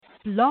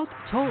Blog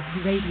Talk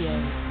Radio.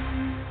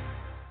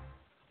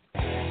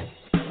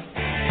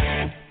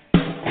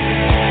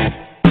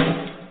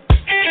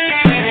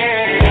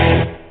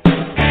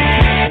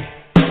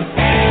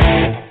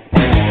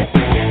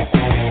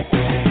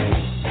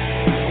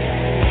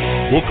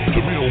 Welcome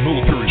to Male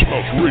Military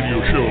Spouse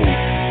Radio Show.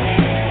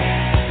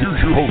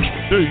 Here's your host,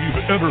 Dave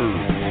Enner.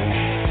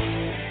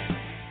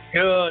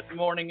 Good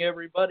morning,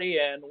 everybody,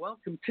 and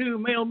welcome to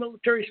Male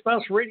Military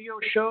Spouse Radio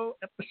Show,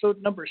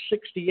 episode number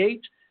 68.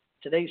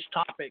 Today's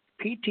topic,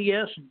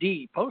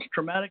 PTSD,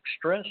 post-traumatic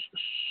stress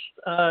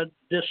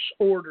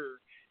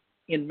disorder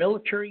in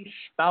military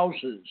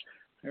spouses.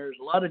 There's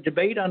a lot of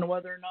debate on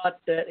whether or not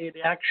that it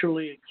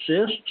actually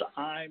exists.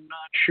 I'm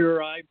not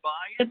sure I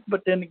buy it,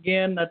 but then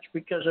again, that's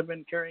because I've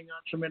been carrying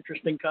on some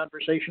interesting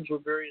conversations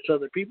with various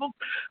other people.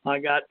 I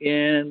got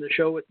in the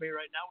show with me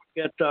right now.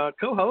 We've got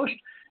co-host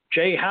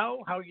Jay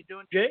Howe. How are you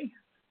doing, Jay?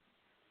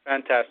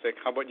 Fantastic.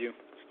 How about you?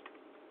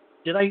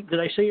 Did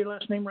I say your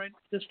last name right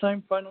this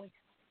time, finally?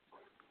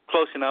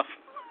 Close enough.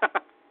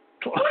 I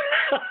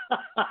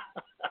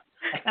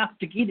have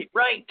to get it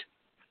right.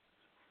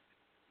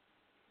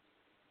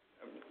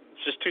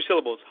 It's just two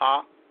syllables.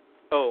 Ha.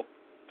 Oh.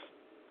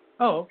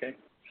 Oh, okay.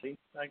 See,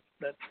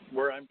 that's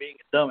where I'm being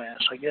a dumbass,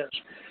 I guess.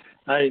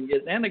 I didn't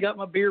get, and I got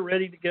my beer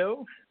ready to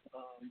go.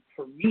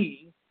 For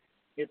me,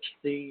 it's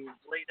the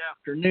late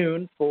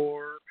afternoon.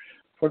 For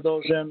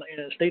those in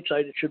the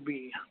stateside, it should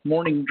be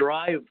morning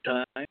drive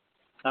time.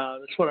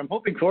 That's what I'm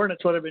hoping for, and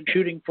that's what I've been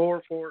shooting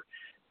for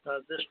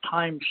this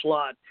time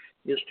slot,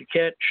 is to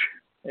catch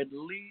at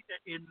least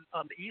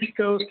on the East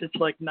Coast, it's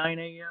like 9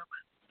 a.m.,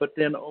 but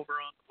then over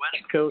on the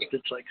West Coast,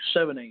 it's like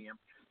 7 a.m.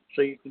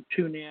 So you can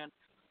tune in,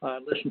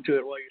 listen to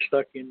it while you're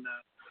stuck in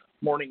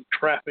morning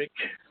traffic,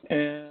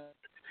 and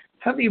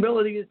have the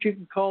ability that you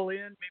can call in,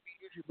 maybe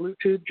use your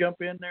Bluetooth,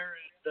 jump in there,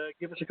 and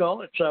give us a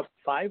call. It's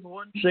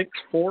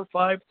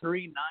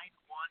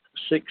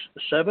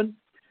 516-453-9167.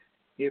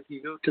 If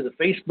you go to the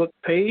Facebook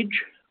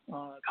page,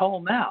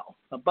 call now,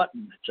 a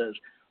button that says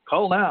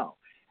call now,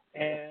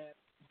 and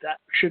that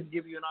should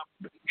give you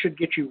should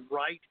get you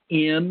right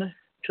in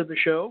to the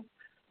show.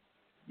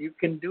 You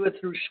can do it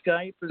through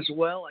Skype as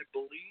well, I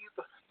believe.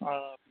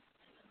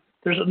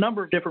 There's a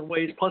number of different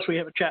ways. Plus, we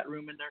have a chat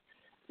room in there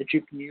that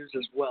you can use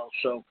as well.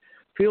 So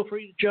feel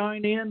free to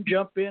join in,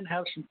 jump in,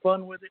 have some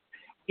fun with it.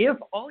 If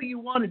all you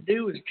want to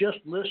do is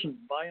just listen,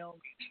 by all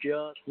means,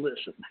 just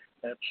listen.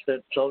 That's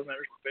all that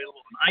matters. We're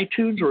available on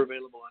iTunes. We're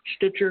available on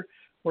Stitcher.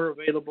 We're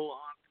available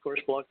on, of course,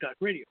 Blog Talk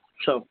Radio.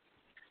 So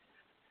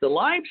the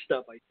live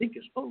stuff, I think,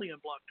 is only on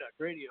Blog Talk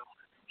Radio.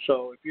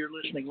 So if you're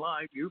listening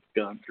live, you've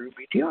gone through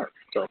BTR.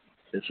 So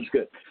this is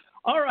good.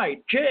 All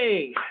right,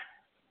 Jay,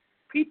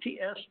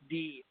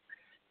 PTSD.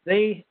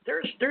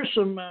 There's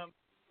some a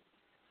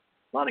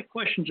lot of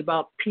questions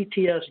about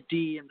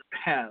PTSD in the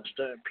past.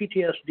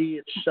 PTSD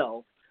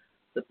itself,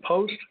 the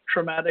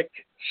post-traumatic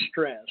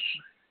stress.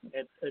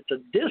 It's a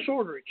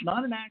disorder. It's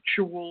not an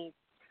actual,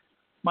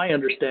 my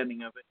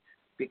understanding of it,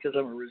 because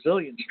I'm a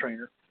resilience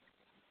trainer.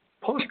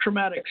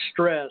 Post-traumatic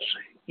stress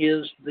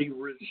is the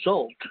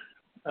result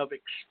of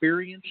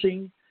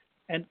experiencing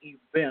an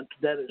event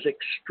that is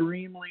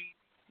extremely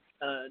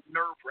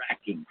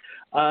nerve-wracking,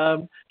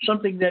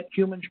 something that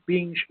human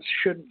beings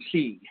shouldn't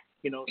see.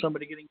 You know,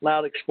 somebody getting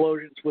loud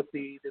explosions with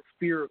the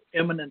fear of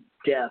imminent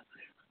death.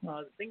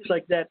 Things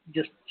like that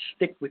just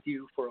stick with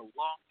you for a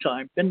long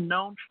time. Been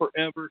known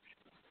forever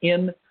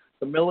in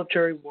the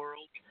military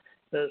world.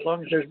 As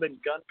long as there's been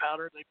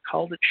gunpowder, they've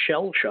called it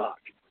shell shock.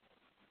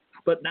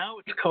 But now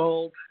it's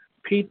called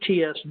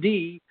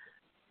PTSD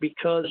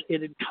because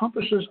it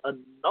encompasses a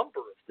number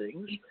of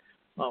things,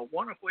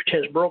 one of which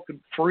has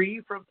broken free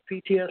from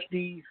the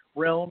PTSD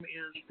realm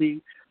is the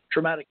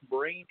traumatic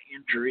brain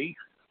injury,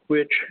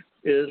 which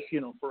is,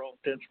 for all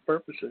intents and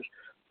purposes,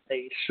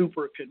 a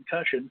super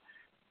concussion,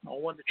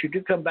 one that you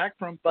do come back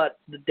from, but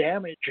the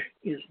damage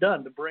is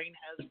done. The brain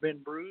has been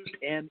bruised,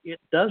 and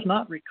it does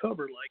not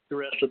recover like the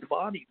rest of the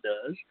body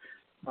does.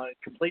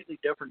 Completely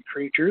different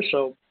creature.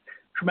 So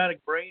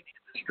traumatic brain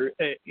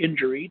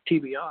injury,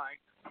 TBI,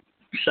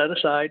 set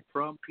aside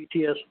from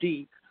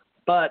PTSD,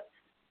 but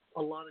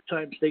a lot of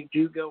times they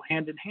do go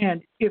hand in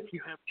hand. If you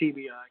have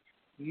TBI,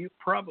 you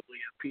probably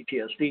have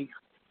PTSD.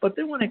 But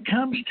then when it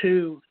comes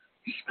to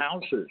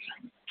spouses,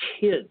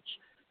 kids,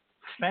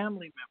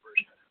 family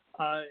members,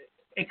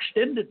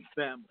 extended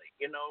family,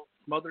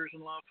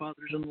 mothers-in-law,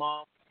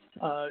 fathers-in-law,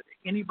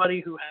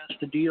 anybody who has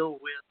to deal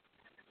with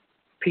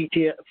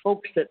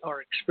folks that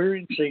are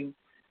experiencing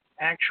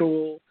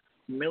actual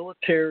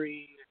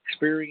military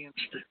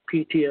experienced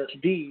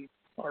PTSD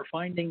are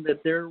finding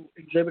that they're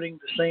exhibiting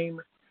the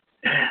same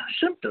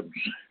symptoms.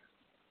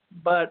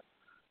 But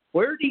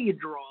where do you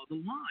draw the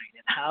line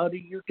and how do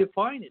you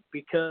define it?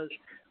 Because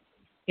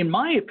in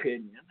my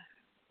opinion,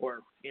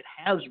 or it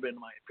has been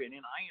my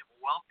opinion, I am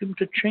welcome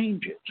to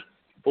change it.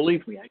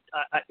 Believe me,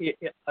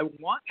 I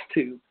want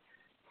to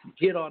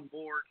get on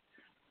board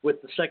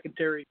with the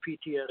secondary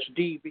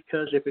PTSD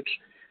because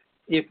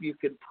if you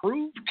can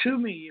prove to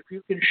me, if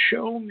you can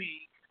show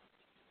me,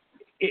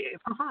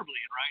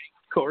 preferably in writing,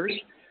 of course,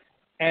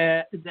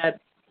 and that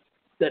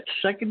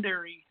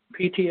secondary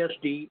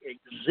PTSD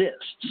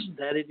exists,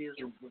 that it is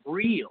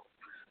real,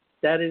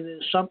 that it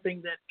is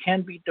something that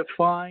can be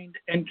defined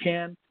and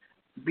can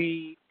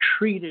be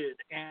treated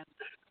and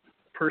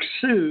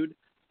pursued,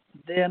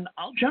 then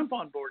I'll jump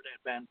on board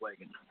that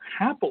bandwagon,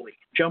 happily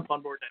jump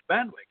on board that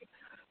bandwagon.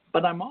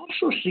 But I'm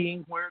also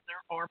seeing where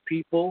there are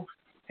people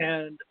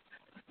and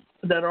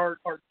that are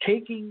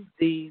taking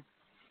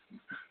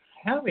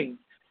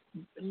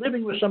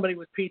living with somebody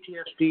with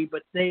PTSD,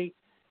 but they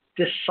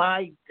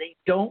decide they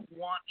don't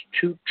want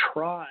to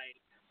try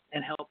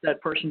and help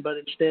that person, but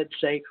instead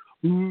say,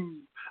 "Ooh,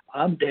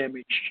 I'm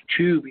damaged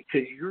too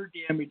because you're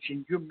damaged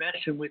and you're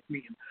messing with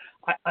me."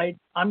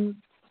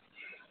 I'm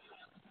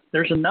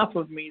there's enough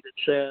of me that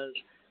says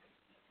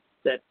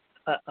that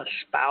a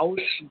spouse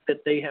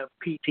that they have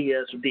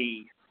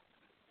PTSD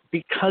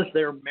because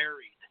they're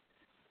married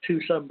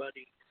to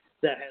somebody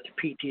that has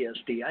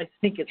PTSD. I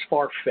think it's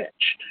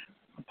far-fetched.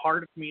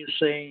 Part of me is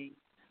saying,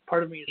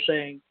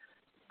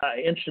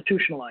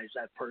 institutionalize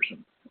that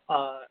person.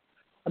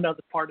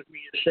 Another part of me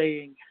is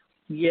saying,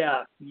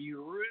 yeah,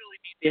 you really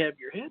need to have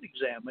your head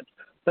examined,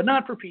 but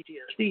not for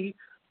PTSD,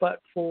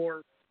 but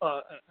for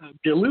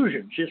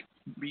delusions, just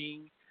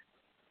being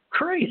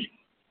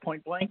crazy,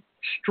 point blank,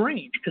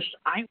 strange. Because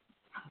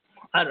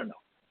I don't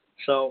know.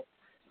 So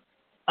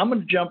I'm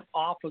going to jump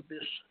off of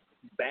this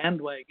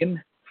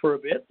bandwagon for a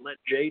bit. Let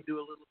Jay do a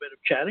little bit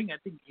of chatting. I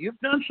think you've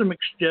done some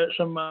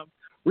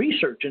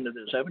research into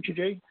this, haven't you,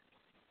 Jay?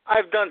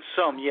 I've done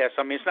some, yes.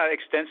 I mean, it's not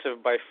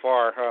extensive by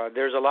far.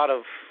 There's a lot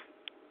of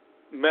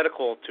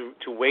medical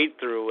to wade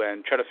through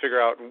and try to figure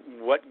out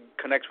what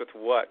connects with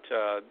what.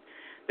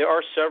 There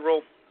are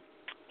several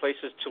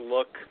places to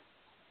look.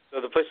 So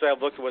the place that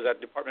I've looked was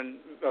at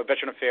Department of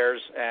Veteran Affairs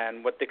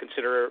and what they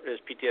consider is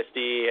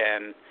PTSD,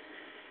 and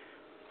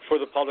for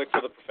the public,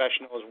 for the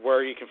professionals,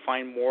 where you can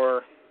find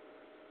more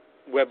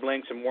web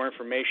links and more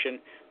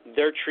information,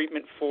 their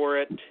treatment for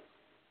it,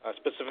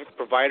 specific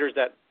providers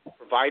that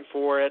provide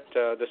for it,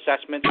 the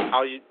assessment,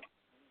 how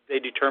they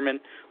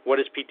determine what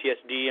is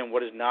PTSD and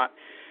what is not,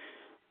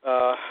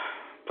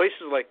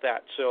 places like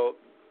that. So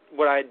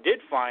what I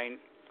did find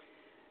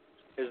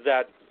is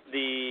that let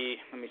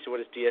me see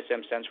what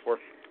DSM stands for,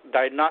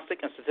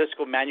 Diagnostic and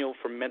Statistical Manual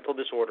for Mental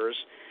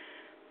Disorders,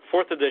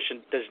 4th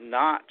edition, does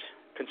not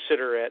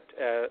consider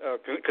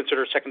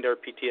secondary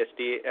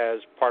PTSD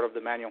as part of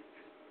the manual.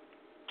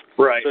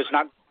 Right. So it's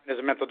not as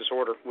a mental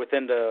disorder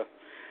within the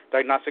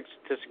Diagnostic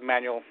Statistic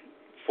Manual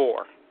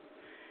 4,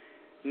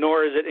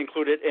 nor is it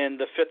included in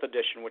the 5th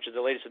edition, which is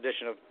the latest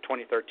edition of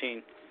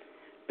 2013.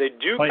 They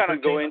do kind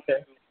of go into.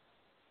 Okay.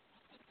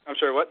 I'm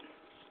sorry, what?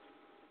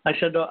 I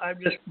said I'm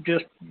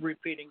just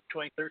repeating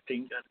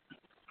 2013.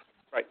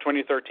 Right,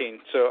 2013.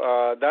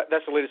 So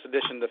that's the latest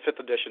edition, the 5th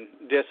edition.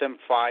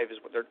 DSM-5 is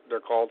what they're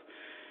called.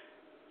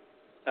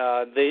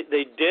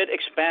 They did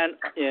expand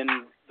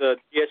in the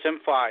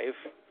DSM-5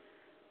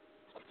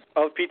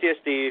 of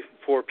PTSD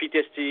for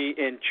PTSD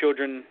in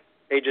children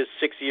ages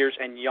 6 years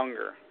and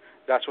younger.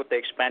 That's what they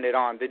expanded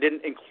on. They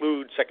didn't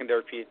include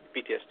secondary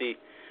PTSD.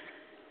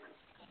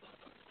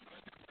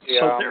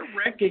 So they're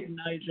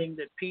recognizing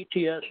that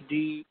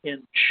PTSD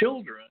in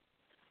children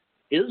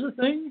is a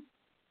thing?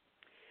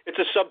 It's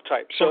a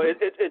subtype. So it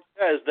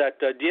says that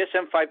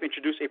DSM-5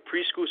 introduced a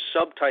preschool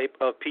subtype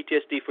of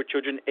PTSD for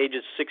children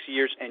ages 6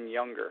 years and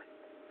younger.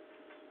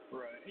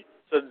 Right.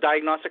 So the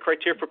diagnostic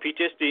criteria for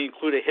PTSD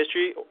include a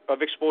history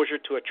of exposure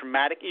to a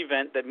traumatic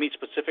event that meets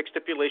specific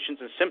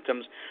stipulations and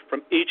symptoms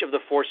from each of the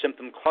 4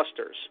 symptom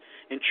clusters: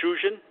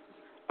 intrusion,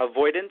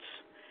 avoidance,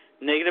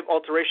 negative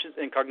alterations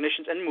in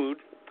cognitions and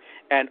mood,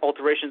 and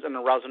alterations in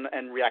arousal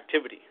and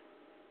reactivity.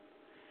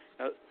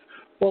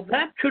 Well,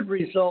 that could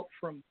result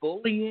from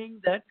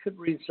bullying. That could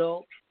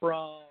result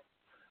from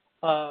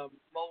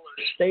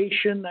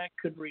molestation. That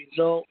could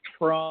result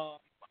from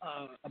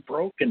a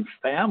broken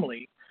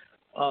family.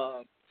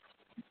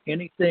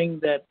 Anything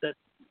that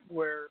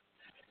where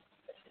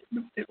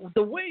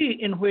the way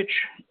in which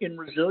in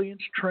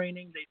resilience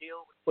training they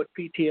deal with what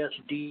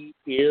PTSD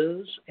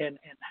is and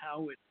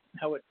how it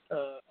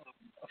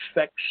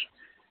affects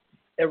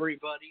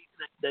everybody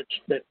that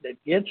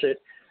gets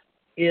it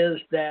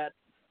is that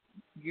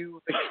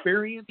you've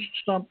experienced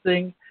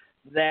something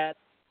that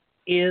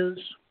is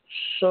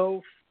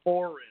so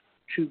foreign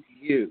to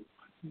you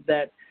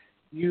that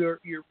your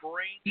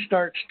brain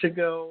starts to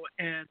go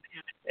and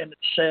it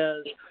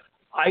says,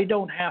 I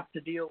don't have to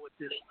deal with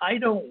this. I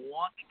don't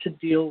want to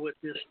deal with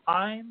this.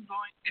 I'm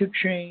going to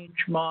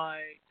change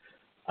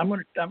I'm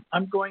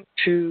going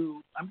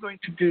to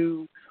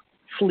do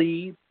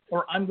flee,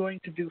 or I'm going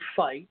to do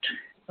fight.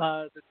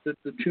 The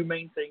 2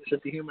 main things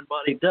that the human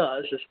body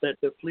does is that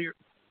the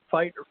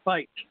fight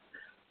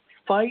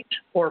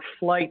or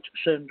flight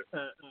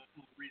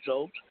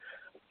result.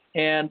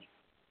 And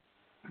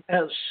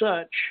as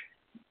such,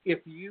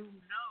 if you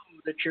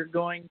know that you're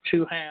going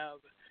to have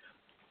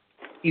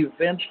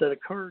events that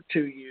occur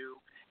to you,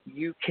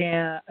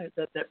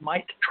 that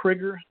might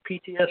trigger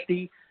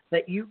PTSD,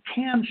 that you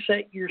can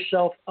set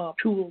yourself up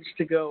tools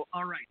to go,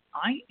 all right,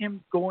 I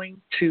am going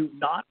to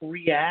not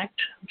react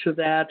to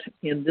that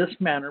in this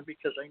manner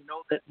because I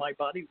know that my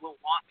body will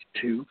want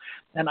to,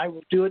 and I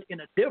will do it in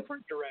a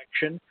different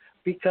direction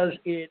because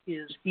it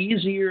is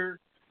easier.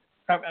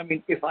 I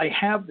mean, if I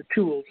have the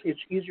tools, it's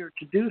easier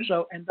to do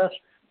so and thus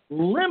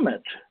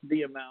limit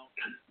the amount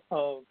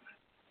of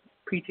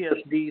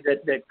PTSD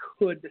that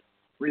could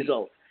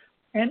result.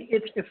 And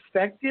it's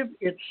effective.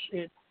 It's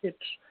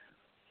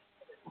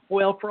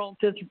well, for all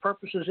intents and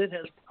purposes, it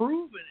has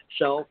proven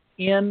itself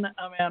in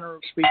a manner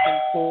of speaking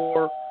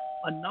for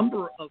a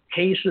number of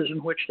cases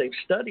in which they've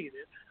studied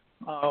it.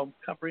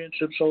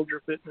 Comprehensive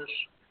Soldier Fitness,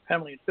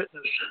 Family and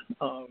Fitness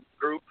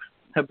group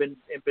have been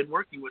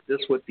working with this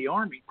with the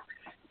Army.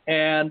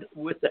 And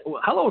with that,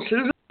 well, hello,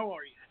 Susan. How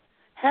are you?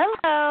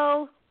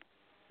 Hello.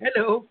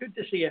 Hello. Good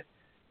to see you.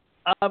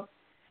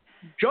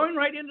 Join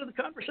right into the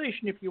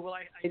conversation, if you will.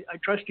 I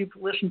trust you've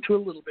listened to a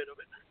little bit of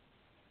it.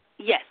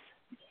 Yes.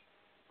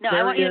 No,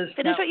 I want you to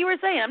finish what you were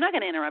saying. I'm not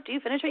going to interrupt you.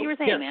 Finish what you were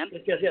saying, man.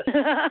 Yes.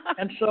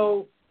 And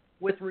so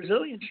with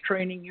resilience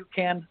training, you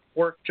can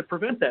work to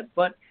prevent that.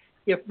 But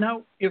if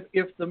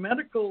the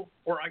medical,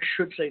 or I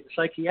should say the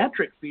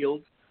psychiatric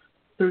field,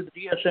 through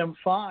the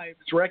DSM-5 is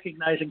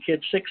recognizing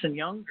kids 6 and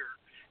younger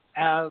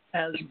as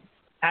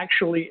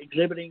actually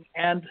exhibiting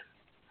and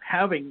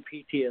having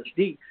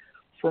PTSD,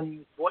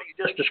 from what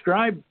you just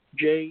described,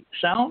 Jay,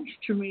 sounds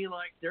to me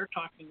like they're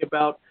talking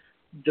about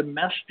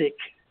domestic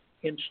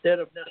instead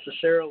of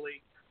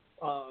necessarily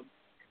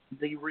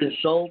the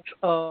result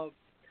of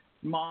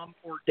mom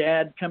or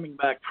dad coming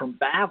back from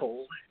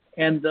battle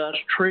and thus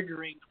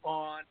triggering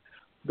on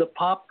the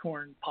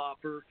popcorn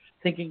popper,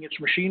 thinking it's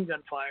machine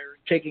gun fire,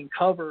 taking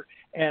cover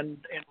and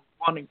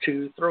wanting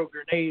to throw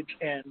grenades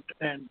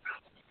and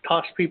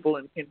toss people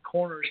in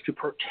corners to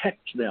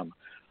protect them.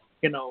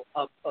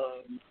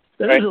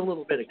 That is a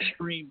little bit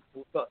extreme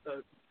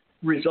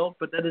result,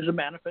 but that is a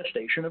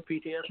manifestation of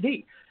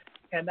PTSD.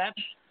 And that's,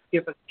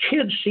 if a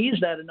kid sees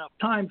that enough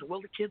times, will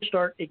the kid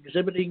start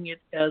exhibiting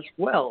it as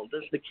well?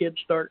 Does the kid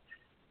start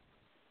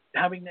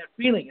having that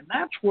feeling? And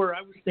that's where I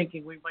was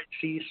thinking we might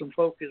see some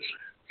focus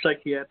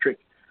psychiatric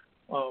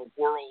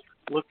world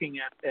looking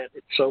at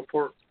it. So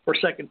for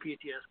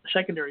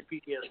secondary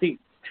PTSD.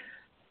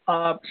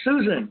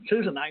 Susan,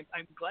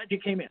 I'm glad you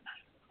came in.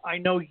 I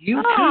know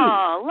you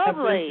too have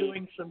been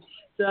doing some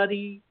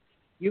study.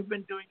 You've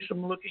been doing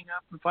some looking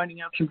up and finding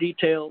out some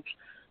details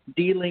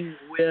dealing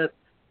with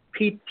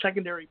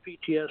secondary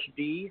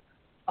PTSD.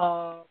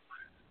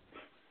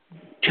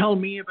 Tell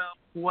me about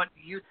what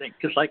you think,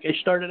 because like I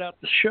started out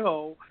the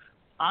show,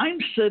 I'm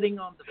sitting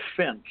on the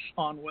fence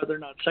on whether or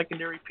not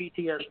secondary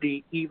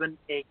PTSD even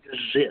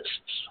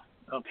exists.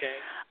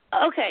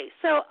 Okay,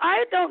 so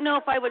I don't know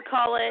if I would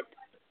call it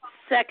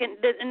second.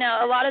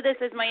 Now, a lot of this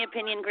is my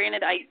opinion.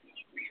 Granted, I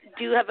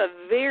do have a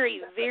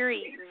very,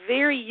 very,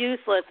 very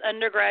useless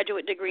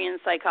undergraduate degree in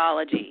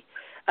psychology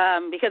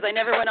because I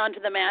never went on to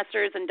the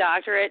master's and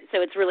doctorate,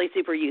 so it's really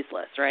super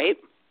useless, right?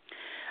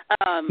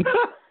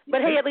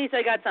 But hey, at least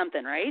I got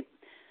something, right?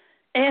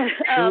 And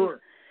sure.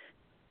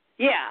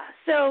 Yeah,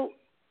 so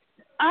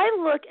I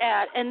look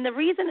at, and the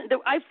reason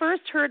I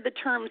first heard the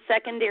term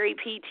secondary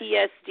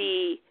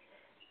PTSD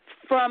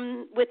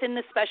from within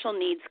the special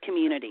needs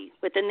community,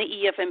 within the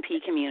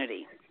EFMP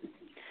community,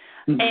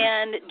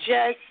 and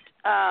just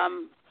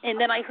and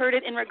then I heard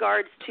it in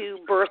regards to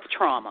birth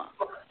trauma.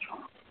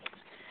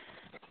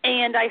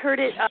 And I heard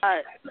it,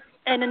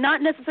 and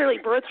not necessarily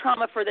birth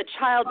trauma for the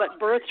child, but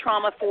birth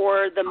trauma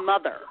for the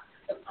mother.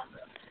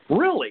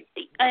 Really?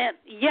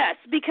 Yes,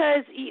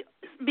 because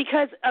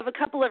of a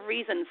couple of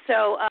reasons.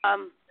 So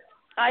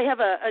I have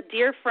a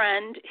dear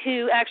friend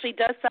who actually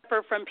does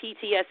suffer from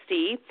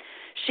PTSD.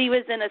 She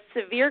was in a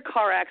severe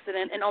car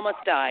accident and almost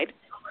died.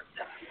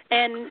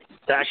 And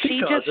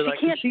she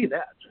can't see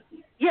that.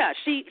 Yeah,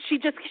 she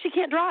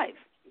can't drive.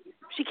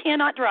 She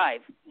cannot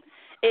drive.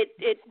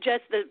 It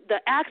just the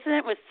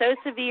accident was so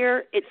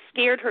severe. It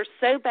scared her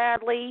so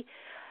badly.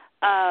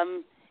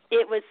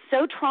 It was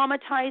so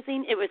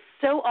traumatizing. It was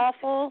so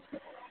awful.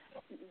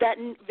 That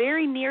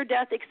very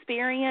near-death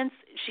experience,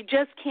 she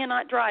just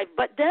cannot drive.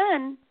 But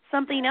then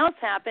something else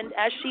happened.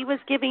 As she was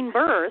giving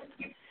birth,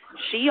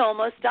 she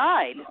almost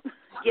died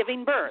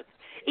giving birth.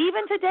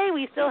 Even today,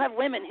 we still have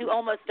women who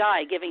almost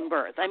die giving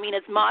birth. I mean,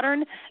 as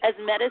modern as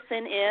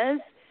medicine is,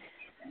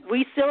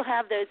 we still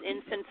have those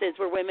instances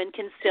where women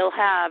can still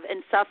have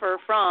and suffer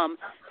from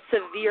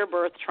severe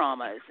birth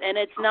traumas. And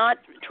it's not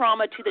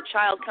trauma to the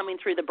child coming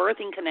through the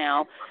birthing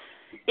canal.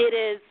 It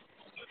is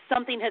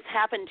something has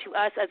happened to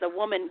us as a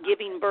woman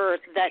giving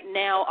birth that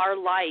now our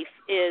life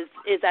is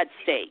at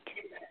stake.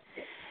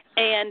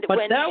 And but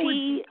when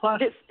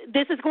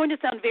this is going to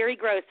sound very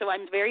gross, so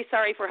I'm very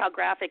sorry for how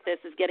graphic this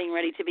is getting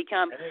ready to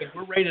become. Hey,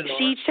 we're rated on.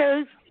 She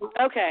chose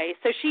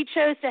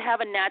to have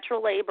a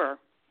natural labor.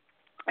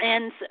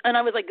 And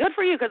I was like, good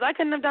for you, because I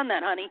couldn't have done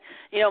that, honey.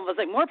 I was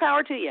like, more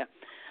power to you.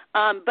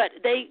 But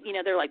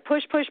they're like,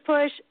 push,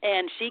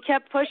 and she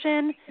kept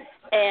pushing,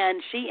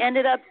 and she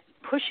ended up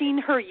pushing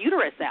her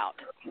uterus out.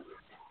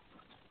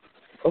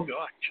 Oh,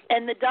 gosh.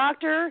 And the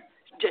doctor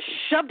just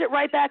shoved it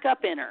right back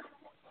up in her.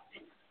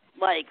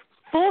 Like,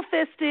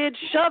 full-fisted,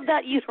 shoved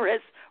that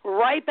uterus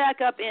right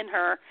back up in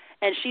her,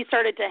 and she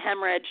started to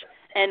hemorrhage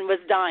and was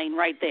dying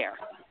right there.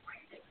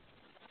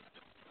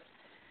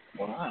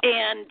 Wow.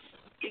 And,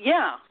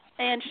 yeah,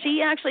 and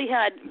she actually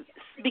had,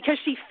 because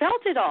she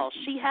felt it all,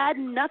 she had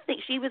nothing.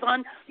 She was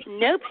on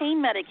no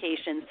pain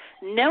medications,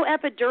 no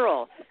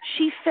epidural.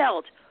 She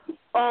felt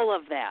all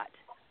of that,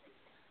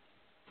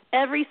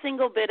 every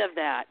single bit of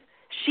that.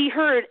 She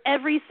heard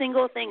every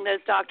single thing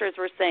those doctors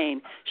were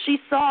saying. She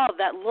saw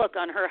that look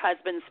on her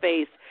husband's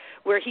face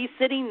where he's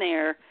sitting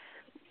there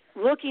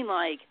looking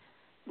like,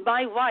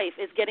 my wife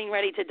is getting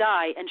ready to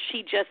die, and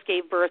she just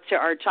gave birth to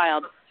our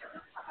child.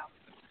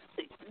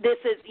 This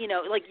is,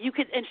 like you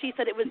could, and she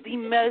said it was the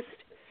most,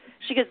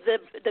 she goes,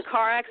 the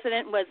car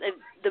accident was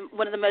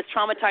one of the most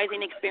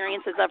traumatizing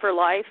experiences of her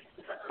life,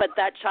 but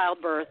that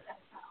childbirth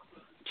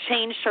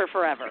changed her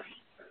forever.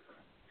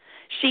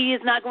 She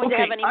is not going to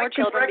have any more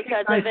children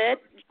because of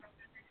it.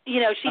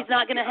 She's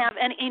not going to have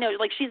any,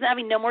 like she's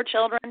having no more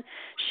children.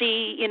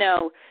 She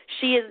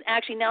is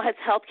actually now has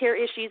health care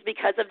issues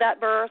because of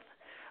that birth.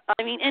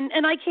 I mean,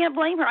 and I can't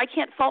blame her. I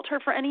can't fault her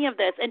for any of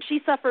this. And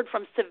she suffered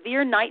from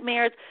severe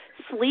nightmares,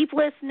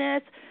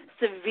 sleeplessness,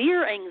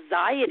 severe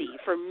anxiety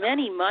for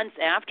many months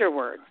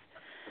afterwards.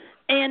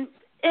 And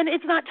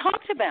it's not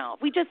talked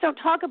about. We just don't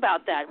talk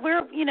about that.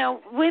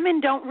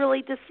 Women don't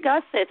really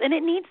discuss this. And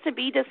it needs to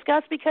be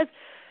discussed because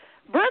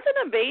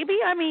birthing a baby,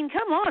 I mean,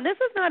 come on, this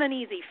is not an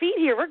easy feat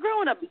here. We're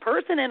growing a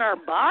person in our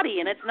body,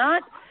 and it's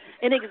not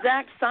an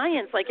exact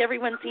science like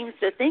everyone seems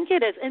to think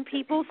it is, and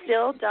people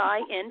still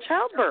die in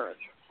childbirth.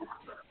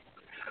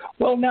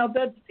 Well, now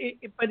that's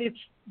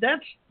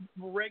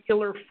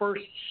regular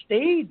first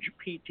stage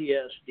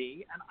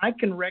PTSD, and I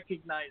can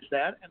recognize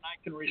that, and I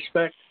can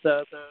respect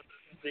the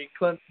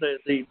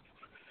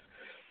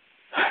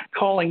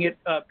calling it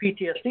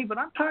PTSD. But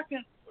I'm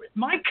talking.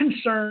 My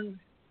concern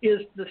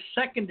is the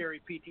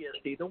secondary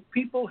PTSD, the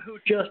people who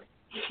just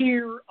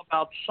hear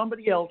about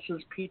somebody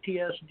else's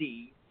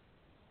PTSD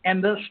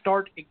and thus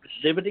start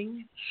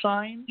exhibiting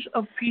signs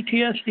of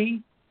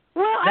PTSD.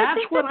 Well, I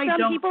think that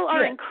some people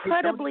are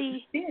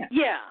incredibly...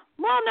 Yeah.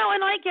 Well, no,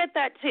 and I get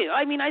that too.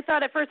 I mean, I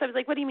thought at first, I was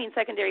like, what do you mean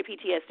secondary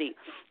PTSD?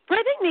 But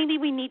I think maybe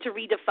we need to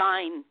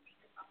redefine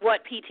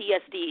what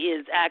PTSD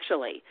is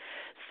actually.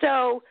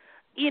 So,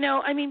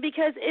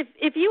 because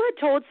if you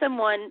had told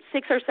someone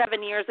 6 or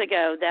 7 years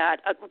ago that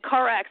a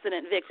car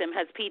accident victim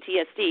has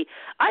PTSD,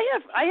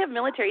 I have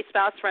military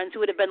spouse friends who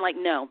would have been like,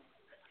 no,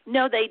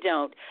 they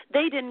don't.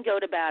 They didn't go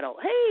to battle.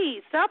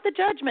 Hey, stop the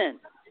judgment.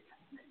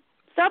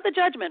 Stop the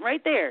judgment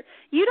right there.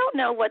 You don't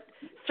know what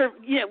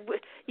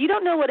you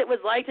don't know what it was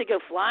like to go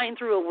flying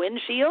through a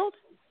windshield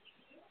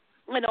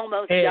and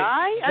almost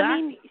die. I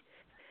mean,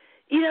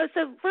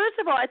 so first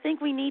of all, I think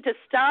we need to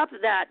stop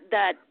that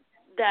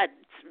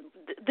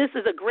this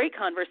is a great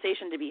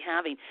conversation to be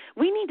having.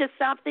 We need to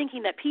stop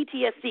thinking that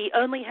PTSD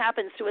only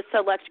happens to a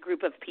select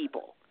group of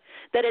people.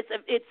 That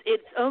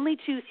it's only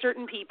to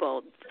certain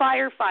people,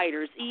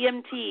 firefighters,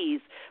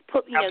 EMTs,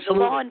 the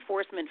law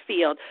enforcement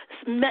field,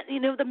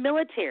 the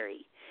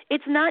military.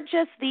 It's not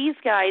just these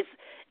guys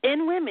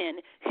and women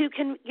who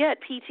can get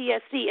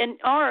PTSD and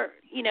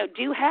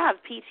do have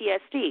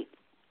PTSD.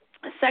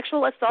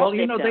 Sexual assault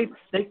victims,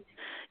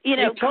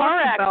 car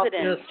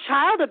accidents,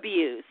 child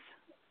abuse.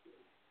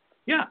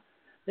 Yeah,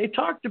 they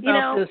talked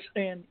about this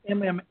in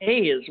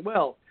MMA as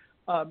well.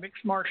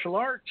 Mixed martial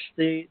arts,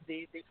 the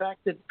fact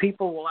that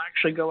people will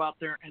actually go out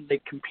there and they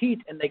compete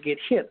and they get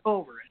hit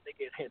over and they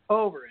get hit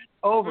over and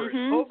over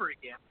and over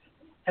again,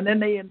 and then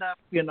they end up,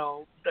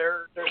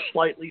 they're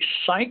slightly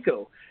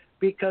psycho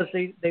because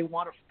they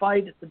want to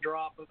fight at the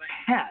drop of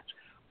a hat.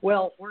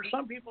 Well, where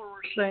some people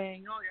were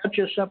saying, oh, that's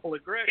just simple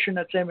aggression,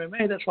 that's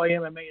MMA, that's why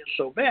MMA is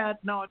so bad.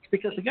 No, it's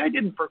because the guy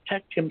didn't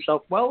protect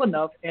himself well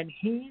enough, and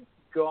he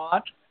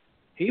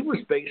was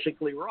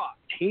basically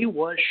rocked. He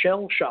was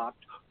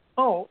shell-shocked.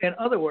 Oh, in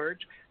other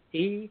words,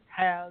 he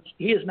has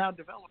now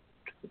developed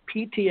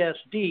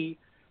PTSD.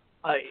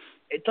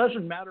 It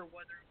doesn't matter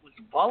whether it was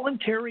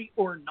voluntary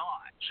or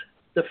not.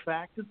 The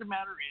fact of the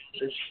matter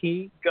is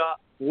he got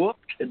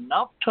whooped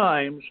enough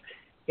times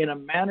in a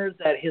manner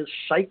that his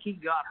psyche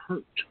got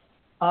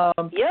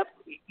hurt. Yep.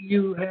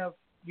 You have.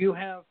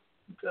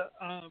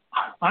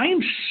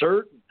 I'm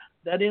certain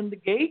that in the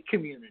gay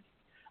community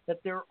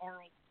that there are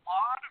a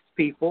lot of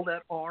people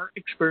that are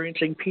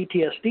experiencing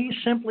PTSD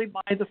simply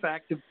by the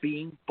fact of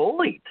being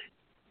bullied.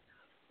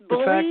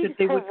 The fact that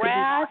they would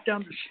walk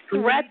down the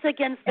street, threats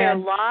against their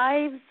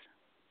lives.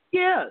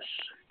 Yes.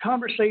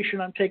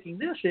 Conversation I'm taking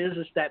this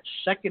is that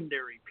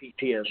secondary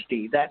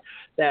PTSD.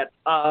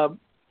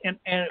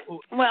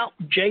 Well,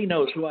 Jay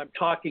knows who I'm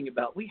talking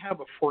about. We have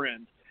a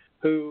friend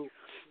who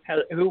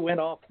went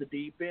off the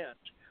deep end,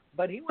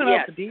 but he went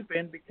off the deep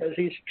end because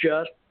he's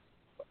just,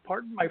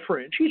 pardon my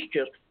French, he's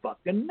just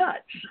fucking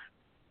nuts.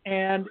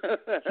 And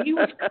he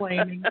was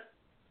claiming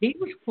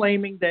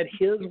that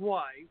his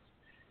wife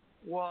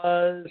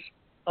was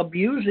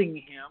abusing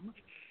him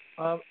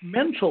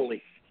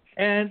mentally.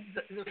 And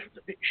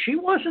she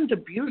wasn't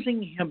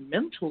abusing him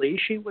mentally.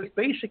 She was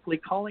basically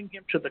calling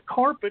him to the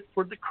carpet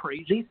for the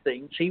crazy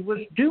things he was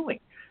doing.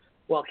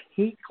 Well,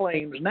 he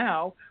claims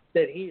now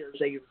that he is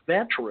a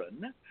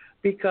veteran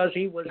because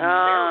he was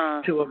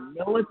married to a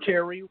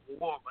military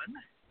woman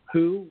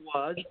who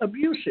was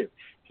abusive.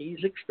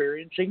 He's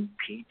experiencing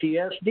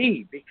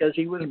PTSD because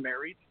he was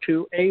married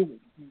to a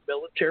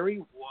military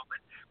woman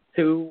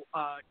who,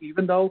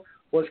 even though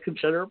was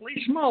considerably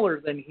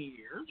smaller than he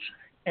is,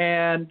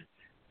 and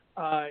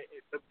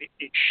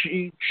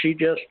she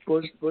just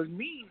was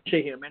mean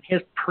to him, and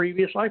his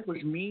previous life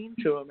was mean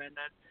to him, and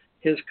that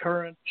his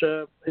current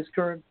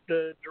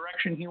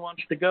direction he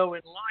wants to go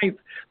in life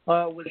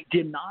was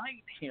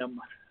denied him.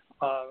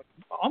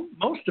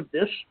 Most of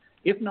this,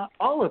 if not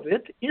all of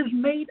it, is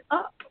made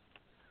up.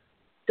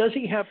 Does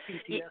he have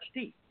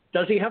PTSD?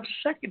 Does he have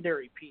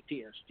secondary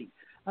PTSD?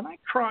 And I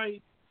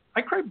cry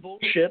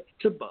bullshit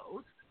to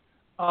both.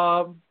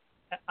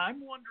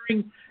 I'm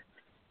wondering,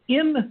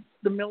 in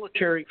the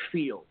military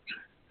field,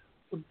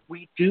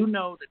 we do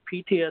know that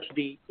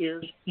PTSD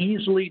is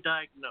easily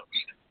diagnosed.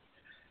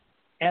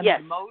 And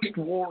yes. Most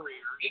warriors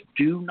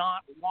do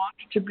not want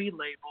to be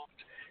labeled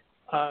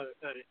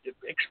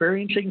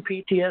experiencing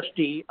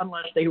PTSD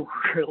unless they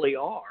really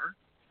are.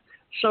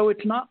 So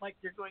it's not like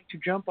they're going to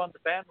jump on the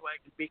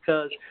bandwagon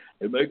because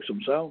it makes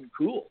them sound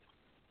cool.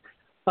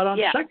 But on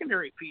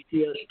secondary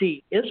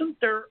PTSD, isn't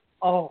there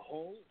a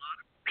whole lot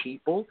of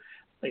people,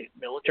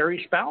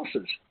 military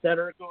spouses, that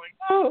are going,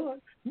 oh,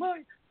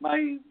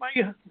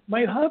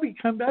 my hubby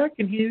come back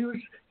and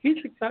he's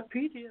got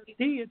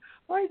PTSD and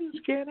I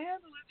just can't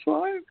handle it,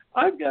 so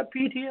I've got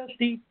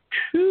PTSD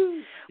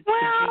too.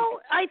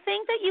 Well, I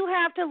think that you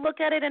have to look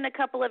at it in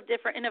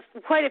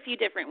quite a few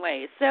different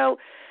ways. So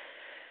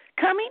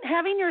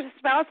having your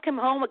spouse come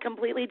home a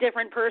completely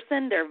different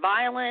person, they're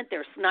violent,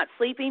 they're not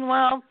sleeping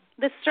well,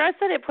 the stress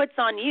that it puts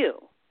on you,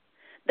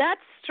 that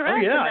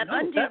stress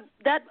and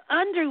that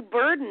undue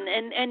burden,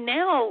 and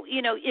now,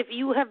 if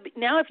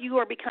you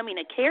are becoming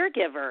a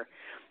caregiver,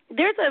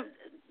 there's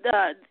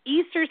the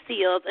Easter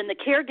Seals and the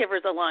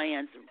Caregivers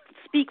Alliance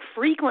speak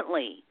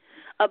frequently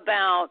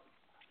about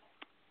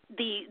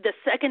the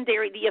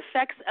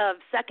effects of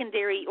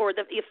secondary, or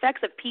the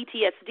effects of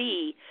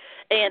PTSD,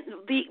 and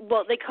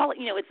they call it,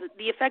 it's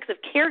the effects of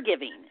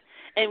caregiving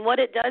and what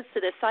it does to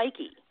the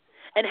psyche,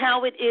 and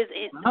how it is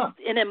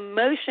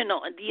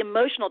the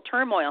emotional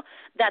turmoil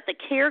that the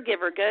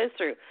caregiver goes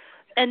through.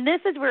 And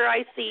this is where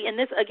I see, and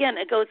this again,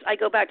 I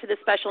go back to the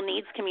special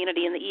needs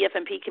community and the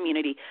EFMP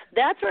community.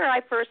 That's where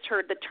I first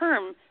heard the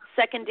term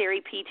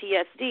secondary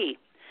PTSD.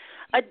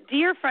 A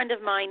dear friend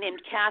of mine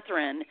named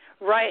Catherine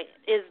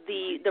is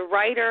the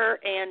writer,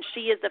 and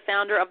she is the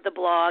founder of the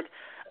blog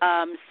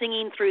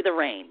Singing Through the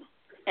Rain.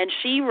 And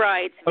she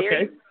writes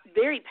very,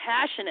 very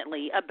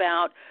passionately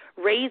about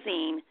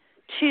raising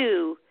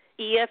two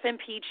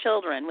EFMP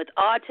children with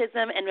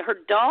autism, and her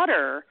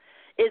daughter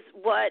is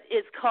what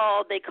is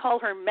called, they call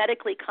her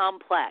medically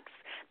complex.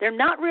 They're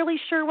not really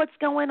sure what's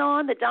going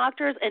on, the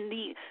doctors and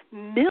the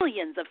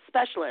millions of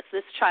specialists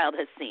this child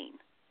has seen.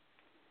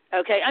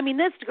 Okay, I mean,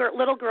 this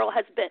little girl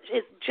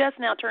is just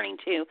now turning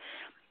 2.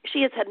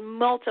 She has had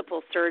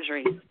multiple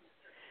surgeries.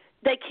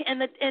 They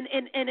can,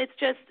 and it's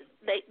just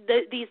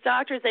these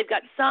doctors. They've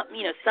got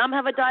some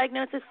have a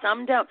diagnosis,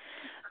 some don't.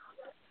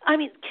 I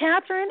mean,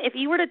 Catherine, if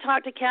you were to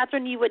talk to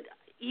Catherine, you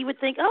would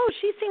think, oh,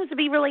 she seems to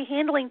be really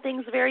handling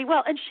things very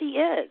well, and she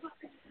is.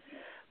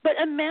 But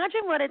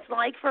imagine what it's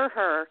like for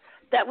her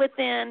that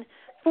within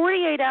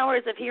 48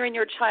 hours of hearing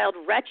your child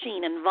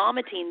retching and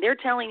vomiting, they're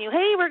telling you,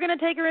 hey, we're going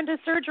to take her into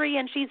surgery,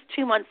 and she's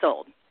 2 months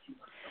old.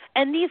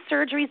 And these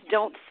surgeries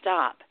don't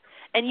stop,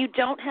 and you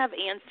don't have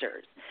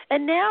answers.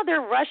 And now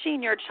they're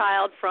rushing your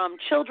child from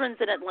Children's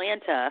in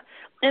Atlanta,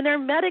 and they're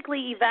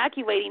medically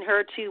evacuating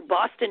her to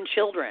Boston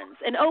Children's.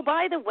 And, oh,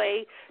 by the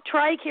way,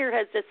 TRICARE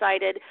has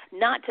decided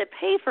not to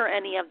pay for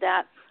any of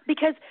that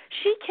because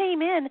she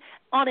came in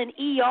on an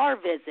ER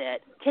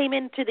visit, came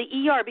into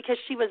the ER because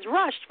she was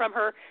rushed from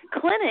her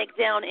clinic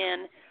down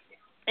in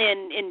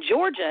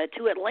Georgia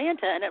to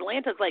Atlanta, and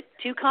Atlanta's like,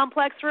 too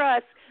complex for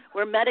us.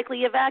 We're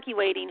medically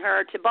evacuating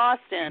her to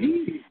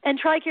Boston. And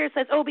TRICARE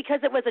says, oh, because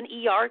it was an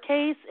ER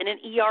case and an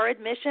ER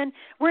admission,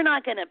 we're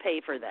not going to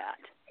pay for that.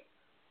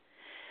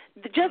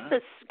 Just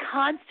this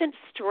constant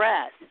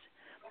stress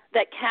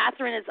that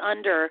Catherine is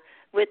under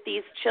with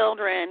these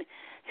children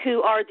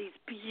who are these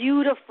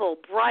beautiful,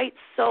 bright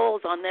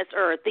souls on this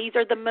earth. These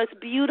are the most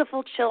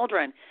beautiful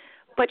children.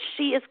 But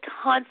she is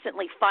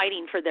constantly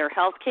fighting for their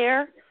health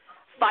care,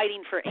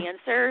 fighting for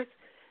answers.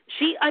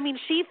 She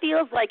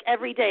feels like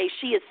every day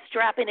she is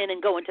strapping in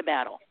and going to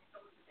battle.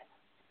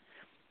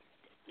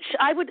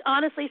 I would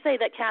honestly say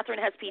that Catherine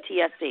has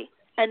PTSD.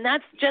 And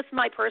that's just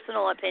my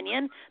personal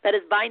opinion. That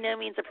is by no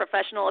means a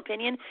professional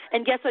opinion.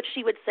 And guess what?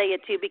 She would say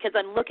it too, because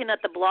I'm looking at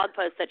the blog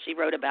post that she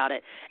wrote about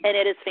it, and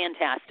it is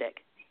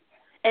fantastic.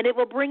 And it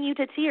will bring you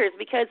to tears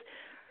because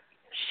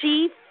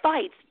she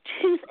fights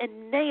tooth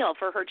and nail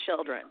for her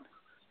children.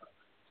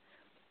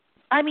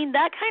 I mean,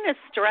 that kind of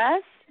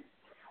stress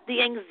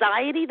the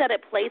anxiety that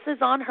it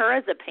places on her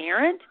as a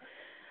parent.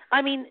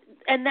 I mean,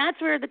 and that's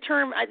where the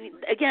term,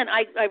 again,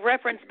 I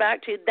reference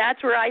back to,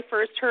 that's where I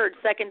first heard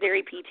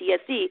secondary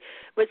PTSD,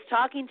 was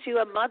talking to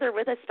a mother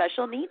with a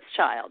special needs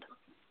child.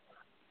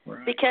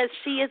 Right. Because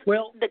she is,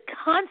 the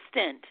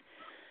constant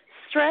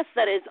stress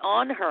that is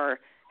on her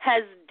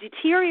has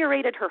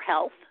deteriorated her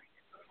health,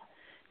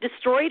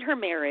 destroyed her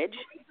marriage.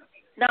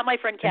 Not my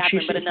friend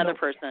Catherine, but another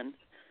person.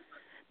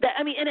 That,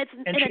 I mean, and it's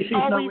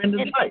always no end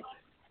in sight.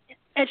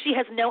 And she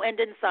has no end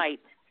in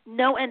sight.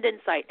 No end in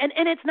sight. And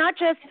it's not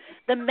just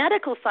the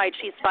medical side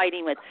she's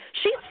fighting with.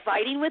 She's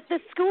fighting with the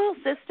school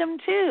system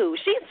too.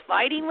 She's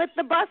fighting with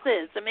the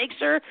buses to make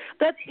sure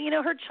that,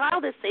 her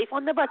child is safe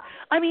on the bus.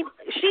 I mean,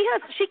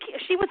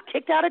 she was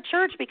kicked out of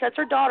church because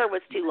her daughter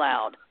was too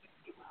loud.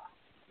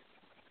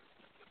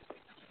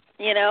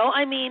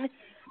 I mean,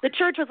 the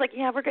church was like,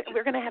 "Yeah, we're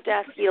going to have to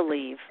ask you to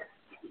leave."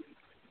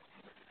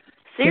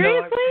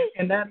 Seriously?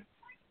 And that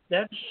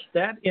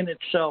in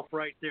itself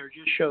right there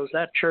just shows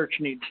that church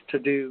needs to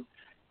do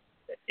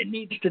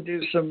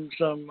some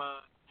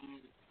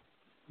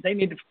they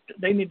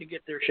need to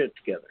get their shit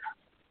together.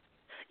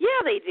 Yeah,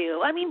 they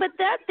do. I mean, but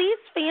these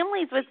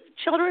families with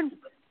children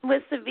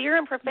with severe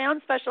and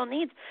profound special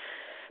needs,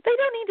 they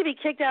don't need to be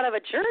kicked out of a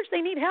church.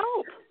 They need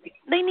help.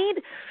 They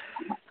need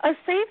a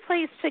safe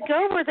place to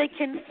go where they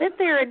can sit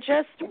there and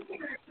just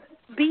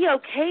be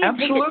okay and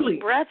take a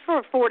deep breath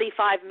for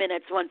 45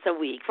 minutes once a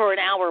week, for an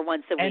hour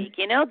once a week.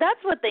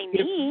 That's what they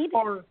need.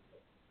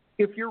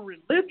 If you're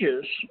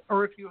religious,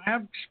 or if you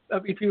have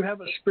a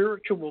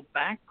spiritual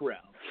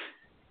background,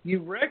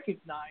 you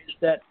recognize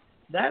that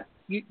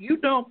you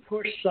don't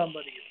push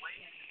somebody away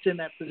that's in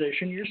that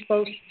position. You're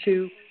supposed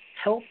to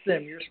help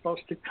them. You're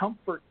supposed to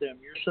comfort them.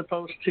 You're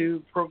supposed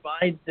to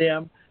provide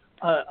them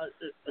a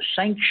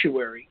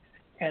sanctuary.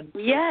 And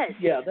yes,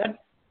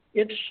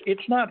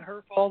 it's not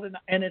her fault,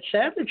 and it's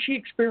sad that she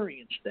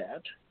experienced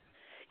that.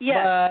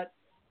 Yeah,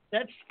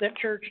 but that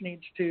church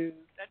needs to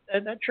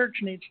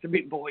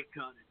be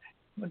boycotted.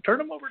 Turn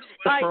them over to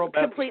the Westboro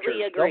Baptist Church.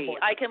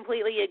 I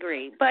completely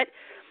agree. But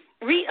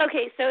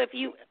okay, so if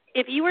you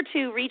were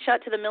to reach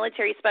out to the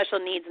Military Special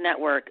Needs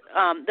Network,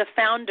 the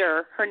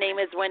founder, her name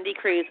is Wendy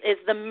Cruz, is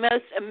the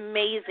most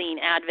amazing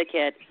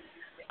advocate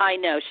I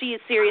know. She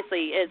is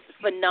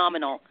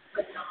phenomenal.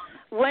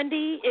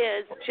 Wendy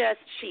is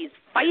she's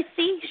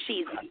feisty,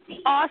 she's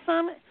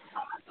awesome,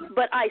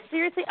 but I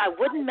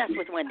wouldn't mess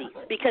with Wendy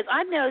because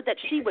I know that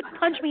she would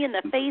punch me in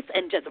the face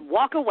and just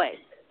walk away,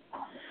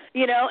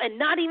 and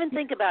not even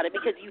think about it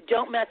because you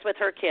don't mess with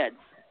her kids.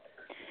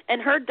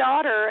 And her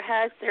daughter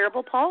has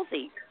cerebral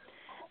palsy,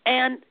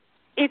 and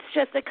it's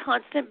just a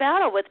constant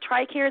battle with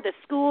TRICARE, the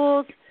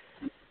schools,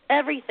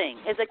 everything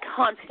is a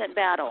constant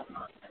battle.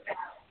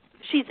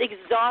 She's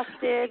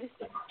exhausted,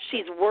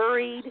 she's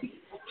worried,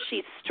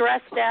 she's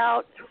stressed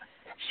out,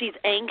 she's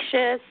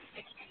anxious,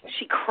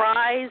 she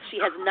cries, she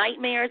has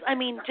nightmares. I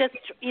mean,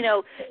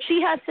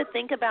 she has to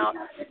think about,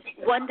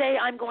 one day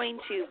I'm going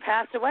to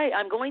pass away,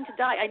 I'm going to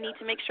die, I need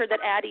to make sure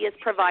that Addie is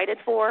provided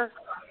for.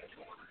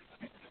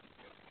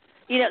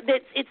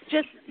 It's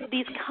just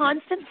these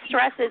constant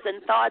stresses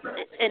and thoughts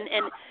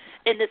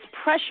and this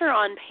pressure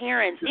on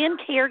parents and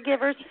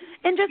caregivers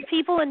and just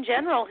people in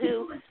general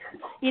who,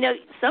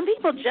 some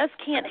people just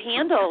can't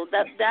handle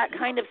that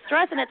kind of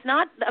stress, and it's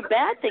not a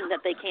bad thing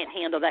that they can't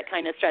handle that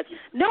kind of stress.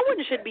 No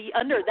one should be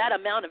under that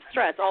amount of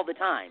stress all the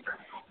time.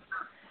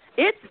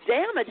 It's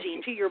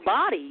damaging to your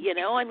body,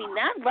 I mean,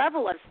 that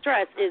level of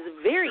stress is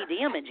very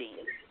damaging.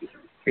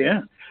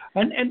 Yeah.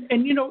 And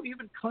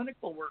even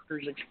clinical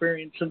workers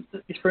experience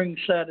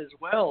that as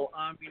well.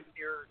 I mean,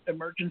 your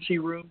emergency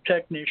room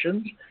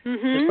technicians,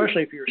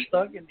 especially if you're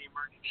stuck in the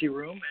emergency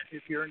room,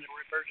 if you're an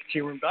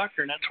emergency room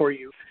doctor, and that's where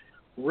you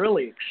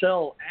really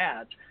excel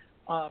at,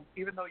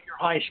 even though you're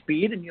high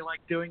speed and you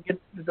like doing it,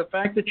 the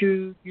fact that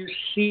you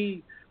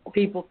see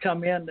people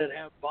come in that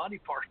have body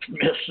parts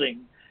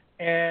missing,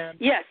 and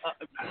yes,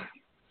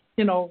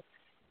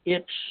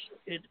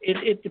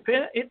 it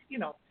depends.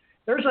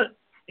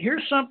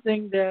 Here's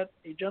something that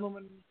a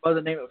gentleman by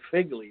the name of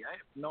Figley, I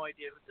have no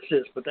idea who this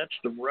is, but that's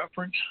the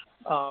reference.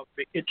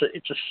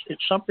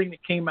 It's something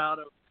that came out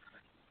of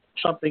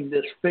something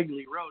this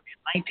Figley wrote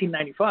in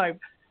 1995.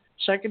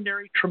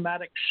 Secondary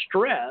traumatic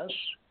stress,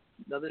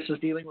 now this is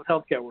dealing with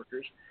healthcare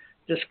workers,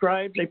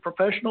 describes a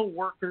professional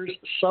worker's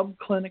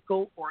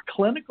subclinical or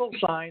clinical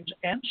signs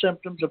and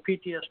symptoms of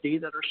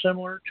PTSD that are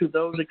similar to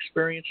those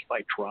experienced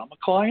by trauma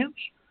clients,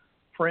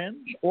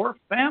 friends, or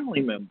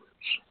family members.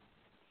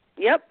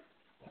 Yep.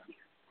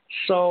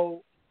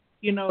 So,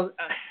 it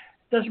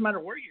doesn't matter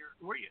where you.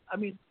 I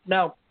mean,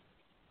 now,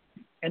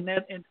 I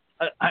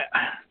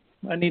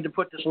need to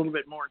put this a little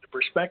bit more into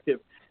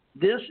perspective.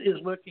 This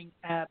is looking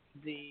at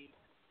the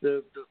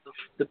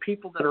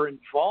people that are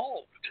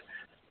involved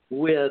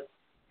with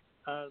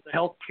the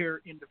healthcare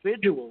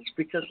individuals,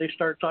 because they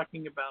start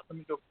talking about. Let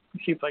me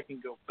see if I can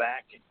go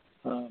back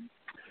a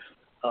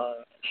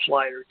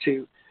slide or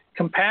two.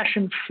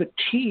 Compassion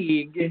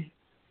fatigue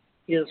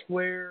is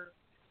where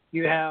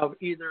you have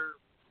either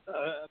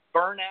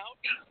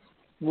burnout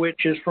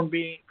which is from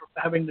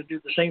having to do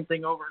the same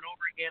thing over and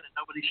over again, and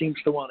nobody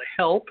seems to want to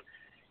help,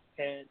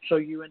 and so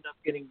you end up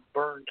getting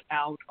burned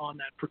out on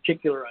that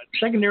particular item.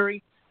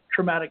 Secondary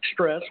traumatic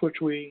stress,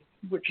 which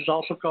is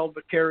also called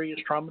vicarious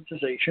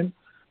traumatization,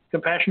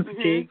 compassion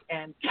fatigue,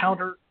 and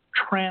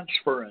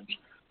counter-transference.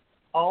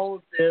 All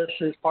of this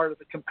is part of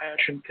the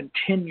compassion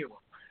continuum.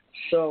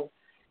 So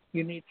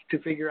you need to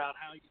figure out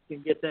how you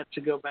can get that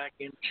to go back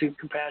into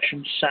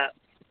compassion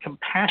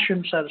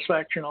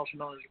satisfaction, also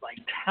known as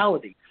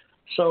vitality.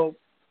 So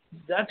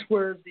that's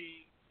where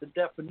the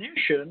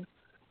definition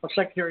of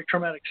secondary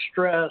traumatic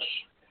stress,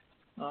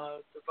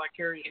 the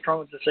vicarious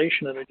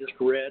traumatization that I just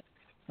read,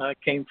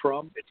 came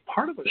from. It's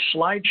part of a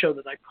slideshow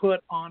that I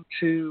put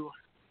onto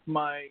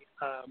my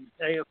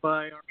AFI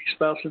Army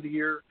Spouse of the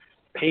Year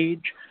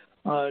page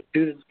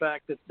due to the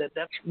fact that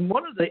that's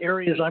one of the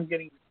areas I'm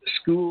getting the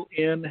school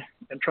in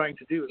and trying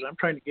to do is I'm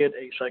trying to get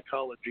a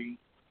psychology,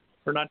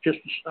 or not just,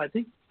 I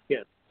think,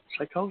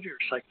 psychology or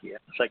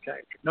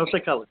psychiatry. No,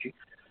 psychology.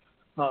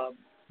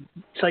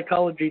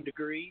 Psychology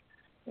degree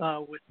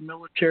with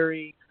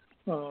military.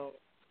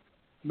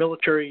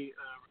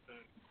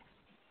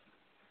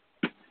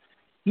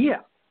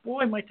 Yeah,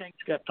 boy, my tanks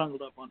got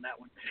tangled up on that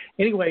one.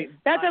 Anyway,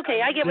 that's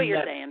okay. I get what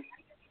you're saying.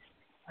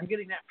 I'm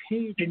getting that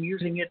page and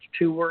using it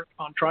to work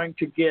on trying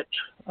to get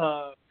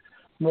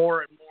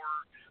more and more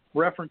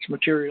reference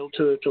material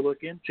to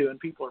look into, and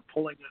people are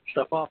pulling that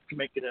stuff off to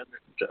make it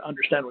to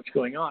understand what's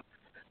going on.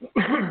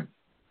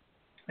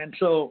 And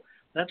so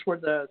that's where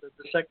the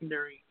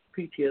secondary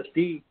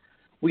PTSD,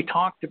 we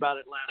talked about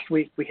it last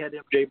week. We had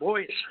MJ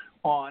Boyce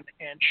on,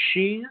 and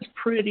she's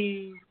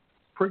pretty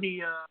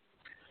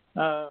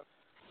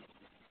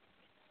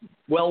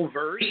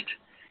well-versed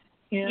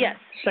in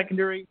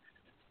secondary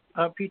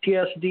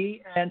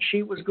PTSD, and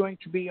she was going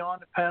to be on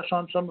to pass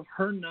on some of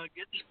her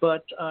nuggets,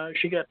 but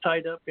she got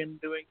tied up in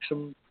doing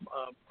some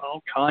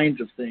all kinds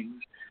of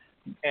things,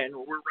 and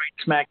we're right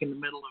smack in the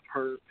middle of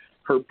her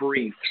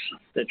briefs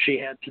that she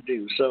had to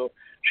do. So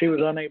she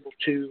was unable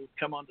to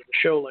come onto the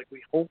show like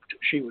we hoped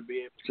she would be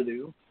able to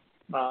do.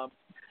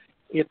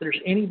 If there's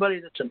anybody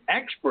that's an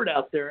expert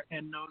out there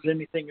and knows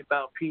anything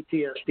about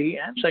PTSD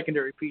and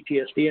secondary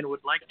PTSD and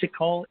would like to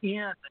call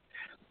in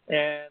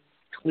and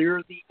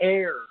clear the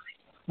air,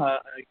 I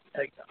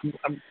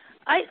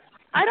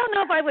don't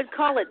know if I would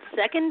call it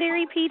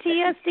secondary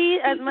PTSD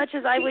as much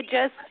as I would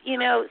just,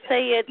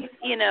 say it's,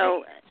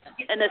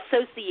 an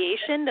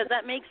association. Does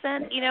that make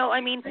sense?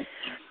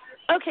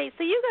 Okay,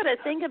 so you got to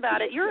think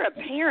about it. You're a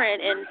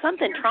parent and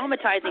something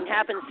traumatizing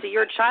happens to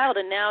your child,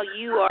 and now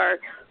you are,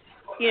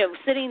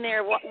 sitting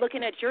there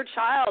looking at your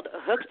child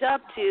hooked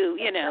up to,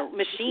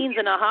 machines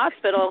in a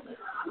hospital.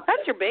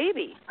 That's your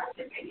baby.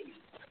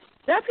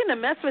 That's going to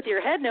mess with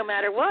your head no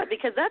matter what,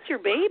 because that's your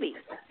baby.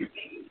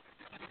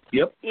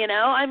 Yep.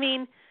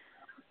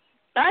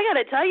 I got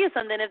to tell you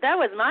something. If that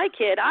was my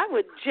kid, I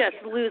would just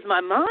lose my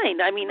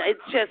mind.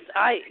 It's just,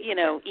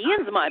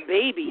 Ian's my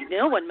baby.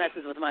 No one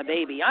messes with my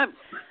baby.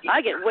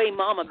 I get way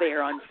mama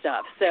bear on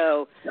stuff.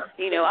 So,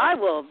 I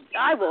will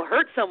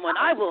hurt someone.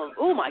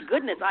 Oh my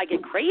goodness, I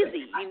get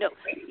crazy.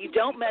 You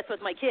don't mess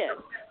with my kid.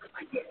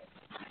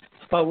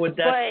 But would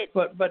that,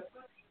 but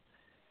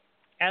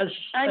as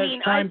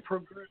time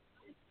progresses.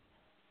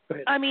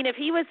 If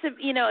he was,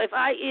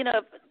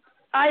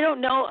 I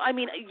don't know.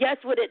 Yes,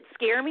 would it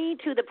scare me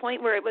to the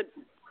point where it would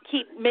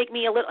make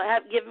me would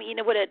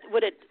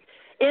it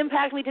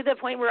impact me to the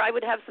point where I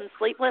would have some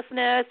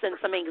sleeplessness and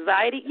some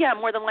anxiety? Yeah,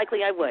 more than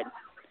likely I would.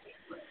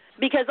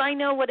 Because I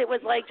know what it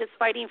was like just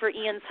fighting for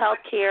Ian's health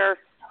care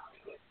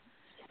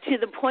to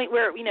the point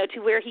where, to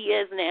where he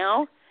is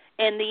now,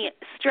 and the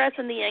stress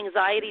and the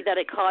anxiety that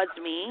it caused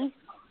me.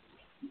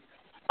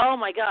 Oh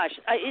my gosh,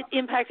 it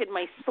impacted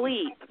my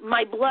sleep.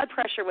 My blood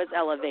pressure was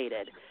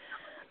elevated.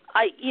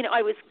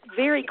 I was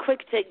very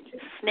quick to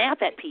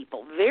snap at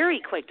people,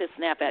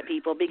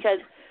 because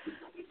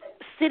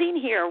sitting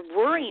here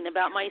worrying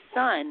about my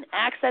son,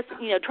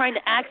 trying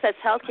to access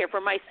health care for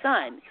my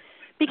son,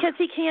 because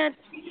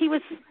he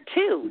was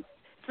 2.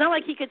 It's not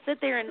like he could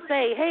sit there and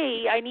say,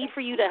 hey, I need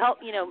for you to help,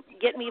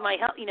 get me my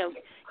help,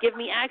 give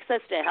me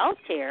access to health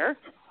care.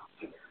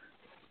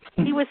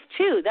 He was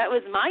 2. That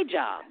was my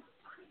job.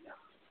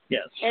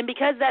 Yes. And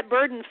because that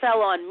burden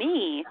fell on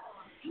me,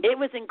 it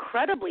was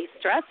incredibly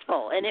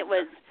stressful, and it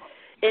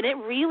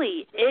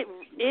really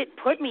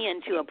put me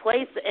into a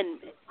place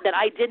that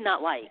I did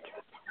not like.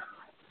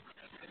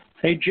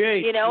 Hey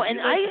Jay, and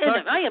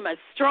I am a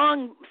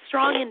strong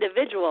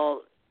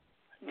individual,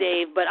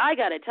 Dave. But I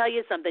got to tell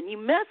you something. You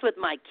mess with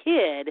my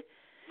kid,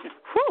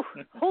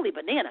 whew, holy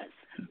bananas.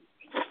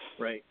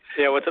 Right.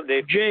 Yeah. What's up,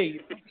 Dave? Jay,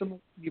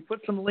 you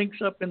put some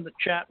links up in the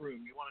chat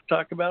room. You want to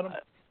talk about them?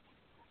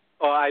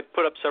 I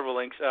put up several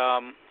links.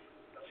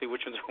 See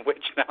which ones are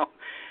which now.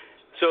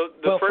 So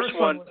the first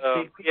one,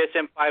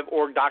 DSM-5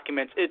 org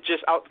documents, it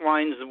just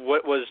outlines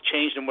what was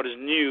changed and what is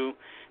new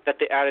that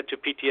they added to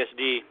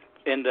PTSD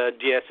in the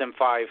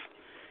DSM-5.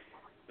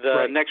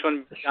 The next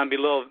one down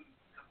below,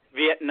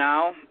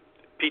 Vietnam,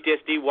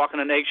 PTSD, walking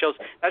on eggshells.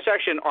 That's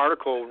actually an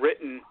article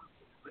written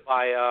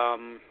by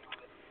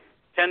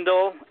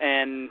Tyndall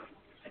and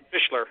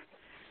Fischler,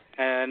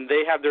 and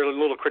they have their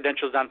little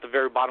credentials down at the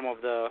very bottom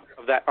of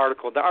that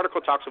article. The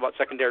article talks about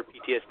secondary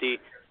PTSD.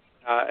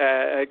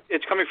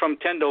 It's coming from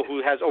Tyndall,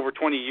 who has over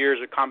 20 years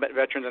with combat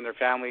veterans and their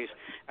families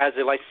as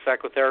a licensed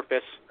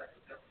psychotherapist,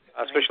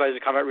 specialized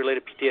in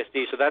combat-related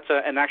PTSD. So that's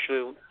an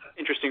actually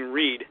interesting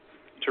read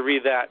to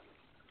read that.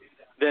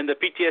 Then the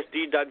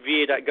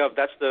PTSD.va.gov,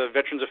 that's the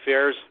Veterans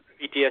Affairs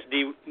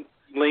PTSD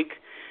link.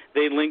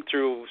 They link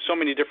through so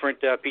many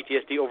different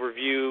PTSD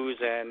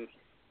overviews, and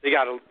they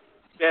got a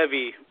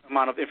heavy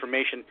amount of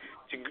information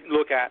to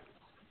look at.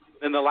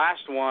 Then the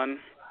last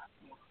one,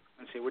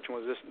 let's see, which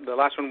one was this? The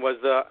last one was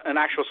an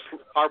actual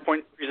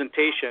PowerPoint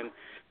presentation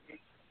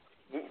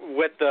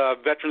with the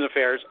Veterans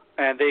Affairs,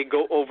 and they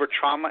go over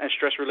trauma and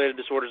stress-related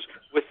disorders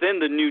within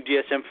the new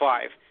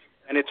DSM-5.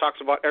 And it talks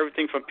about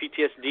everything from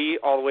PTSD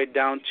all the way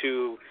down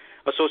to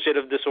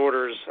associative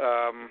disorders,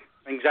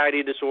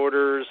 anxiety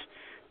disorders,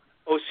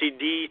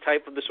 OCD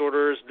type of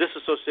disorders,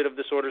 dissociative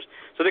disorders.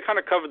 So they kind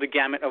of cover the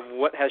gamut of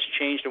what has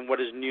changed and what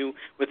is new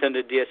within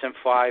the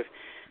DSM-5.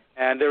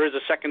 And there is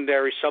a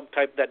secondary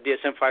subtype that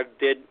DSM-5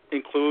 did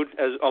include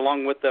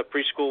along with the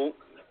preschool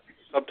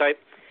subtype.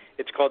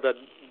 It's called the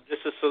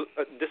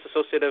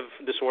dissociative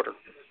disorder.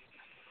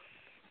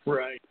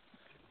 Right.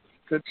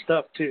 Good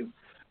stuff, too.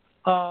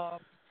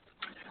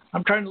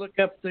 I'm trying to look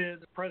up the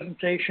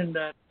presentation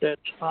that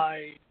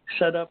I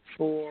set up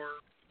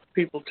for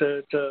people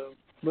to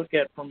look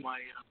at from my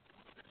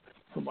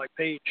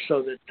page,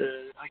 so that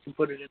I can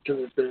put it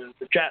into the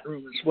chat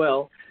room as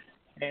well.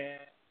 And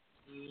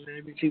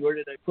let me see, where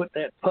did I put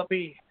that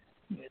puppy?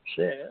 It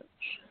says,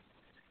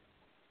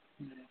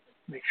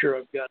 make sure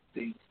I've got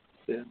the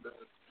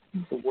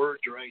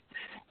words right.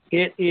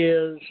 It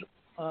is,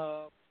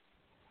 let's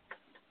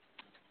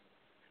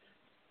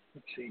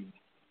see.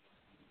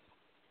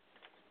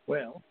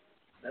 Well,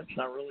 that's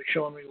not really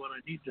showing me what I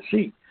need to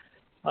see.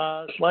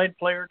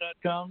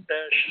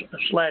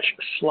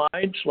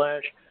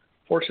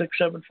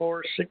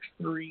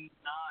 Slideplayer.com/slide/4674639.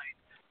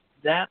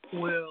 That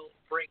will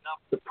bring up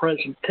the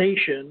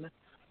presentation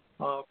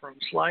from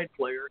Slide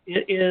Player.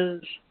 It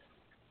is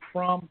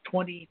from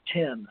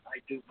 2010, I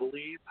do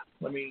believe.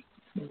 Let me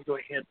go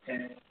ahead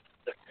and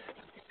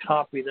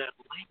copy that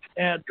link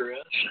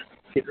address.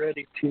 Get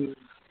ready to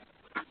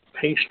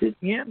paste it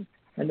in,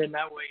 and then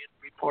that way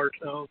it'll be part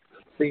of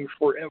the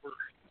forever.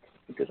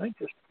 Because I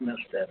just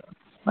messed that up.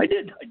 I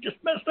did. I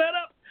just messed that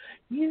up.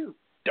 You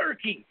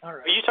turkey. All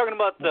right. Are you talking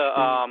about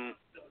the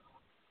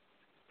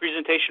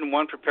presentation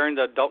one, preparing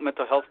the adult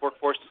mental health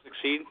workforce to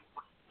succeed?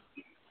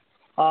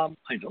 I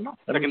don't know.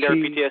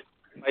 Secondary PTSD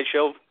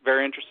slideshow,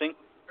 very interesting.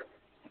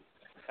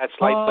 At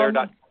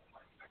slideplayer.com.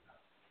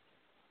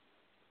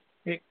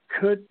 It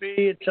could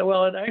be.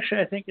 Actually,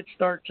 I think it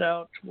starts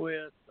out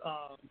with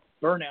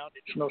burnout.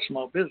 It's no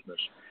small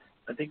business.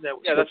 I think that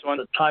was that's one.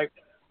 The type.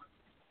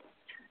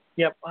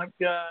 Yep, I've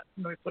got.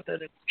 Let me put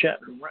that in the chat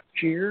room right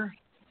here.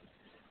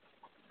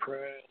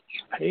 Press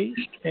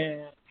paste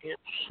and hit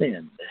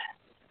send.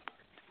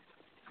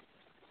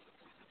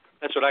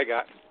 That's what I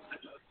got.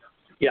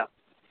 Yeah.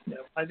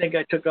 I think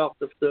I took off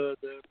the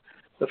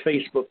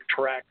Facebook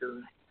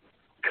tracker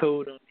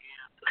code on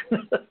the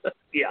end.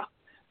 Yeah,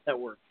 that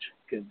worked.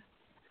 Good.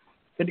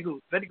 Very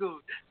good. Very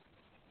good.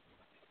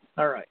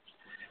 All right.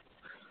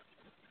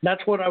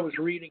 That's what I was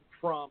reading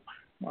from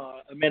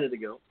a minute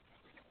ago.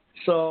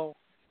 So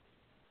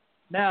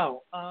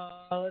now,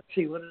 let's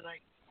see. Where do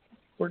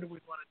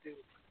we want to do?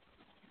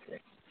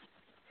 Okay.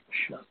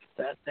 Shut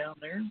that down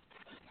there.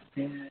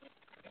 And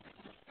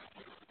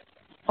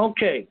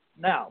okay,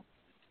 now.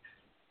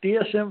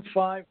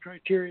 DSM-5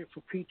 criteria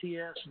for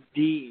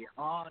PTSD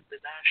on the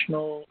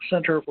National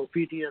Center for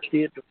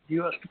PTSD at the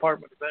U.S.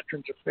 Department of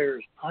Veterans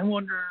Affairs. I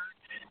wonder,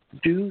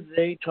 do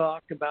they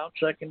talk about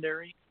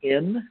secondary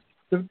in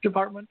the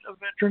Department of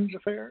Veterans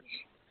Affairs?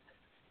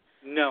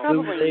 No,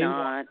 probably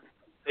not.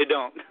 They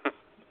don't.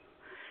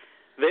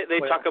 They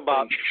talk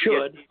about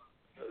should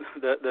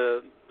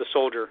the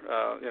soldier,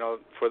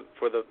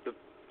 for the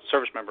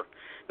service member.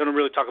 They don't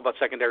really talk about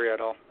secondary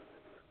at all.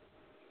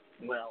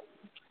 Well,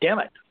 damn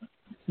it.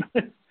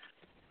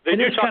 They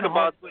do talk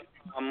about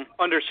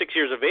under 6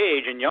 years of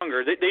age and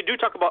younger. They do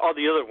talk about all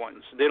the other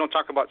ones. They don't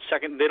talk about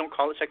They don't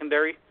call it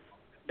secondary,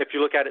 if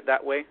you look at it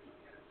that way.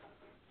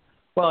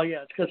 Well,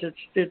 yeah, it's because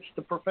it's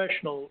the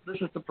professional.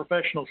 This is the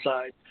professional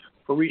side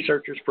for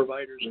researchers,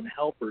 providers, and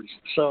helpers.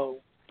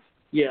 So,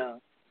 yeah.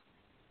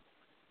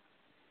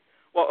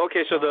 Well,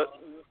 okay. So the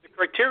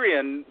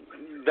criterion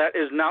that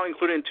is now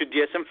included into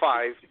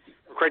DSM-5,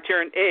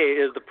 criterion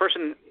A is the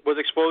person was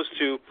exposed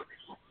to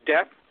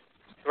death,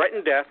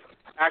 threatened death,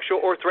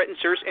 actual or threatened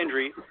serious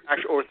injury,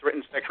 actual or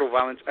threatened sexual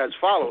violence as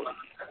follows.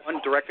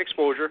 1, direct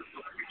exposure.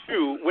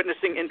 2,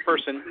 witnessing in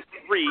person.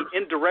 3,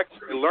 indirect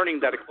learning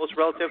that a close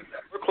relative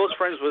or close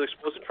friends was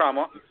exposed to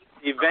trauma.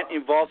 The event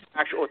involved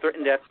actual or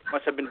threatened death,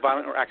 must have been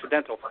violent or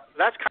accidental.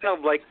 That's kind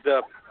of like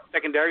the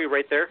secondary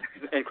right there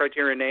in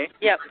criterion A.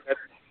 Yep. That's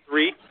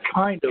 3.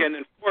 Kind of.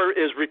 And 4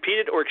 is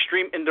repeated or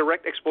extreme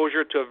indirect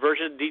exposure to a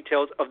version of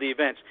details of the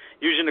events,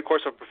 usually in the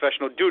course of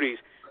professional duties.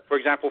 For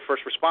example,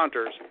 first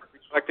responders,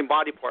 collecting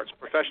body parts,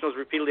 professionals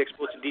repeatedly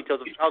exposed to details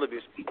of child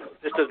abuse.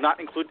 This does not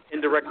include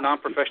indirect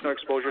non-professional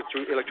exposure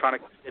through electronic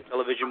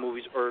television,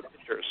 movies, or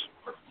pictures.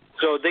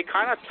 So they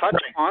kind of touch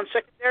on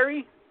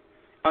secondary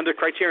under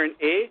criterion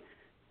A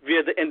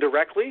via the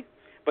indirectly,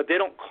 but they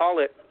don't call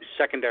it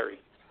secondary.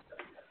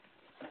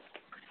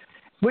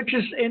 Which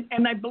is,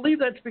 and I believe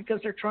that's because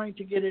they're trying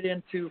to get it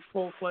into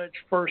full-fledged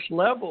first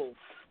level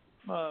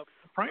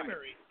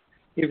primary,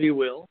 if you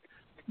will.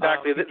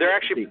 Exactly. They're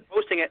actually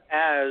posting it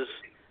as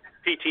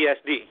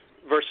PTSD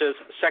versus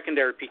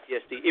secondary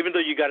PTSD. Even though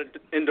you got it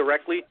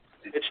indirectly,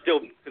 it's still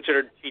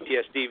considered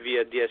PTSD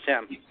via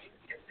DSM.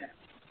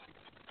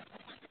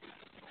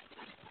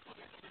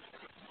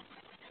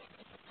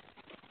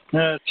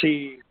 Let's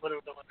see. What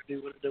do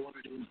they want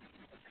to do?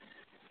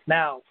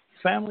 Now,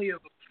 Family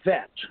of a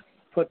Vet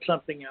put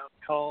something out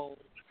called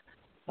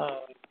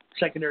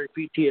secondary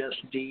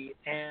PTSD,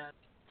 and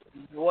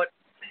what,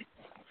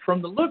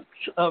 from the looks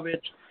of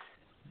it,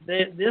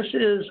 this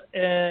is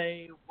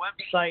a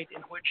website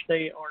in which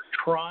they are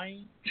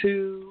trying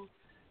to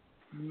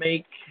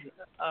make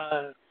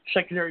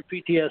secondary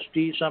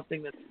PTSD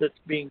something that's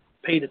being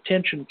paid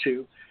attention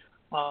to,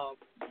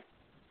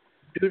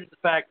 due to the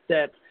fact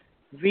that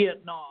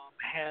Vietnam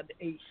had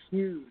a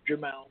huge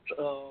amount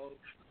of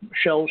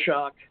shell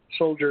shock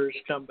soldiers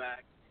come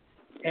back,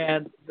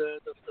 and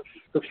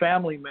the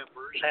family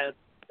members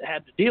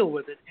had to deal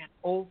with it, and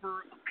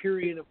over a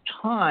period of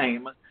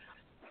time,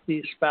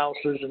 these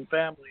spouses and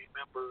family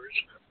members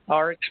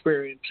are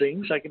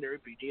experiencing secondary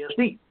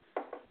PTSD.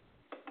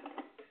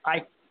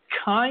 I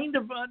kind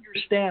of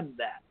understand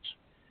that,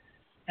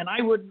 and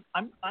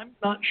I'm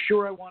not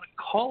sure I want to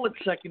call it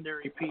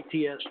secondary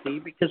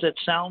PTSD because it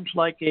sounds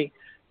like a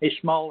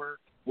smaller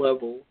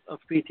level of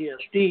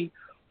PTSD,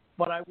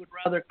 but I would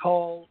rather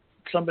call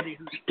somebody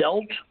who's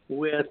dealt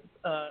with,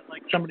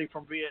 like somebody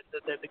from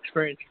that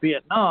experienced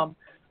Vietnam,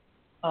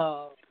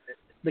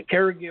 the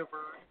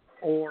caregiver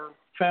or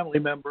family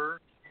member,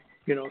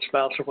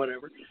 spouse or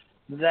whatever,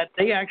 that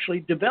they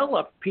actually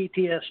develop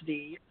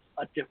PTSD,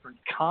 a different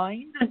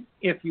kind,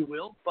 if you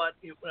will, but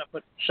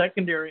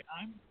secondary,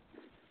 I'm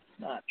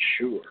not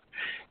sure.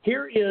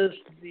 Here is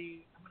the.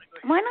 I'm going to go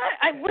ahead. Why not?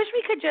 I wish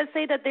we could just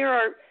say that there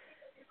are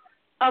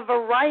a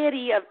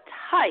variety of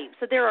types.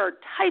 That there are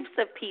types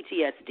of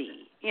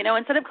PTSD.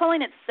 Instead of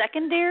calling it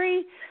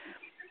secondary,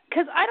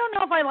 because I don't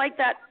know if I like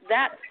that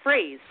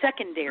phrase,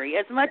 secondary,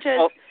 as much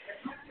as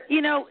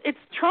it's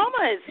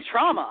trauma is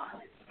trauma.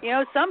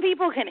 Some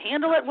people can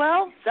handle it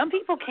well, some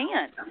people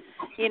can't.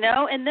 And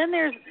then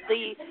there's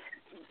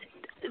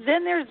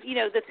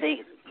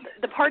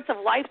the parts of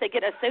life that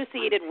get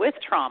associated with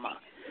trauma.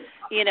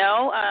 And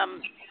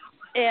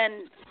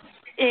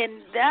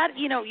that,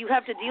 you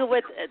have to deal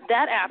with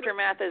that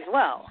aftermath as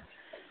well.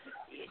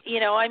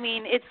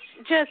 It's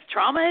just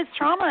trauma is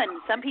trauma,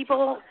 and some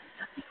people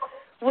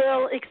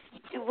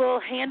will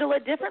handle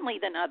it differently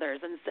than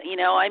others. And,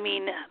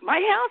 my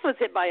house was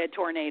hit by a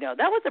tornado.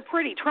 That was a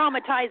pretty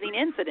traumatizing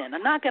incident,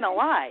 I'm not going to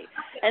lie.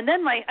 And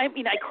then I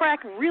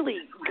crack really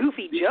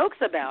goofy jokes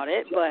about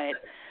it,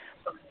 but,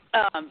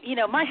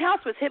 my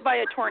house was hit by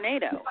a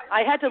tornado.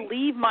 I had to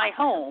leave my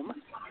home.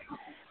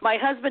 My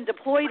husband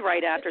deployed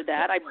right after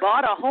that. I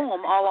bought a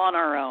home all on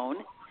our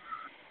own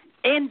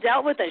and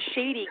dealt with a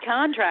shady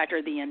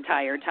contractor the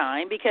entire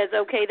time because,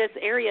 this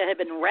area had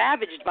been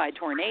ravaged by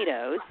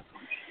tornadoes.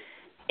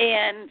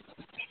 And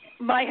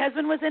my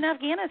husband was in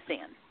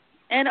Afghanistan.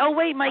 And,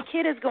 my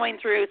kid is going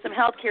through some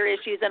health care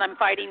issues, and I'm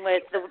fighting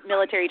with the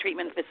military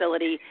treatment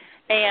facility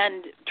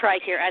and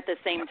TRICARE at the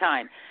same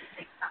time.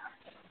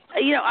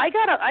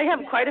 I have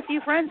quite a few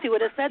friends who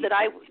would have said that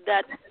I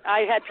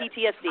had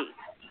PTSD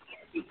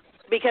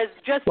because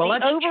just the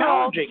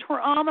overall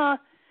trauma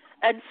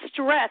and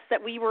stress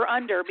that we were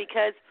under.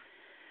 Because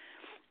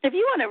if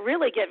you want to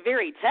really get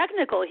very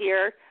technical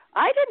here,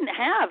 I didn't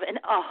have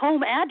a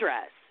home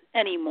address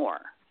anymore.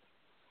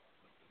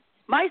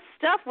 My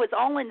stuff was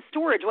all in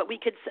storage.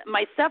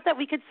 My stuff that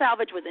we could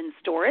salvage was in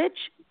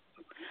storage.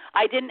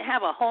 I didn't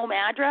have a home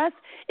address.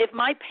 If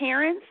my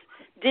parents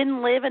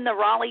didn't live in the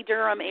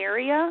Raleigh-Durham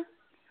area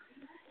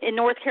in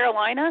North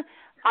Carolina,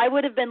 I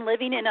would have been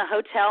living in a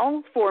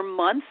hotel for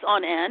months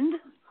on end,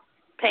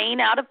 paying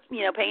out of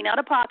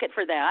pocket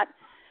for that.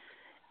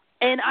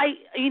 And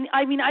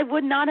I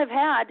would not have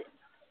had,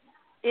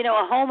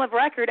 a home of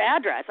record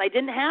address. I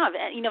didn't have,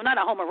 not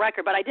a home of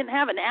record, but I didn't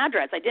have an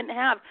address. I didn't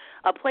have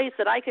a place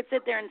that I could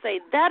sit there and say,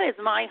 that is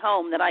my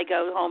home that I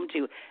go home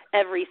to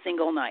every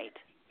single night.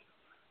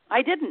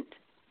 I didn't.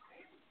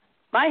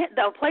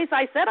 The place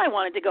I said I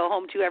wanted to go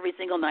home to every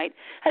single night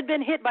had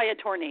been hit by a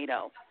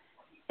tornado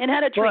and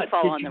had a tree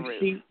fall on the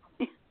roof.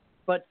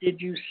 But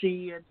did you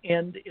see an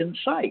end in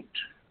sight?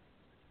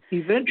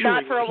 Eventually,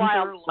 not for a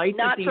while.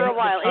 Not for a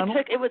while.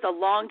 It was a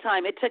long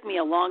time. It took me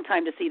a long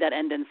time to see that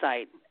end in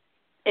sight.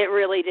 It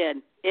really did.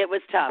 It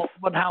was tough.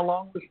 But how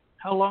long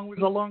was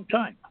a long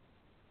time?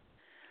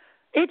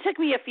 It took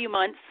me a few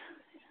months.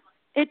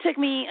 It took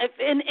me,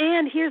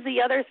 and here's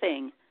the other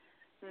thing.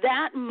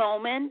 That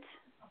moment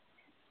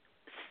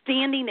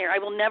standing there. I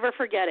will never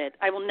forget it.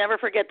 I will never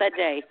forget that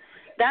day.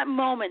 That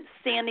moment,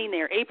 standing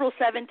there, April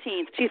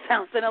 17th,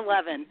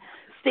 2011,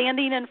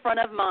 standing in front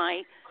of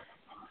my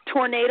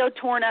tornado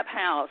torn up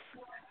house,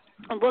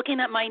 looking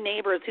at my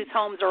neighbors whose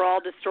homes are all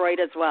destroyed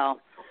as well.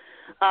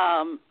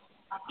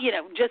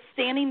 Just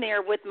standing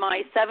there with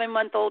my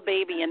 7-month-old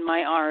baby in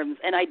my arms,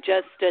 and I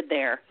just stood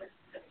there,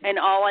 and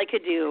all I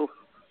could do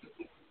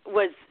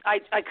was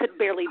I could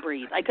barely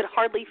breathe. I could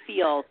hardly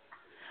feel.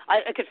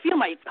 I could feel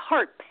my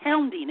heart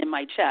pounding in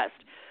my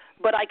chest,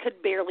 but I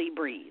could barely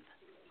breathe.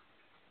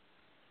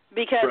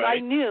 Because right. I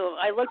knew,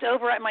 I looked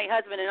over at my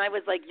husband and I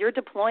was like, you're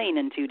deploying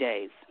in 2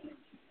 days.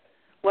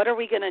 What are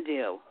we going to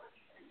do?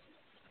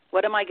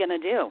 What am I going to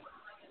do?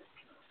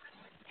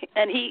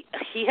 And he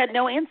had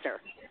no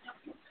answer.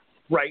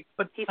 Right.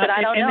 But he said,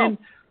 I don't know. Then,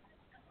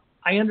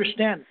 I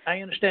understand.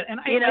 And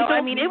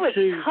it was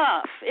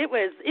tough. It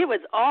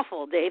was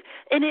awful, Dave.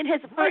 And it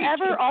has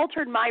forever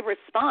altered my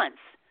response.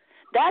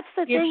 That's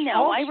the thing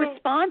now. My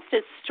response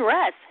to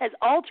stress has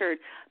altered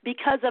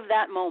because of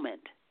that moment.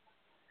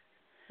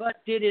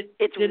 But did it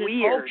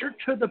weird. alter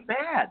to the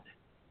bad?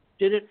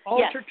 Did it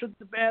alter to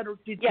the bad, or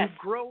did you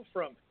grow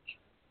from it?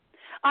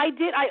 I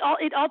did.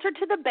 It altered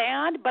to the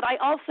bad, but I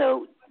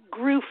also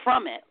grew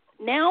from it.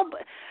 Now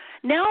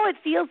it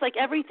feels like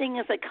everything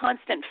is a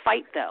constant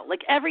fight, though.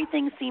 Like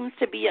everything seems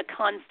to be a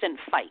constant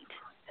fight.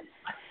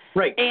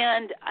 Right.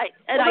 And I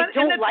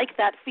don't like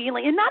that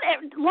feeling. And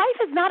life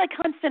is not a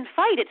constant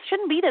fight. It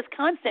shouldn't be this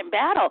constant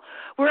battle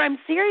where I'm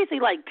seriously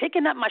like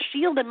picking up my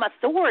shield and my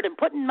sword and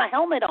putting my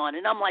helmet on,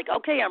 and I'm like,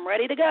 okay, I'm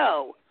ready to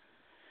go.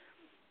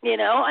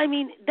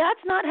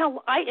 That's not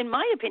how in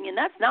my opinion,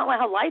 that's not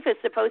how life is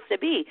supposed to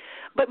be.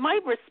 But my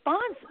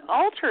response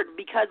altered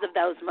because of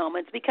those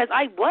moments, because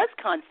I was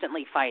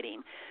constantly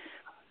fighting.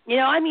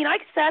 I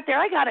sat there,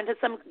 I got into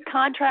some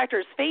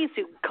contractor's face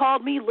who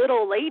called me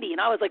little lady,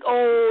 and I was like,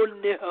 oh,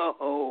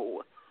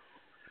 no.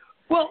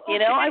 Well,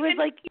 okay, I was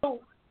like, it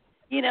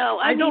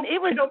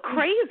was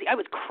crazy. I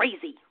was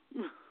crazy.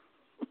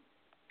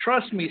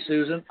 Trust me,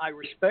 Susan, I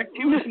respect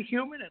you as a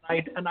human,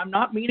 and I'm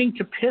not meaning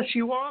to piss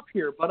you off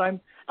here, but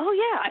I'm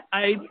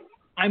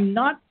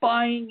not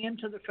buying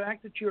into the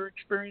fact that you're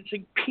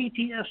experiencing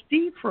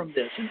PTSD from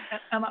this,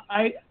 and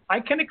I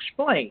can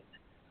explain.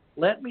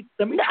 Let me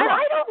try.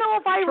 I don't know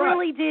if I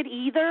really did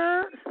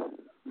either,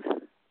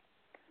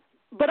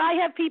 but I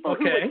have people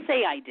who would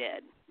say I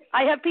did.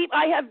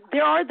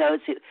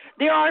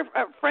 There are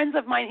friends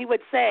of mine who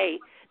would say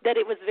that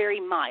it was very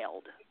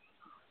mild.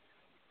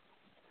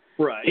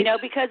 Right.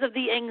 Because of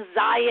the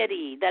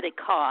anxiety that it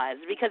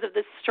caused, because of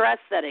the stress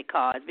that it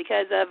caused,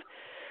 because of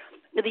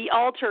the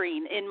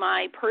altering in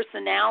my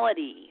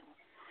personality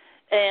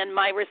and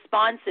my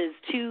responses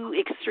to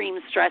extreme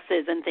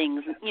stresses and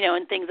things,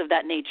 and things of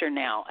that nature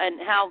now, and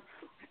how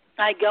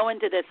I go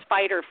into this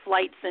fight or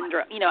flight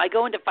syndrome. I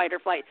go into fight or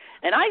flight,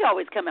 and I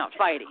always come out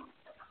fighting.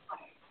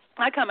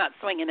 I come out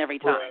swinging every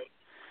time. Right.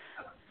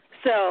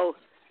 So,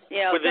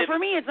 so for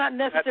me, it's not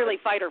necessarily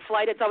fight or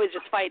flight. It's always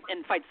just fight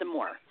and fight some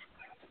more.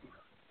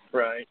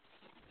 Right.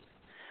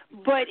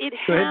 But it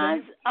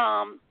has,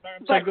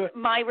 but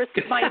my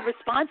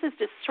responses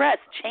to stress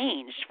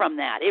changed from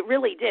that. It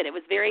really did. It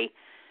was very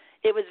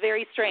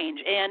strange.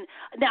 And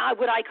now,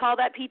 would I call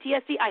that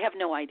PTSD? I have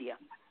no idea.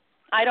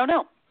 I don't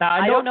know.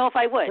 I don't know if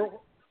I would.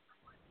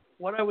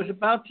 What I was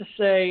about to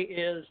say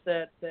is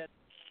that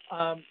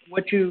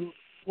what you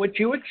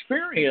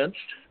experienced,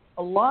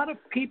 a lot of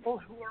people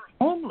who are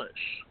homeless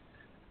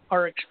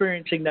are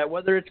experiencing that,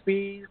 whether it's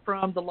be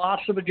from the loss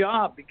of a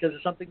job because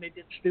of something they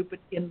did stupid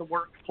in the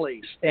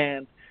workplace,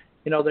 and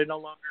they no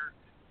longer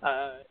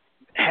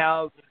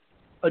have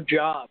a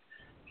job.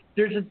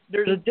 There's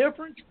a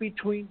difference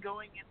between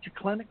going into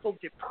clinical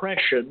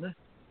depression,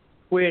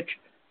 which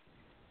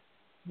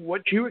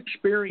what you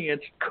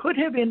experienced could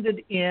have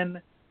ended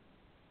in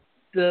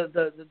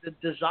the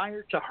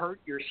desire to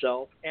hurt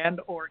yourself and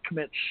or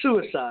commit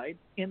suicide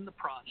in the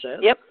process.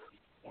 Yep.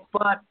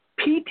 But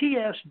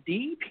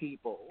PTSD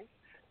people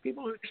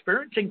who are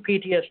experiencing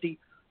PTSD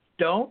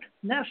don't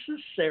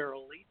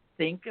necessarily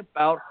think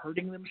about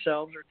hurting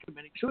themselves or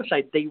committing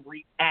suicide. They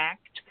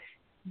react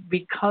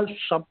because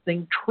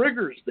something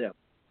triggers them.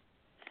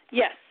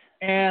 Yes.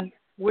 And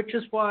which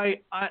is why,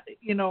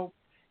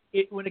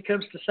 when it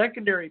comes to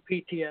secondary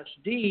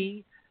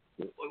PTSD,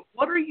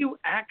 what are you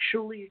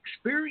actually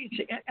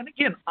experiencing? And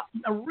again,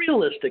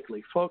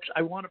 realistically, folks,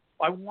 I want to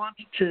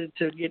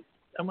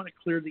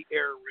clear the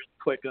air real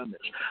quick on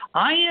this.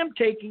 I am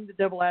taking the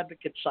devil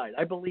advocate side.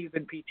 I believe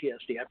in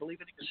PTSD. I believe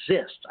it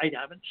exists. I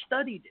haven't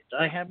studied it.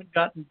 I haven't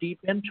gotten deep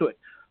into it.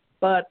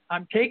 But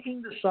I'm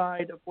taking the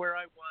side of where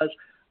I was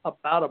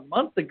about a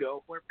month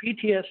ago, where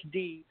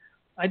PTSD,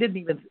 I didn't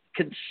even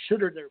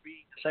consider there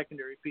being a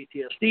secondary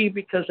PTSD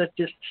because it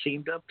just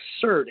seemed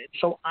absurd. And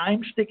so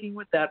I'm sticking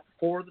with that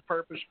for the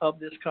purpose of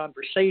this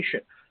conversation.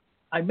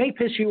 I may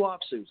piss you off,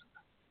 Susan.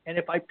 And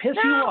if I piss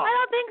you off, I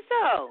don't think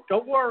so.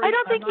 Don't worry. I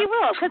don't think you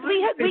will, because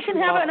we can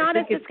have an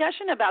honest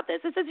discussion about this.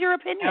 This is your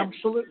opinion.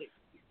 Absolutely.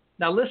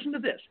 Now listen to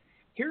this.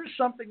 Here's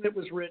something that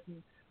was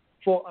written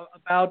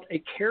about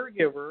a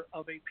caregiver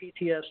of a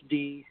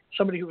PTSD,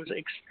 somebody who was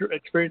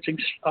experiencing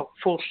a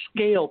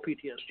full-scale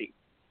PTSD.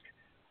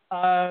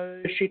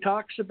 She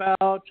talks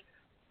about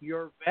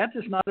your vet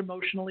is not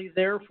emotionally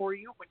there for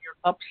you when you're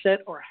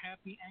upset or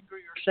happy,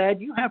 angry, or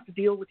sad. You have to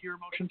deal with your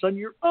emotions on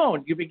your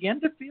own. You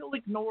begin to feel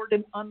ignored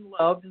and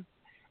unloved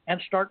and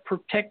start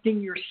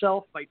protecting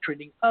yourself by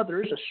treating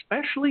others,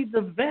 especially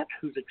the vet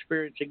who's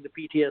experiencing the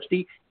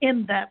PTSD,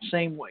 in that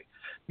same way.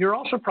 You're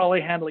also probably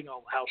handling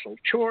all the household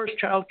chores,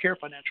 child care,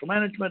 financial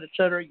management,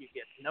 etc. You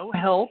get no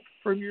help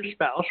from your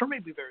spouse, or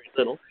maybe very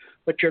little,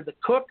 but you're the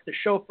cook, the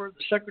chauffeur,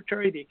 the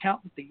secretary, the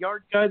accountant, the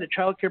yard guy, the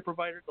child care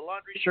provider, the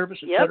laundry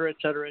service, etc.,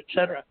 etc.,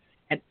 etc.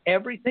 And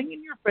everything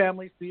in your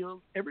family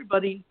feels,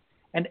 everybody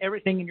and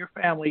everything in your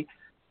family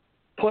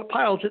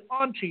piles it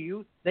onto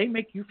you. They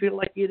make you feel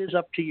like it is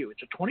up to you.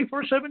 It's a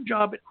 24/7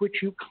 job at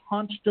which you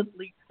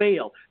constantly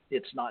fail.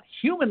 It's not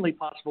humanly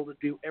possible to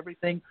do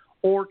everything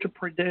or to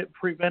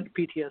prevent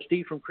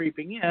PTSD from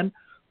creeping in,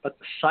 but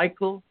the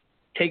cycle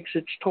takes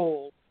its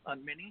toll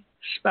on many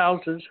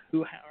spouses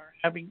who are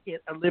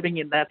living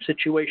in that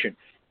situation.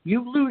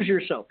 You lose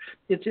yourself.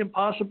 It's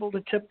impossible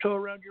to tiptoe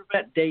around your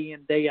vet day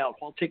in, day out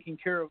while taking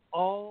care of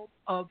all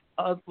of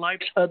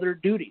life's other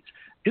duties.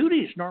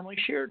 Duties normally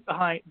shared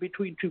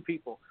between two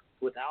people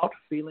without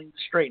feeling the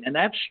strain. And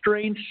that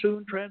strain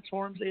soon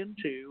transforms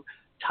into,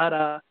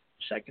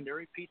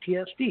 secondary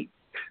PTSD.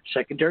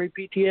 Secondary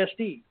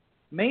PTSD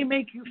may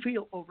make you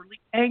feel overly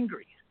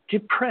angry,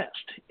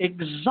 depressed,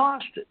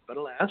 exhausted, but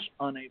alas,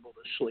 unable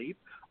to sleep,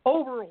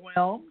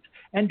 overwhelmed,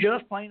 and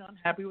just plain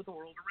unhappy with the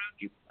world around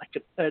you.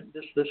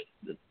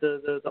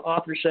 The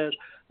author says,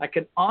 I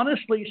can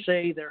honestly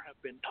say there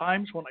have been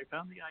times when I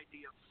found the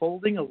idea of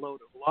folding a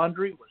load of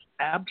laundry was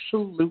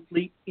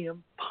absolutely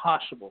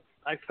impossible.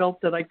 I felt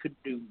that I could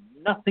do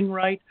nothing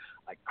right.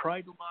 I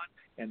cried a lot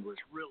and was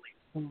really,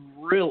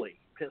 really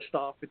pissed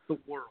off at the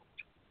world.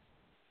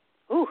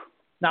 Ooh.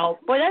 Now,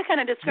 boy, that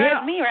kind of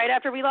describes me right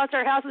after we lost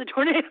our house in the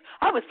tornado.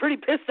 I was pretty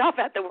pissed off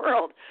at the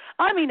world.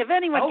 I mean, if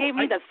anyone gave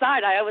me the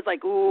side eye, I was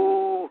like,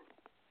 ooh.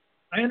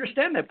 I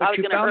understand that, but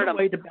you found a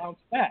way to bounce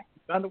back.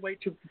 You found a way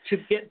to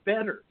get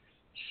better.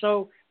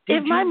 So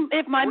if my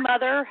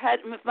mother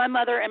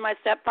and my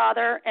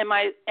stepfather and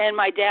my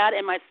dad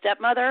and my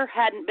stepmother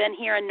hadn't been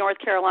here in North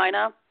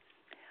Carolina,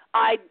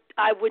 I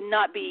would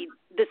not be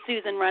the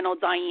Susan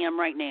Reynolds I am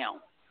right now.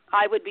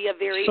 I would be a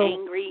very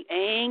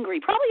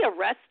angry, probably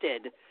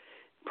arrested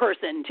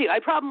person too. I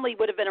probably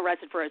would have been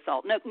arrested for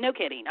assault. No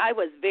kidding. I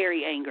was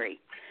very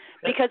angry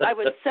because I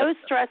was so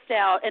stressed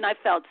out and I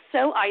felt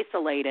so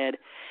isolated,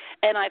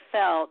 and I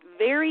felt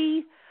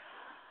very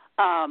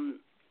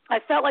I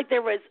felt like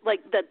there was like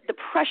the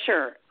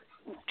pressure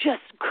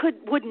just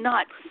would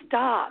not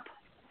stop.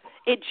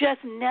 It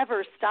just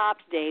never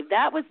stopped, Dave.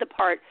 That was the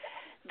part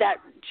that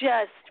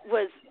just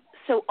was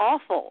so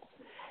awful,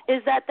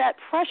 is that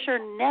pressure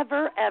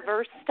never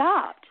ever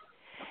stopped.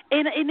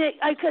 And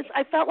because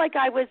I felt like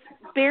I was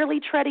barely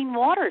treading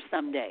water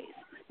some days.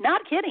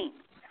 Not kidding.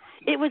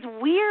 It was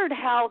weird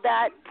how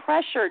that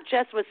pressure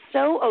just was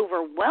so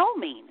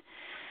overwhelming.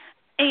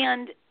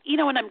 And,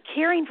 when I'm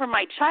caring for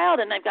my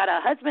child and I've got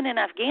a husband in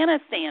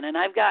Afghanistan and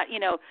I've got,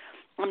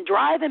 I'm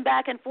driving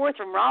back and forth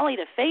from Raleigh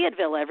to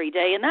Fayetteville every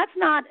day. And that's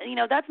not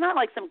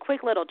like some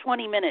quick little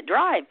 20-minute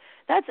drive.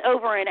 That's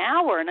over an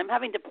hour. And I'm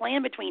having to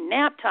plan between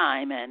nap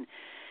time and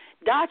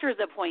doctor's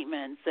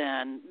appointments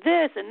and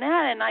this and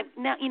that,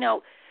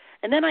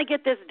 and then I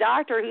get this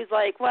doctor who's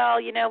like, well,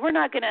 we're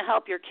not going to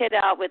help your kid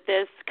out with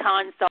this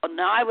consult. And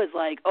I was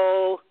like,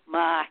 oh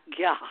my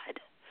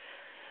God,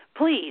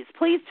 please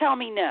tell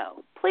me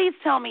no. Please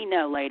tell me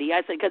no, lady.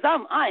 I said, because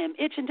I am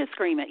itching to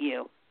scream at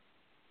you.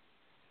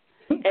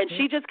 And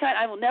she just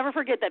I will never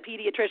forget that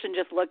pediatrician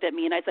just looked at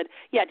me and I said,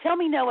 yeah, tell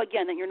me no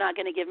again that you're not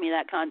going to give me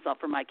that consult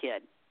for my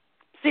kid.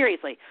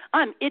 Seriously,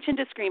 I'm itching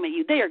to scream at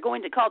you. They are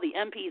going to call the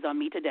MPs on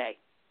me today.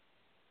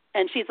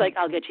 And she's like,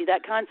 I'll get you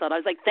that consult. I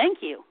was like,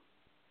 thank you.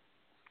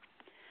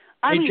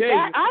 I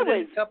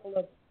was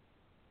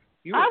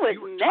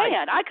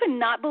mad. I could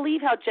not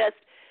believe how just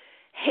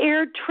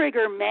hair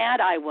trigger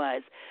mad I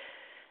was.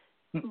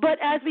 But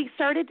as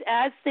answers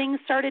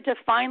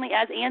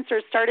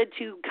started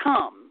to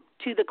come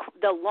to the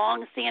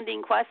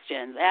long-standing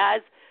questions,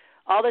 as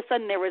all of a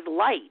sudden there was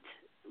light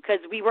because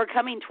we were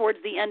coming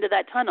towards the end of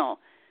that tunnel,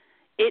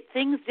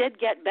 things did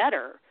get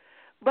better.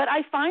 But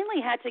I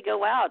finally had to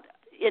go out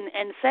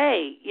and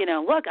say,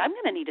 look, I'm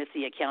going to need to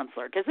see a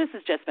counselor because this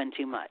has just been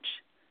too much.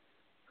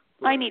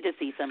 Right. I need to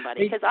see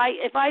somebody because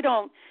if I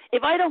don't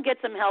get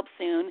some help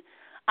soon,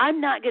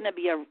 I'm not going to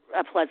be a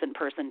pleasant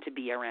person to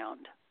be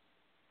around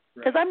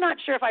because I'm not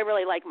sure if I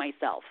really like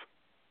myself.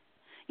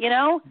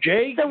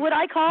 Jay, so would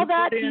I call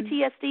that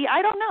PTSD?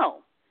 I don't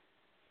know.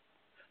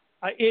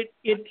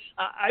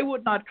 I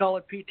would not call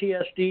it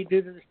PTSD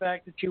due to the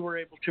fact that you were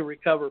able to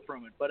recover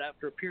from it. But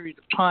after a period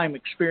of time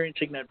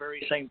experiencing that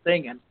very same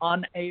thing and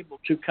unable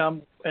to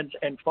come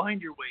and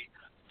find your way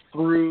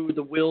through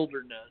the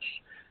wilderness,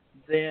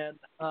 then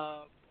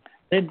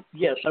then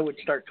yes, I would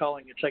start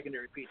calling it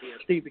secondary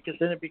PTSD, because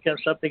then it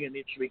becomes something that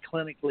needs to be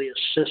clinically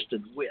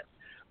assisted with.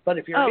 But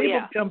if you're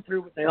able to come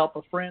through with the help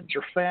of friends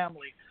or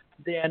family,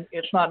 then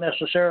it's not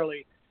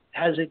necessarily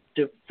has it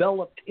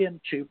developed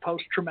into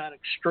post-traumatic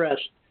stress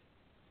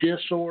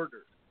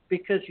disorder,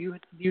 because you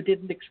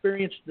didn't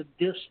experience the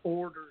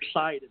disorder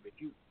side of it.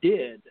 You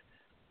did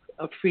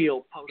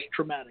feel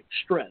post-traumatic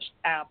stress.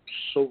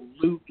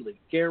 Absolutely.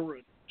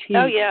 Guaranteed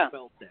you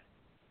felt that.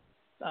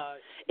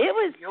 It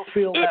was, you'll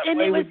feel that and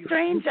way it was when you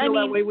strange. feel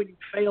that way when you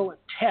fail a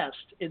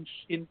test in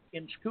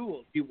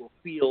school. You will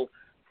feel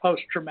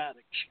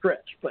post-traumatic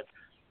stress. But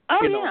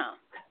I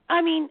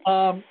mean,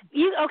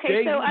 you okay?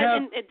 Jay, so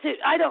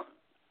I don't.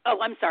 Oh,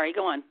 I'm sorry.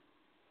 Go on.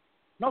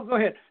 No, go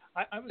ahead.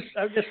 I was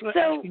just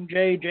asking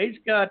Jay. Jay's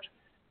got.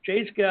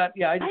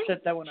 Yeah, I just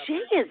set that one up.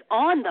 Jay is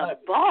on the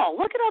ball.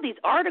 Look at all these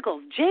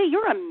articles. Jay,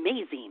 you're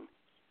amazing.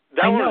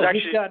 That one was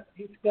actually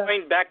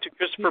going back to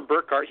Christopher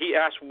Burkhart. He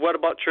asked, what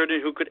about children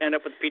who could end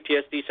up with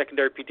PTSD,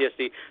 secondary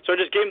PTSD? So I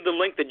just gave him the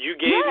link that you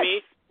gave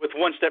me with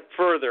one step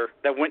further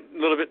that went a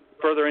little bit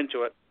further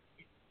into it.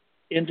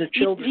 Into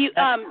children.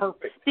 That's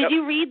perfect. Did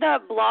you read the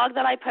blog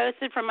that I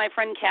posted from my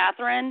friend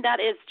Catherine?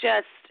 That is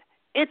just,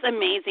 it's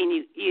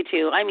amazing, you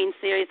two. I mean,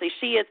 seriously,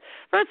 she is,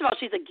 first of all,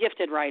 she's a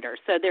gifted writer.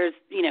 So there's,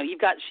 she's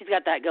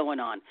got that going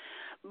on.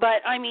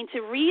 But, I mean,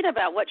 to read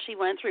about what she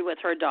went through with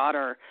her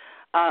daughter,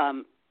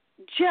 I'm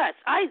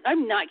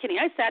not kidding.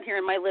 I sat here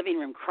in my living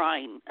room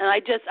crying, and I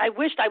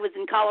wished I was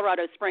in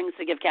Colorado Springs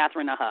to give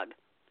Catherine a hug,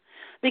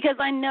 because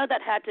I know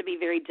that had to be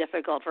very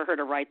difficult for her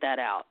to write that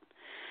out.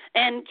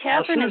 And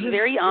Catherine is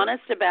very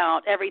honest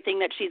about everything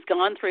that she's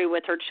gone through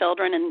with her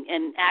children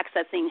and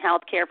accessing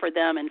health care for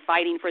them and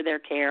fighting for their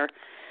care.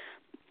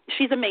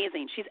 She's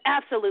amazing. She's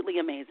absolutely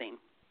amazing.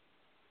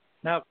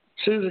 Now,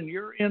 Susan,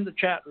 you're in the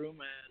chat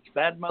room as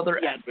Bad Mother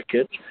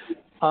Advocate.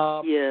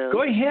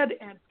 Go ahead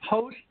and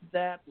post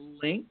that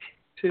link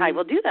to. I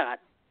will do that.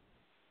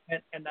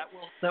 And that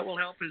will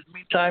help in the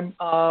meantime.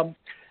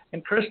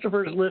 And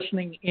Christopher's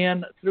listening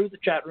in through the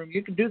chat room.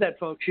 You can do that,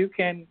 folks. You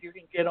can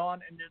get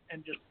on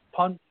and just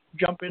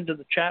jump into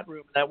the chat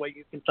room. That way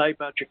you can type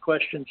out your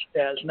questions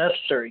as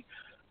necessary.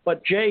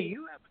 But Jay,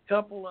 you have a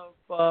couple of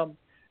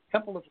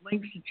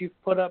links that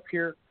you've put up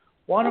here.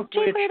 One of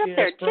which right up is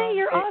there. from Jay,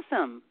 you're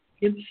awesome.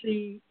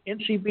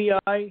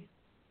 NCBI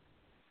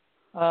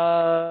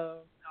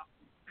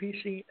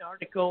PC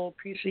article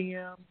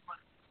PCM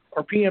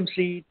or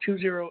PMC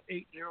 2080512.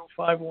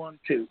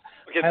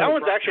 Okay, that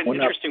one's actually an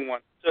interesting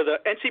one. So the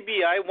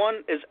NCBI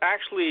one is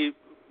actually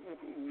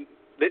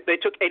they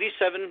took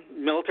 87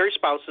 military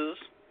spouses,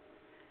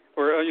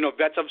 or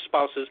vets of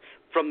spouses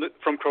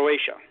from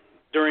Croatia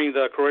during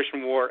the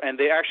Croatian War, and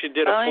they actually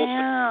did a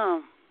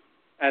full.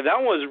 And that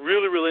one was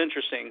really, really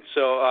interesting.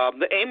 So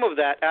the aim of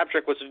that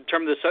abstract was to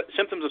determine the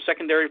symptoms of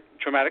secondary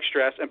traumatic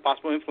stress and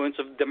possible influence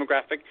of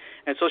demographic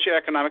and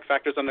socioeconomic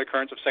factors on the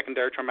occurrence of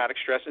secondary traumatic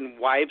stress in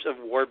wives of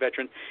war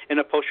veterans in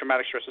a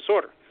post-traumatic stress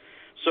disorder.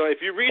 So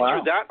if you read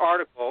through that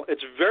article,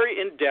 it's very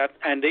in-depth,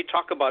 and they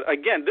talk about,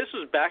 again, this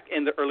was back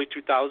in the early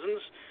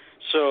 2000s,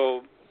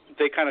 so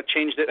they kind of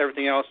changed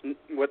everything else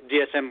with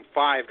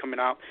DSM-5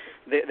 coming out.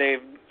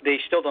 They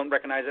still don't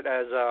recognize it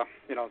as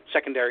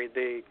secondary.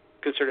 They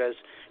considered as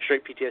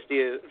straight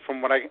PTSD,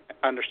 from what I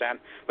understand.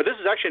 But this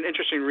is actually an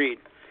interesting read.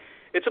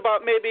 It's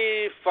about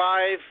maybe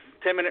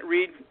 5-10 minute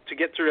read to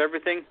get through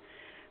everything,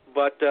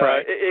 but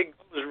it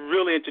goes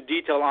really into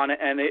detail on it,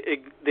 and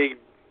they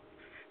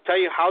tell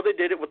you how they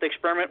did it, what the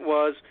experiment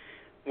was,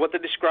 what they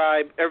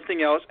described,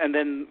 everything else, and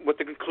then what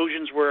the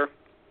conclusions were.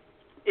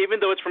 Even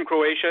though it's from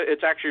Croatia,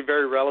 it's actually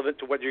very relevant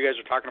to what you guys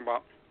are talking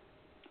about.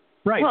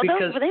 Right, well,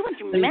 because they went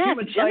through the mass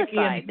human psyche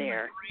genocide and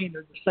there. brain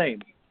are the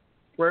same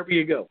wherever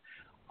you go.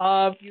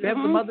 You have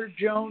the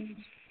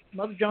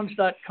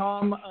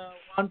MotherJones.com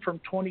one from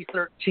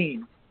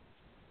 2013.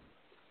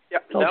 Yeah,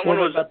 Tell us that one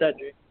was about that,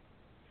 Jay.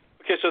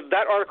 Okay, so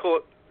that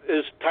article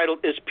is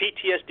titled "Is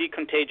PTSD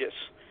Contagious?"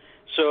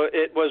 So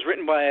it was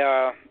written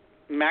by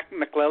Mac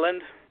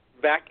McClelland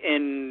back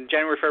in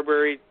January,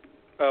 February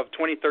of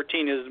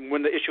 2013 is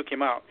when the issue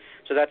came out.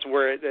 So that's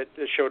where it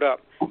showed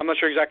up. I'm not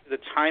sure exactly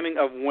the timing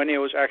of when it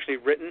was actually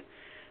written,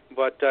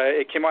 but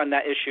it came out in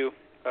that issue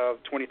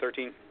of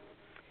 2013.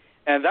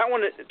 And that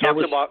one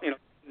talks about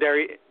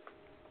dairy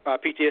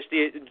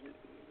PTSD,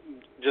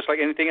 just like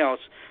anything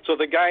else. So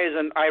the guy is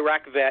an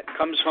Iraq vet,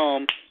 comes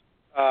home,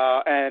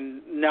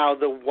 and now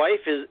the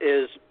wife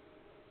is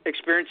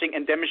experiencing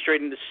and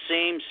demonstrating the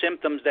same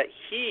symptoms that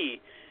he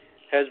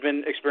has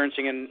been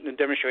experiencing and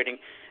demonstrating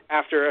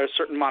after a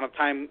certain amount of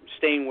time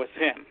staying with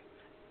him.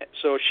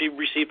 So she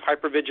received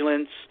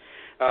hypervigilance,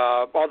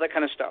 all that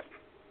kind of stuff.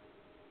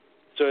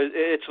 So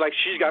it's like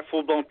she's got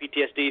full-blown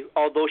PTSD,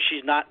 although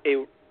she's not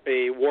a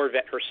war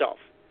vet herself.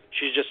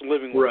 She's just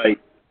living with it.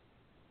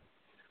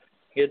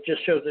 It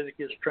just shows that it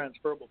is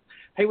transferable.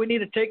 Hey, we need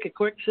to take a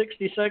quick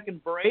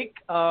 60-second break.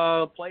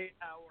 Play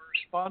our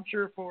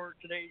sponsor for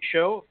today's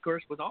show, of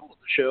course, with all of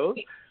the shows.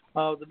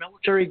 The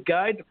Military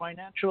Guide to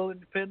Financial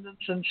Independence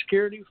and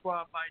Security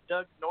by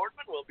Doug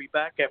Nordman. We'll be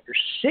back after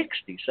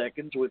 60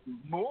 seconds with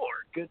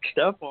more good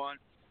stuff on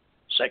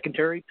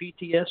secondary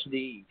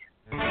PTSD.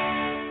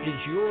 Is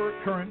your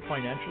current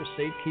financial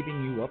state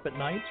keeping you up at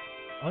night?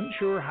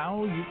 Unsure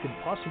how you could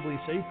possibly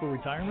save for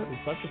retirement with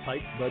such a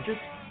tight budget?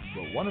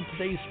 Well, one of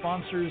today's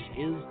sponsors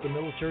is the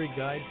Military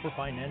Guide for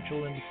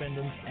Financial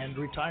Independence and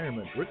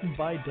Retirement, written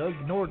by Doug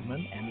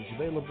Nordman and is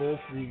available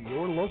through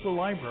your local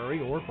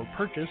library or for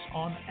purchase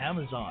on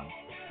Amazon.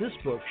 This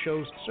book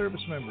shows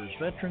service members,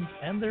 veterans,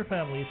 and their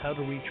families how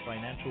to reach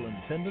financial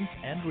independence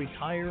and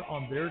retire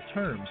on their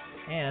terms,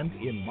 and,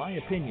 in my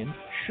opinion,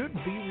 should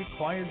be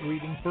required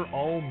reading for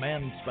all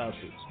man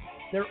spouses.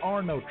 There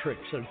are no tricks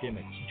or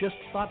gimmicks, just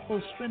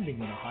thoughtful spending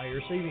and a higher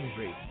savings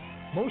rate.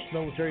 Most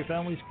military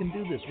families can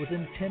do this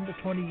within 10 to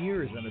 20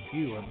 years, and a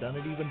few have done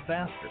it even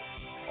faster.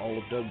 All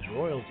of Doug's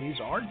royalties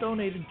are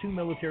donated to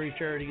military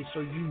charities, so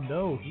you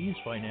know he's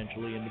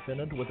financially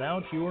independent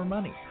without your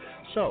money.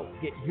 So,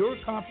 get your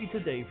copy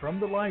today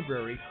from the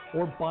library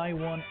or buy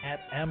one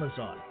at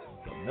Amazon.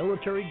 The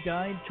Military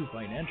Guide to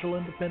Financial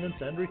Independence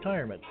and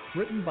Retirement,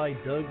 written by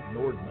Doug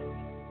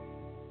Nordman.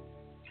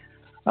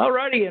 All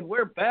righty, and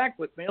we're back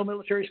with Male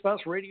Military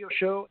Spouse Radio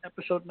Show,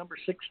 episode number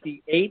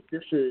 68.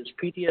 This is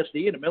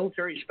PTSD and a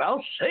military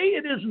spouse. Say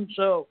it isn't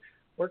so.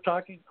 We're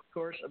talking, of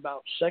course,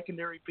 about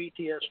secondary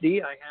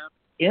PTSD. I have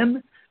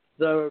in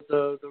the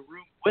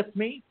room with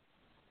me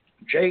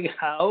Jay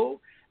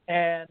Howe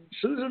and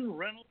Susan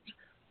Reynolds,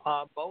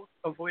 both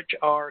of which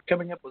are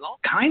coming up with all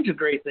kinds of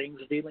great things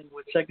dealing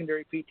with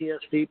secondary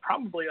PTSD,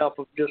 probably off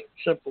of just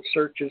simple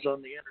searches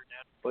on the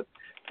internet, but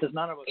because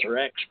none of us are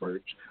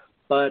experts.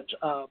 But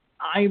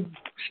I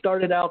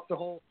started out the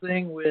whole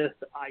thing with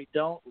I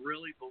don't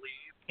really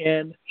believe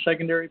in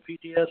secondary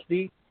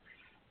PTSD,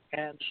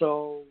 and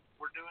so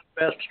we're doing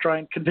the best to try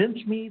and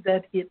convince me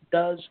that it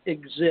does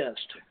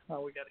exist.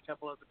 We got a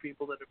couple other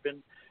people that have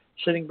been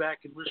sitting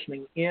back and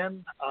listening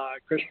in.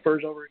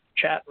 Christopher's over in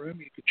the chat room.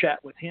 You could chat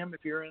with him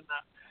if you're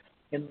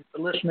in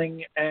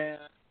listening and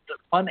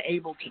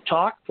unable to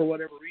talk for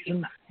whatever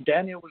reason.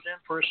 Daniel was in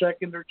for a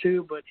second or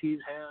two, but he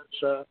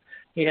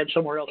had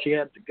somewhere else he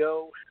had to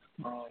go.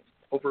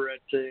 Over at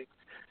the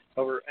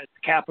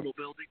Capitol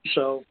building,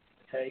 so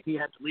he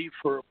had to leave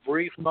for a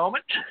brief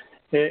moment.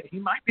 He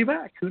might be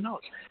back. Who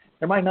knows?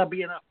 There might not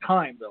be enough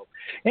time, though.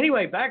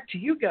 Anyway, back to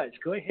you guys.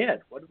 Go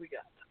ahead. What do we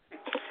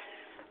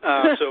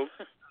got? So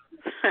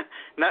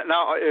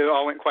now it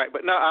all went quiet,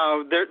 but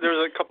no, there's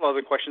a couple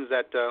other questions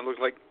that looks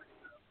like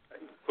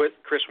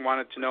Chris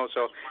wanted to know,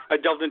 so I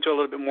delved into a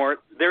little bit more.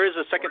 There is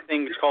a second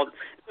thing.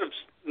 It's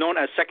known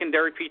as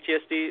secondary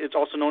PTSD. It's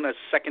also known as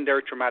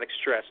secondary traumatic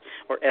stress,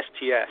 or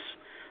STS.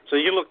 So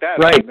you look that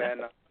right. up,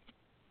 and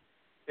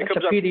it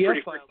comes a PDF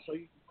up file, so you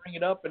can bring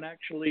it up and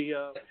actually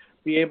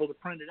be able to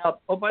print it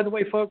out. Oh, by the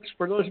way, folks,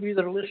 for those of you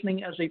that are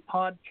listening as a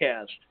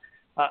podcast,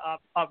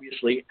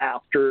 obviously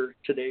after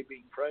today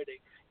being Friday,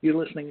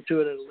 you're listening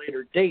to it at a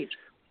later date.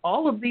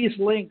 All of these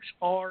links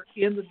are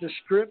in the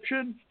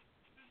description.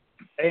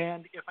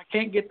 And if I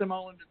can't get them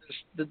all into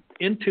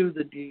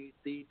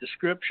the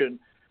description,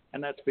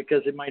 and that's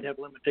because it might have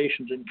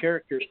limitations in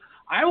characters,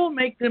 I will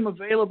make them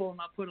available, and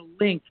I'll put a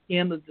link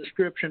in the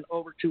description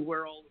over to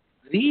where all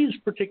of these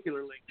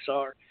particular links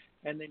are,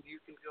 and then you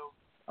can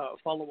go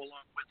follow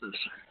along with us.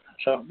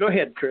 So go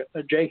ahead,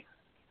 Jay.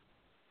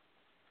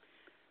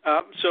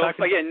 So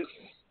again,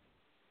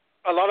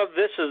 a lot of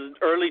this is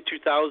early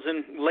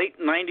 2000, late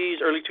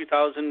 90s, early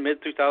 2000,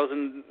 mid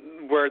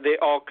 2000, where they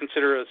all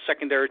consider a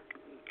secondary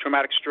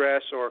traumatic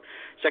stress or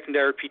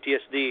secondary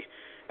PTSD.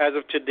 As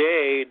of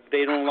today,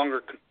 they no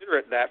longer consider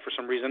it that for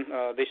some reason.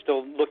 They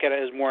still look at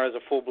it as more as a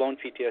full-blown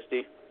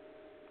PTSD.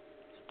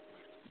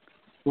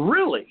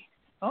 Really?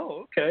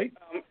 Oh, okay.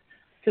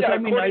 Because I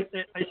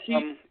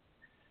see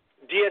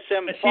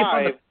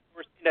DSM-5,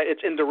 we're seeing that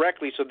it's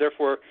indirectly, so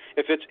therefore,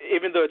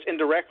 even though it's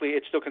indirectly,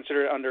 it's still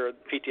considered under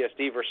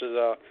PTSD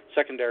versus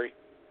secondary.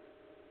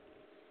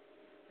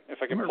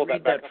 If I can pull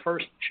that back up.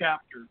 First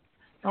chapter.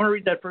 I want to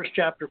read that first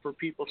chapter for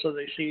people so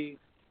they see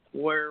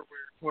where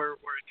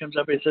it comes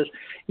up. It says,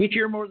 each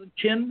year more than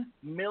 10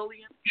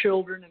 million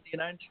children in the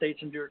United States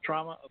endure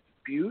trauma of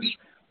abuse,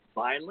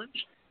 violence,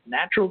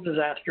 natural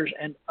disasters,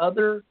 and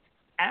other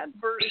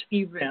adverse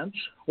events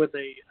with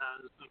a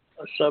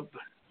sub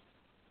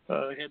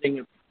heading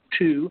of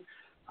 2.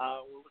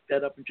 We'll look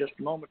that up in just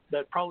a moment.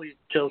 That probably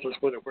tells us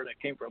where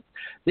that came from.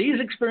 These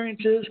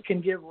experiences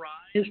can give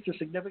rise to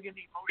significant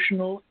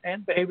emotional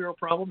and behavioral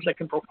problems that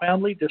can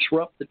profoundly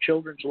disrupt the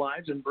children's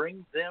lives and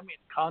bring them in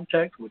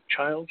contact with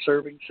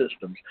child-serving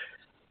systems.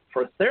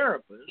 For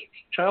therapists,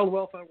 child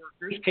welfare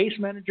workers, case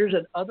managers,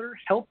 and other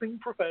helping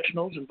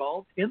professionals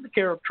involved in the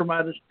care of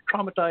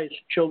traumatized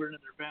children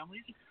and their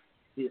families,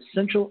 the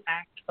essential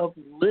act of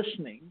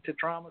listening to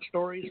trauma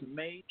stories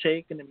may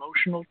take an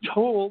emotional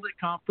toll that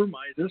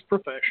compromises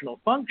professional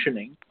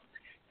functioning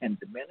and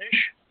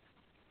diminish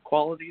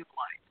quality of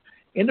life.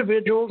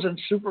 Individuals and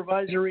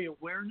supervisory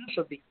awareness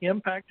of the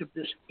impact of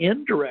this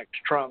indirect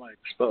trauma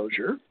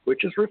exposure,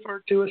 which is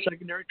referred to as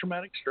secondary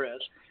traumatic stress,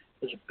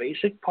 is a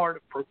basic part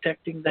of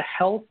protecting the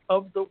health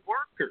of the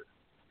worker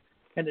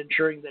and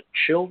ensuring that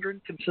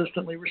children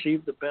consistently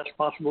receive the best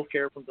possible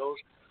care from those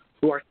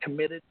who are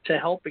committed to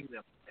helping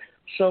them.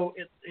 So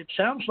it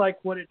sounds like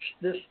what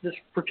this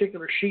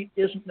particular sheet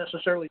isn't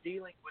necessarily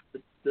dealing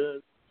with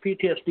the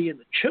PTSD in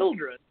the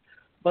children,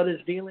 but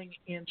is dealing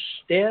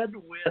instead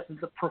with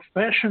the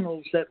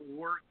professionals that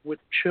work with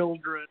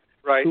children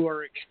who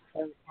are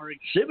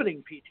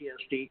exhibiting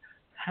PTSD,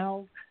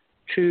 how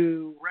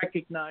to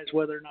recognize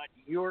whether or not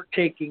you're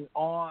taking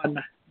on,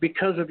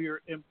 because of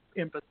your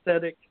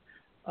empathetic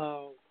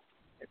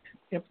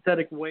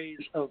ways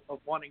of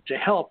wanting to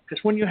help.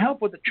 Because when you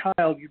help with a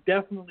child, you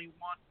definitely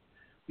want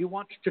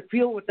to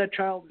feel what that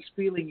child is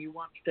feeling. You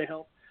want to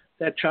help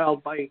that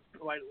child by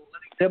letting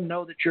them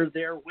know that you're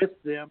there with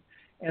them,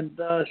 and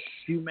thus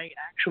you may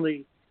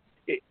actually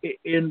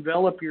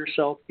envelop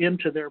yourself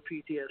into their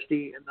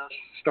PTSD and thus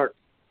start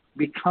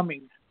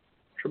becoming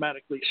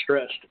traumatically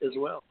stressed as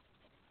well.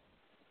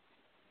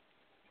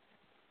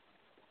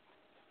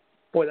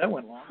 Boy, that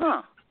went long.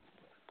 Huh.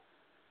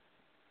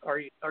 Are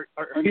you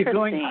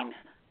going?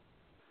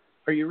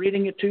 Are you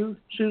reading it too,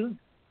 Susan?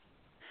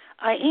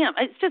 I am.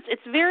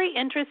 It's very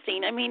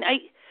interesting. I mean,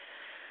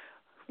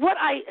 what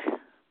I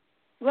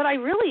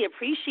really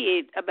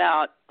appreciate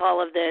about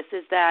all of this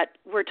is that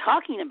we're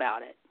talking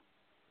about it,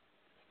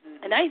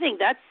 and I think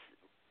that's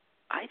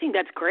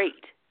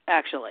great.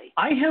 Actually,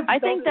 I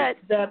think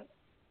that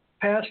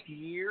past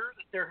year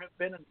that there have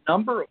been a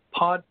number of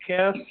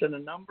podcasts and a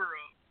number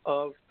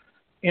of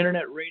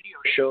internet radio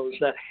shows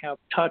that have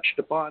touched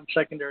upon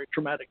secondary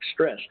traumatic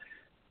stress.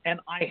 And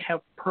I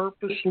have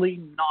purposely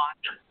not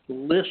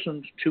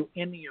listened to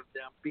any of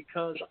them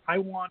because I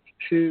want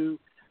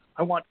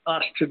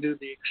us to do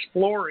the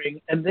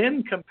exploring and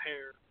then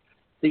compare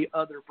the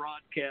other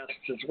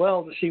broadcasts as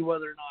well to see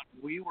whether or not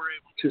we were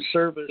able to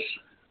service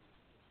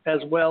as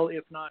well,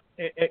 if not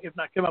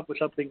come up with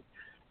something,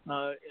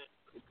 the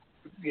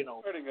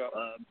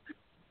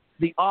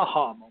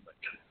aha moment.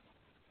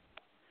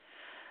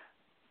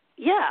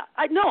 Yeah,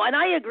 and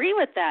I agree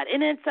with that.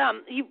 And it's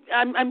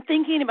I'm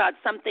thinking about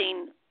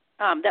something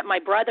that my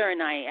brother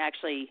and I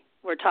actually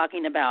were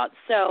talking about.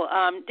 So,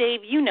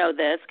 Dave, you know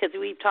this because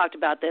we've talked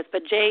about this,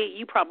 but Jay,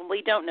 you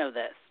probably don't know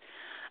this.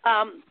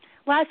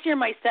 Last year,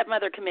 my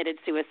stepmother committed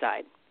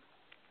suicide,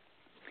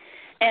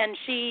 and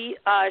she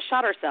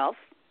shot herself,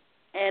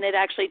 and it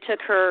actually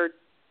took her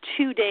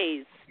 2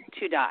 days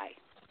to die.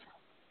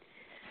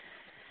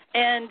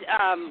 And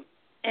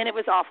it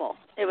was awful.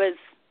 It was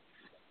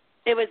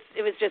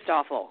just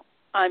awful.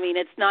 I mean,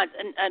 it's not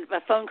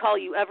a phone call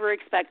you ever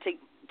expect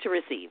to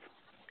receive,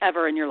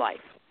 ever in your life.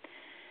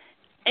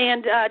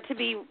 And to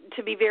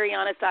be very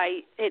honest,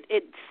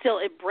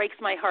 it breaks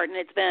my heart, and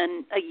it's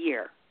been a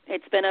year.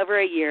 It's been over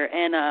a year,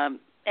 and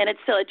it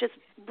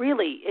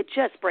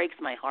just breaks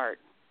my heart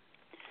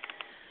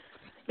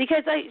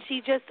because I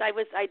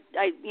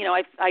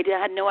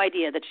had no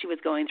idea that she was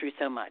going through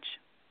so much,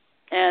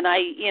 and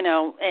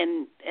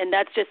and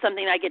that's just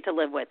something I get to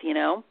live with,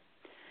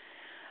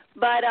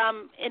 But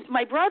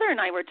my brother and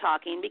I were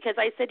talking because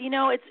I said,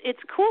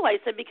 it's cool. I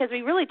said, because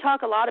we really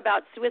talk a lot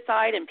about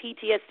suicide and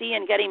PTSD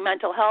and getting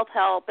mental health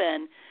help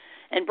and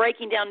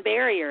breaking down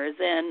barriers.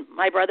 And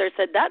my brother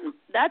said,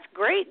 that's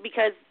great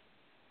because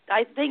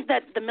I think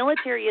that the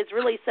military is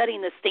really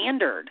setting the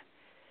standard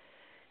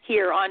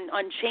here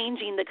on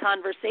changing the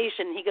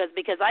conversation. He goes,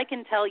 because I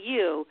can tell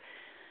you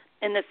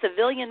in the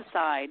civilian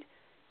side,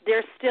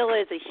 there still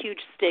is a huge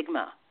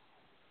stigma.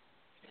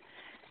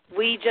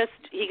 He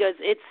goes,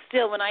 it's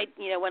still, when I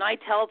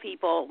tell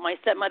people my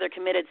stepmother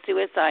committed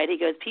suicide, he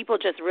goes, people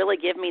just really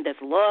give me this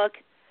look.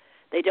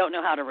 They don't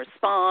know how to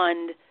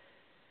respond.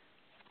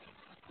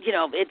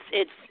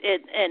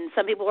 And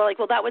some people were like,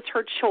 well, that was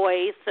her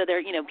choice. So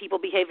people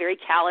behave very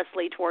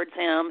callously towards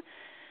him.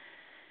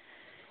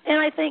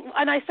 And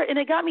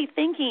it got me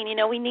thinking,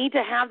 we need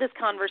to have this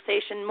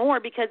conversation more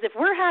because if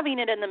we're having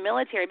it in the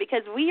military,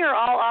 because we are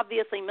all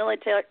obviously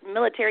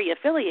military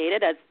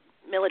affiliated as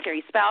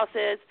military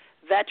spouses,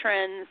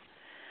 veterans,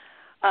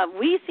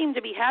 we seem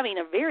to be having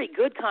a very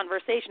good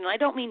conversation. And I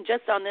don't mean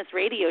just on this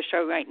radio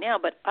show right now,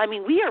 but I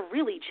mean we are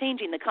really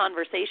changing the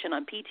conversation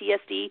on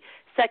PTSD,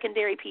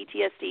 secondary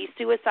PTSD,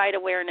 suicide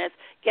awareness,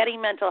 getting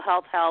mental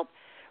health help,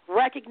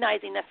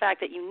 recognizing the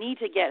fact that you need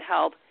to get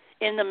help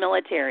in the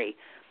military.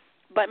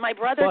 But my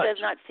brother does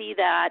not see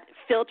that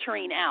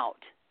filtering out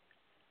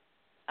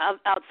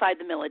outside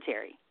the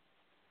military.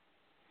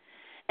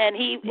 And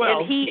he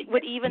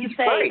would even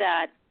say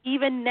that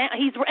even now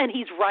he's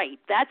right.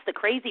 That's the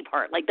crazy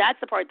part. Like that's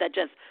the part that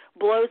just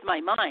blows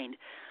my mind,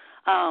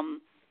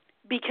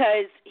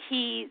 because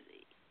he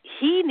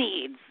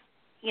needs.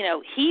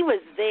 He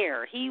was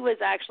there. He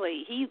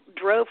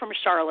drove from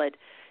Charlotte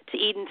to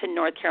Edenton,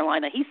 North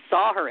Carolina. He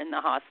saw her in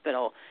the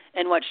hospital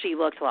and what she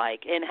looked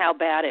like and how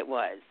bad it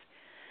was,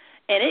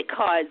 and it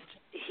caused.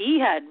 He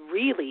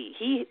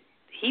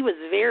was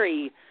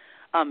very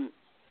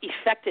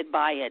affected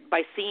by it,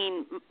 by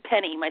seeing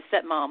Penny, my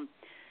stepmom,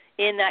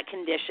 in that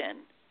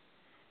condition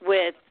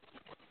with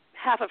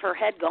half of her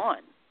head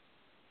gone.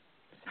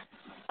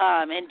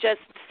 And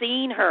just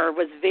seeing her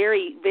was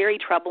very, very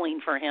troubling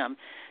for him,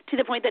 to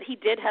the point that he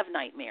did have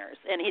nightmares,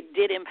 and it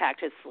did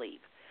impact his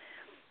sleep.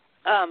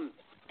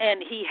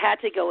 And he had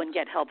to go and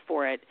get help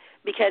for it,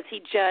 because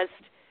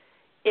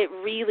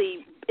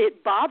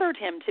it bothered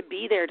him to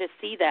be there to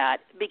see that,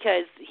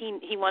 because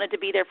he wanted to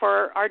be there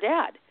for our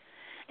dad.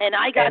 And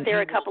I got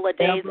there a couple of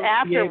days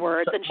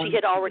afterwards, and she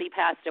had already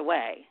passed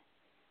away.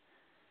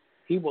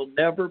 He will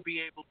never be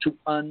able to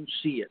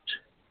unsee it.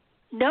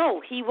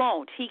 No, he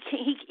won't. He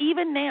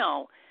even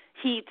now,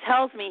 he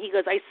tells me, he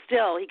goes,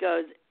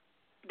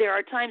 there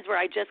are times where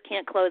I just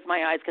can't close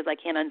my eyes because I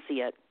can't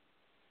unsee it.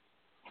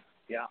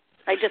 Yeah.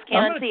 I just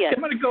can't unsee it.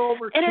 I'm going to go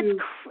over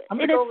and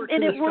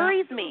it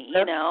worries me,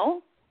 you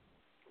know.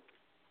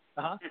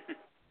 Uh-huh.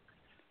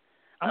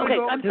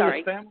 I'm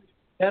sorry. Family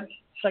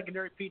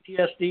secondary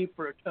PTSD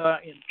for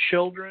in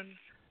children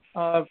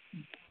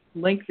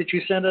link that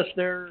you sent us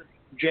there,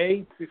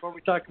 Jay, before we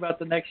talk about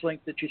the next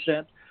link that you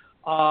sent.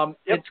 Yep.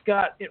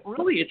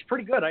 It's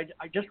pretty good. I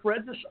just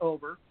read this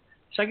over.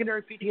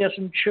 Secondary PTSD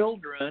in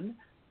children,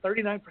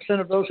 39%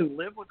 of those who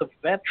live with a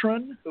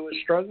veteran who is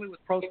struggling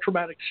with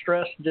post-traumatic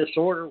stress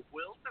disorder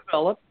will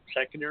develop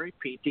secondary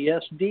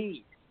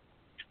PTSD.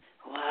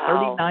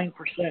 Wow.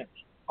 39%.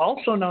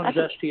 Also known as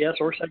STS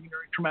or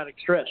secondary traumatic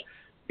stress.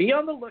 Be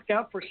on the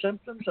lookout for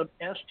symptoms of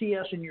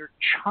STS in your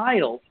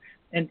child,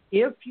 and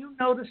if you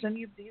notice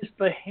any of these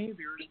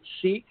behaviors,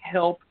 seek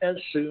help as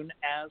soon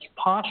as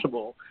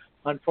possible.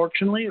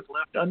 Unfortunately, if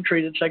left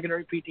untreated,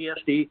 secondary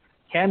PTSD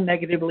can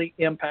negatively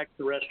impact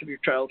the rest of your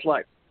child's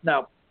life.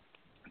 Now,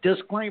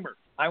 disclaimer.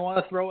 I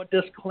want to throw a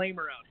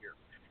disclaimer out here.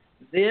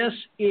 This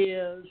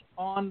is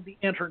on the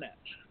internet,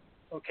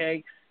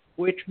 okay,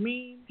 which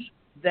means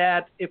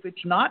that if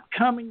it's not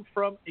coming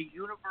from a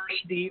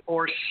university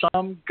or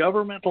some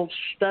governmental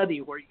study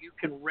where you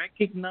can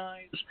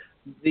recognize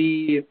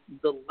the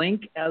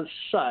link as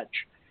such,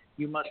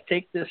 you must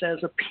take this as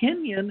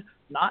opinion,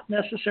 not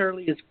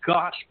necessarily as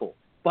gospel.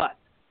 But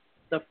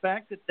the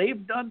fact that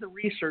they've done the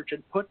research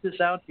and put this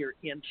out here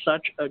in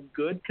such a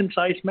good,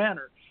 concise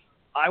manner,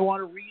 I want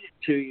to read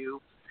it to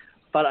you.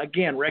 But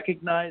again,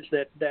 recognize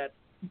that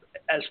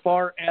as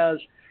far as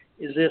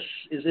is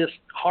this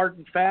hard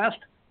and fast,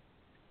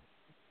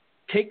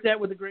 take that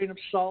with a grain of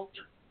salt.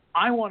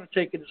 I want to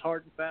take it as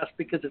hard and fast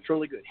because it's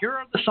really good. Here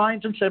are the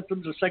signs and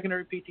symptoms of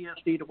secondary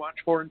PTSD to watch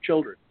for in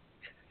children.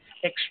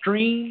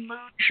 Extreme mood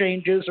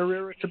changes or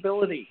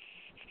irritability,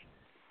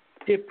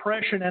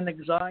 depression and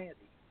anxiety,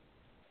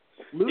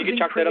 losing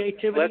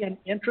creativity and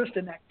interest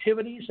in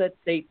activities that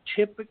they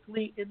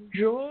typically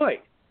enjoy,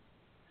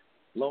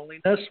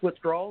 loneliness,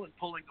 withdrawal, and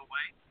pulling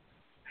away,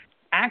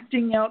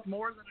 acting out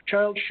more than a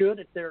child should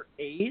at their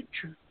age,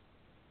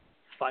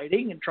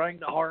 fighting and trying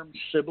to harm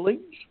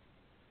siblings,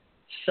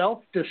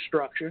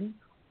 self-destruction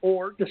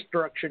or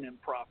destruction in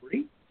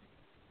property,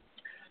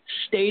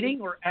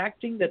 stating or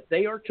acting that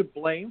they are to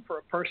blame for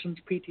a person's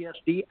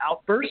PTSD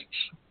outbursts,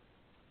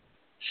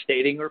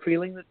 stating or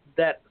feeling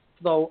that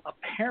though a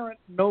parent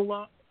no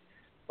longer,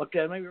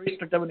 maybe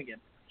restart that one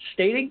again,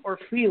 stating or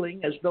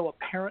feeling as though a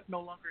parent no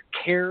longer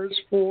cares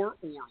for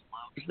or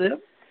loves them,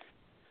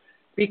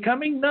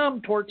 becoming numb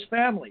towards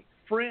family,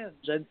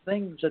 friends, and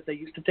things that they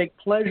used to take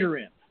pleasure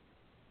in,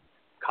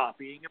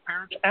 copying a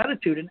parent's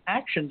attitude and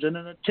actions in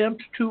an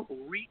attempt to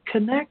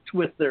reconnect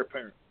with their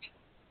parents,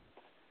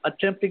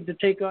 attempting to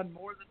take on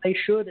more than they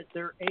should at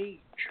their age,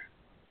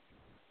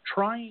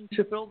 trying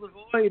to fill the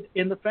void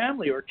in the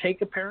family or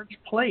take a parent's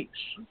place,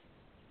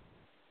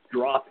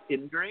 drop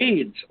in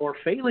grades or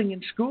failing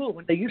in school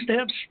when they used to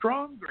have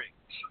strong grades,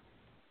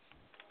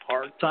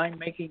 hard time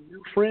making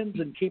new friends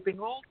and keeping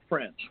old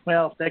friends.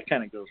 Well, that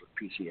kind of goes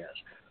with PCS.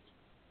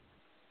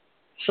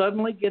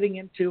 Suddenly getting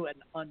into an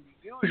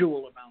unusual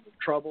amount of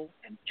trouble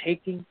and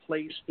taking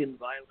place in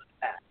violent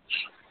acts.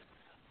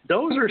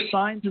 Those are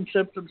signs and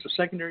symptoms of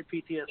secondary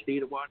PTSD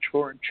to watch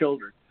for in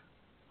children.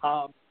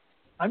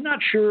 I'm not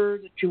sure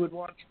that you would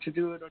want to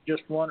do it on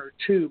just one or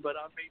two, but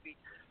on maybe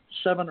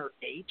 7 or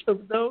 8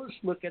 of those,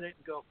 look at it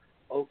and go,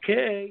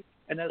 okay.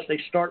 And as they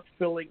start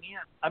filling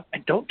in,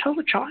 and don't tell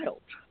the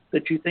child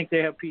that you think they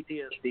have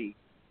PTSD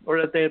or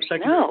that they have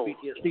secondary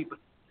PTSD,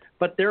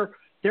 but they're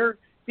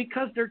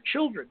because they're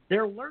children.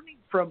 They're learning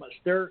from us.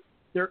 They're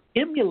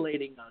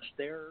emulating us.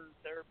 They're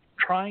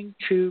trying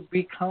to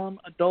become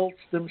adults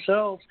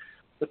themselves.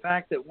 The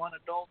fact that one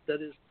adult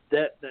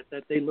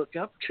that they look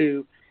up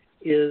to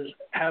is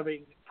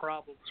having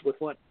problems with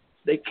what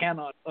they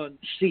cannot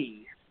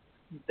unsee,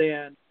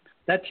 then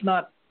that's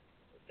not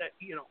that.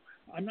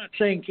 I'm not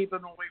saying keep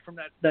them away from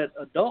that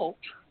adult.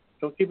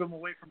 Don't keep them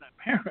away from that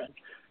parent,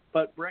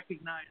 but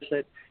recognize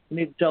that you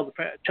need to tell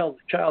the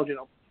child,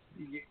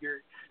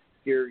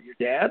 your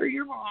dad or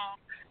your mom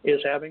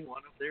is having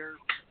one of their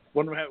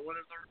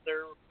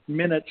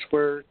minutes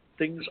where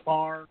things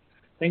are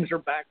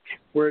back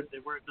where it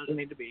doesn't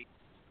need to be.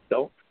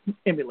 Don't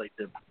emulate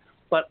them.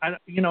 But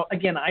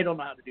again, I don't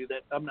know how to do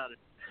that. I'm not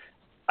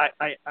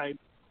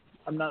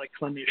a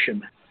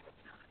clinician.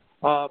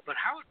 But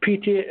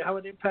how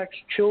it impacts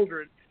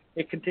children,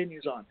 it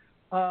continues on.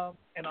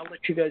 and I'll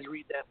let you guys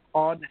read that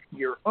on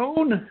your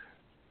own.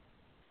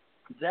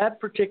 That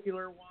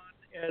particular one,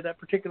 that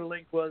particular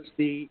link was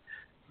the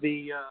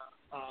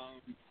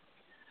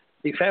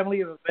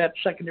family of a vet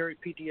secondary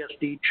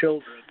PTSD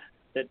children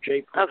that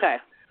Jay put Okay.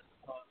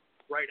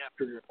 right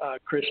after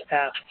Chris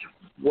asked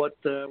what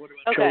about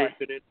children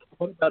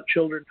what about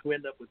children who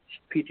end up with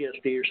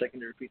PTSD or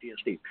secondary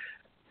PTSD.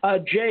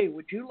 Jay,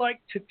 would you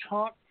like to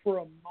talk for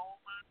a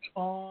moment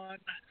on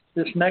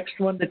this next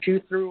one that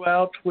you threw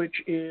out, which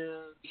is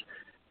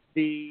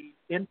the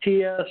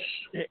NCTS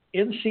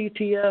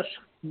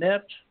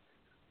net,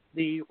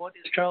 the what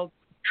is child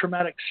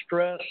traumatic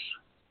stress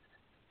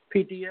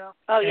PDF?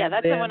 Oh, yeah,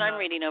 that's the one I'm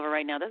reading over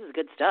right now. This is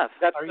good stuff.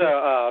 That's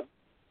the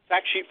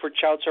fact sheet for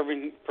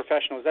child-serving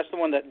professionals. That's the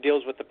one that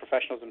deals with the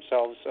professionals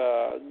themselves,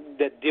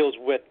 that deals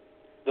with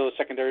those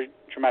secondary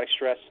traumatic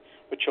stress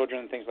with children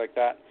and things like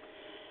that.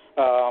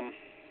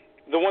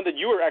 The one that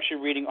you were actually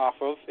reading off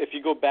of, if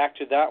you go back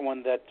to that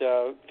one, that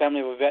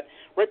family of a vet,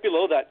 right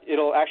below that,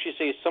 it'll actually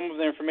say some of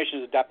the information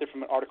is adapted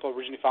from an article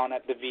originally found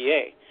at the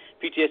VA,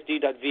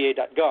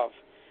 ptsd.va.gov.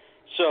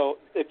 So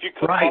if you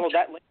could follow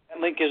that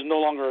link is no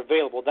longer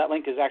available. That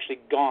link is actually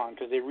gone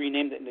because they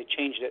renamed it and they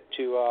changed it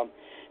to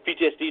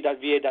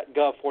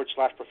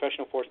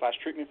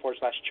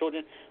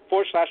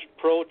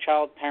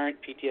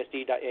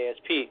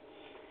ptsd.va.gov/professional/treatment/children/pro-child-parent-ptsd.asp.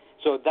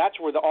 So that's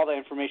where all the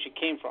information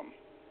came from,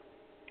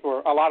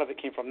 or a lot of it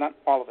came from, not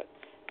all of it,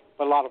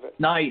 but a lot of it.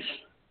 Nice.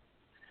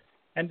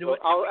 And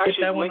I'll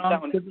actually link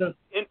that one into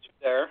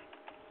there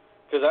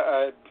because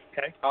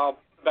I'll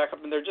back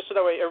up in there just so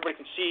that way everybody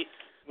can see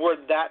where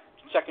that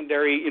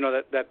secondary,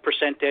 that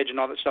percentage and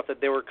all that stuff that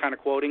they were kind of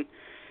quoting,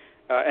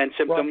 and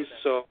symptoms.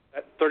 So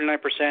that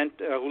 39%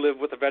 who live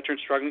with a veteran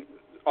struggling,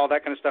 all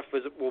that kind of stuff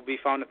will be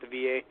found at the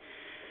VA.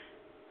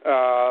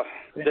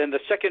 Then the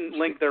second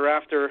link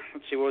thereafter,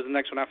 let's see, what was the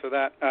next one after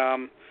that?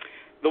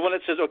 The one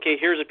that says, okay,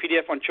 here's a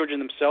PDF on children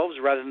themselves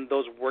rather than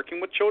those working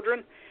with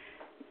children.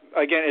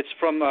 Again, it's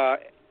from the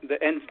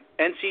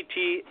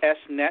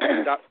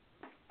NCTSnet.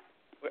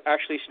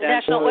 Actually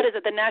stands for what is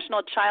it? The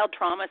National Child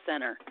Trauma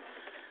Center.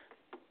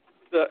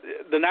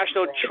 The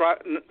National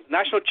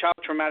Child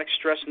Traumatic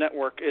Stress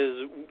Network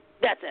is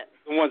that's it.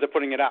 The ones that are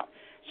putting it out.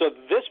 So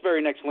this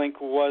very next link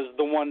was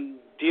the one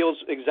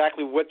deals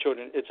exactly with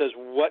children. It says,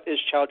 what is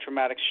child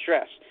traumatic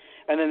stress?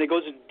 And then it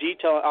goes into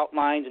detail,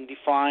 outlines, and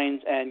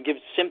defines, and gives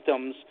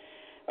symptoms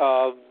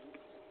of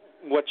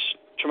what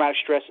traumatic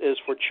stress is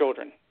for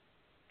children.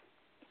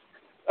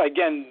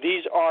 Again,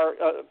 these are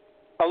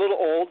a little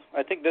old.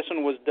 I think this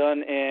one was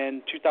done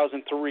in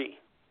 2003.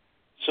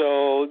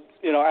 So,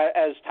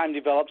 as time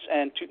develops,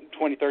 and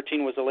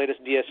 2013 was the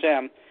latest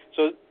DSM,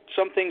 so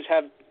some things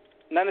have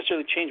not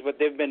necessarily changed, but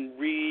they've been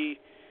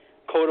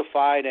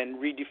recodified and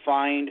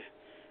redefined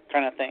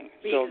kind of thing.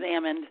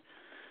 Re-examined,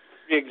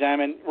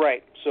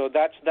 right. So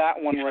that's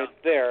that one right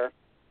there.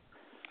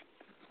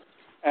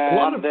 And a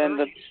lot of then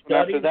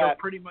studies after that, are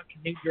pretty much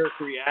knee-jerk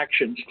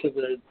reactions to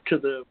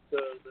the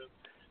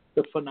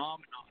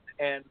phenomenon,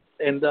 and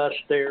thus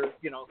they're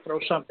throw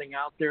something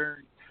out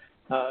there.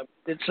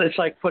 It's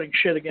like putting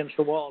shit against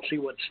the wall, see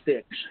what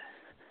sticks.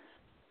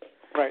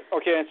 Right.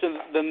 Okay. And so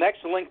the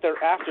next link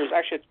thereafter is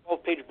actually a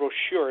 12-page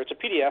brochure. It's a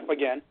PDF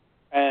again,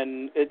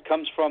 and it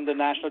comes from the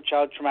National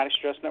Child Traumatic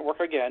Stress Network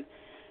again,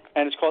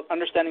 and it's called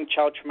Understanding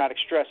Child Traumatic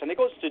Stress, and it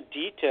goes into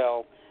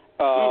detail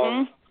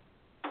of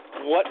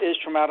what is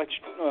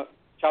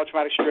child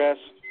traumatic stress,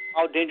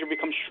 how danger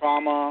becomes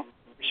trauma,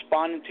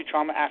 responding to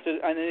trauma after,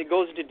 and then it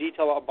goes into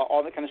detail about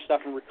all that kind of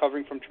stuff and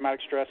recovering from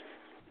traumatic stress.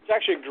 It's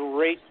actually a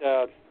great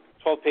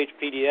 12-page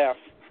PDF.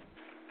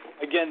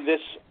 Again,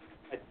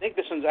 I think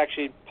this one's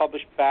actually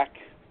published back.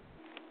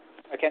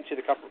 I can't see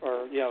the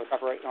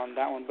copyright on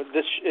that one, but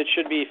it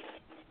should be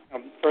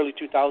early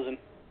 2000.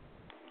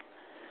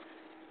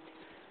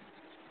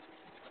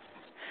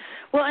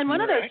 Well, and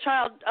one of those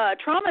child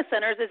trauma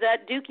centers is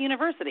at Duke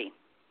University.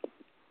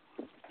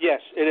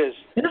 Yes, it is.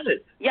 Is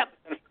it? Yep.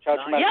 Child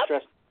traumatic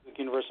stress at Duke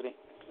University.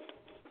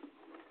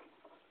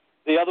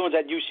 The other one's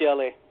at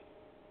UCLA.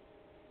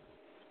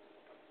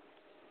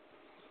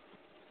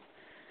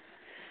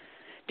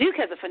 Duke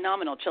has a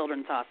phenomenal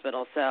children's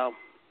hospital, so,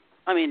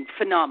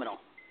 phenomenal.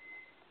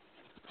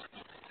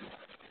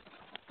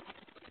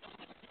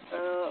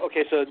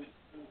 Okay, so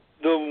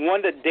the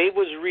one that Dave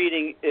was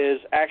reading is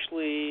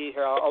actually,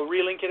 here, I'll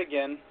relink it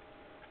again,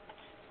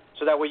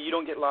 so that way you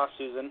don't get lost,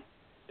 Susan.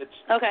 It's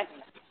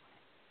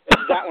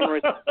that one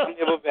right there,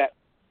 of a vet.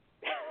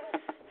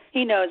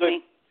 He knows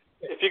me.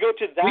 If you go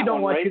to that one, we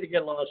don't want you to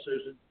get lost,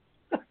 Susan.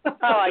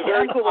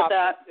 I'm cool with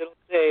that. It'll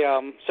say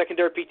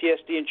secondary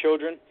PTSD in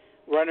children.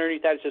 Right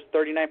underneath that, it says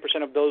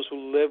 39% of those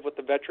who live with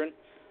the veteran.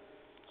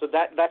 So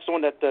that's the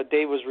one that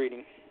Dave was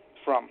reading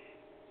from.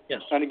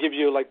 Yes. And it gives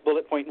you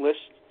bullet point list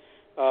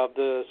of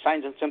the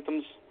signs and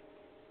symptoms.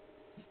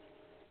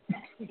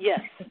 Yes.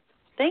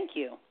 Thank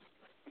you.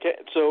 Okay.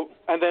 So,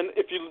 and then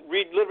if you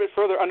read a little bit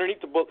further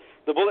underneath the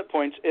bullet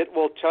points, it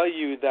will tell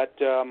you that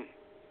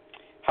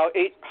how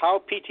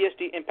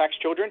PTSD impacts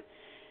children,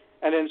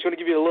 and then it's going to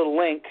give you a little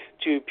link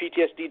to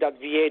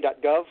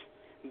ptsd.va.gov.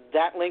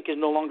 that link is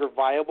no longer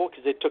viable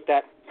because they took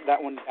that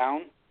one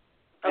down,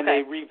 and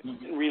Okay.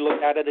 they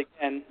re-looked at it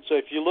again. So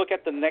if you look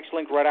at the next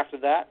link right after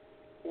that,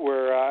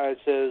 where it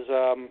says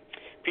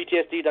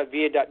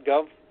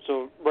ptsd.va.gov,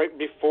 so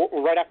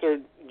right after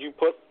you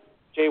put,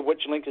 Jay,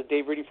 which link is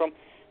Dave reading from,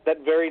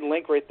 that very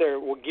link right there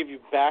will give you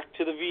back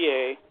to the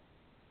VA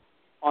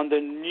on the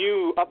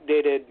new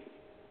updated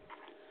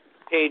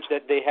page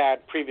that they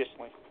had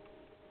previously.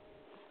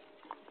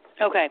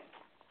 Okay.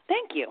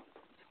 Thank you.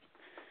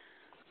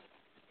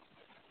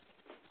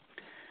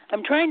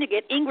 I'm trying to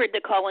get Ingrid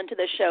to call into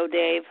the show,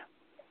 Dave.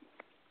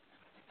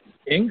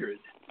 Ingrid?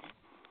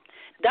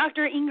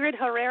 Dr. Ingrid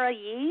Herrera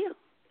Yee?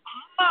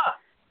 Ah,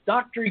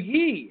 Dr.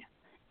 Yee.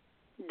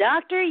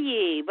 Dr.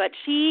 Yee, but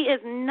she is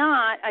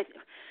not.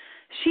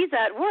 She's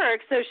at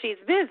work, so she's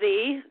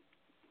busy.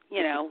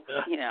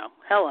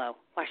 Hello.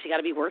 Why she got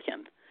to be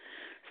working?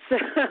 So,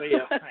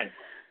 Yeah,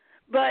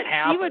 but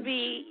she would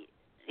be.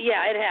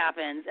 Yeah, it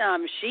happens.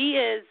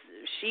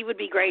 She would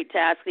be great to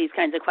ask these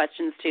kinds of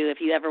questions too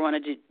if you ever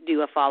wanted to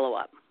do a follow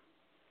up.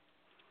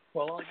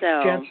 Well, I'll get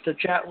a chance to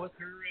chat with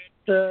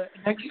her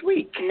next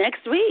week.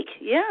 Next week,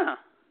 yeah.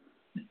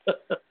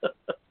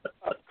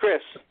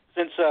 Chris,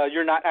 since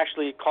you're not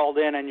actually called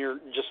in and you're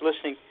just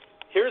listening,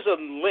 here's a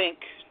link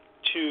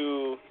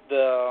to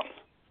the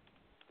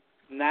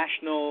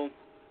National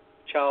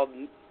Child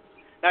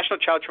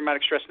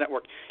Traumatic Stress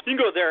Network. You can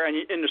go there, and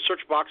in the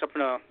search box up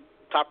in the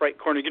top right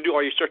corner, you can do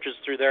all your searches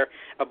through there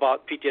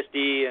about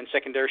PTSD and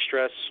secondary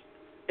stress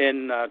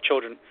in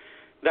children.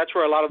 That's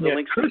where a lot of the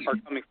links are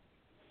coming from.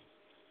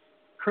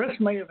 Chris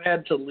may have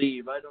had to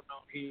leave. I don't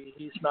know.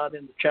 He's not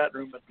in the chat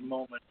room at the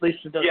moment. At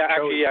least it doesn't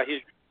show.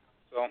 He's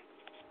so.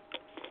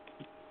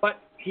 But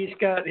he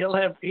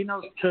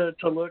knows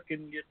to look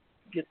and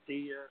get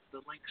the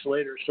links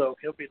later, so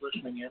he'll be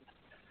listening in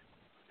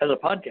as a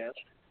podcast.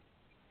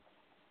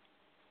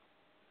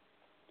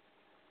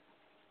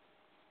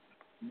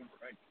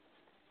 Right.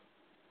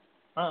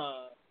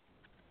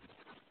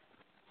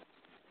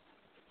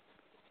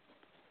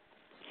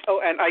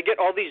 And I get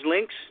all these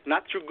links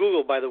not through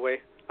Google, by the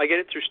way. I get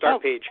it through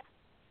StartPage.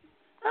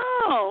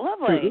 Oh,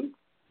 lovely.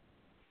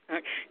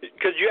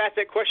 Because you asked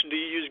that question, do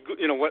you use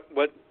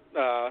what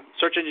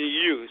search engine you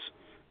use?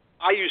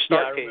 I use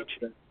StartPage.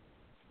 Yeah,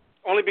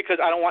 only because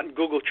I don't want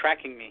Google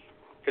tracking me,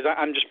 because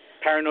I'm just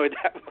paranoid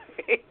that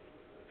way.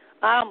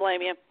 I don't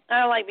blame you. I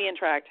don't like being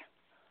tracked.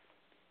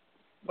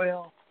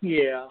 Well,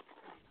 yeah,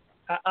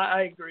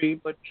 I agree,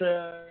 but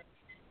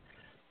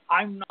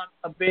I'm not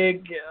a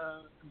big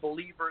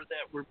believer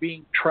that we're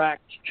being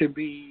tracked to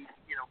be,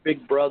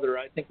 Big Brother.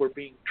 I think we're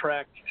being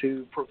tracked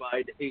to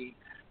provide a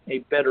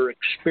better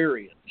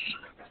experience.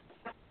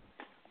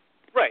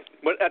 Right,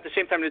 but at the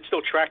same time, it's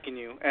still tracking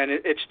you, and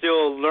it's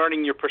still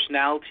learning your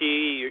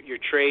personality, your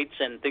traits,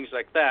 and things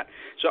like that.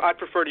 So I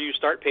prefer to use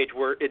StartPage,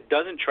 where it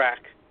doesn't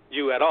track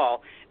you at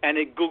all, and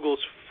it Googles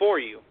for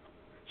you.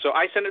 So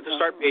I send it to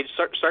StartPage.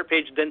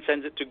 StartPage then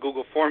sends it to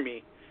Google for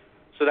me.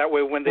 So that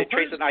way, when they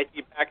trace an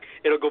ID back,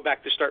 it'll go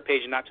back to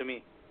StartPage and not to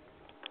me.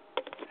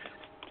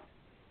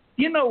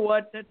 You know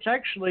what? That's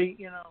actually,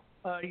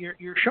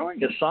 you're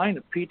showing a sign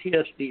of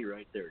PTSD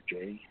right there,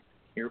 Jay.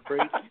 You're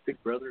afraid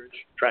Big Brother is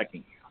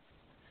tracking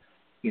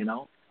you.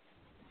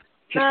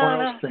 Just one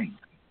of those things.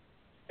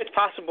 It's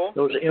possible.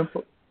 Those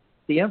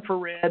the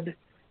infrared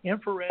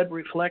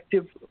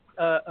reflective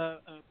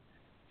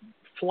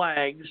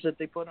flags that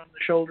they put on the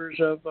shoulders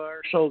of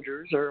our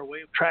soldiers are a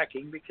way of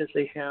tracking because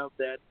they have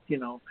that,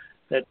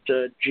 that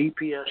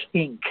GPS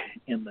ink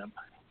in them.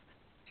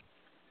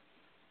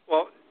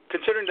 Well,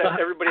 considering that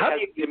everybody has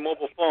a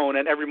mobile phone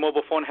and every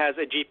mobile phone has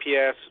a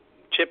GPS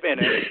chip in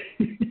it,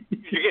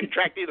 you're getting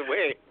tracked either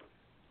way.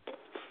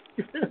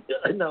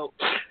 I know.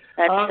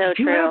 That's so do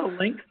you true. have a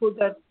link for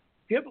that?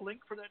 Do you have a link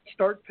for that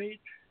start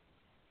page?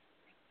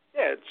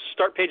 Yeah, it's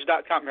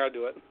startpage.com. Here, I'll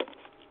do it.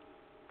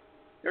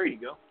 There you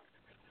go.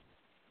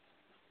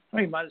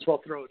 Well, you might as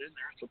well throw it in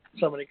there so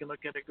somebody can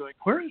look at it going,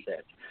 where is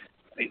that?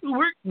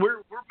 We're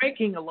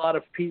making a lot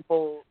of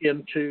people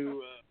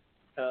into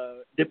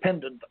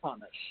dependent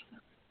on us,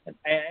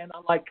 and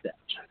I like that.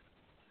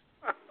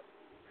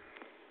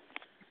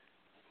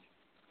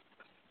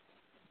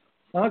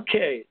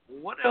 Okay,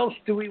 what else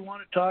do we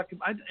want to talk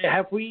about?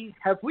 Have we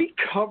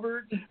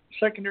covered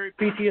secondary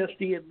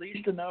PTSD at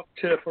least enough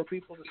for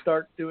people to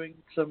start doing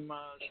some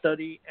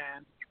study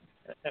and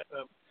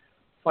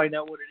find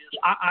out what it is?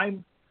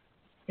 I'm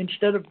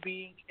instead of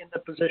being in the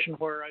position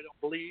where I don't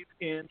believe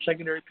in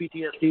secondary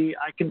PTSD,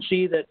 I can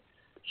see that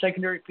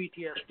secondary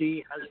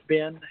PTSD has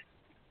been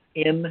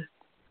in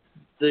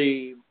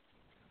the,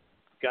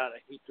 God, I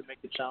hate to make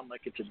it sound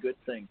like it's a good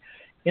thing,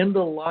 in the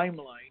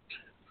limelight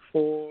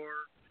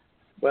for,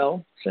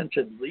 well, since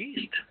at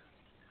least,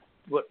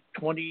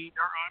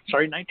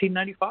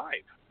 1995.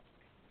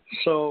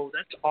 So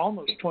that's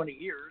almost 20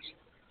 years.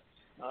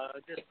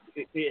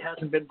 It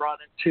hasn't been brought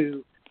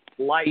into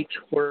light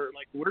where,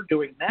 like we're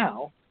doing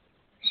now.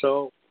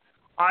 So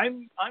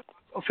I'm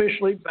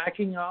officially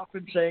backing off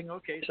and saying,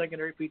 okay,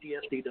 secondary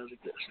PTSD does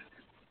exist.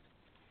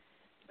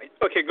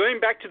 Okay, going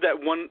back to that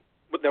one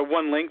the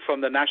one link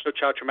from the National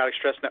Child Traumatic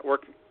Stress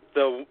Network,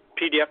 the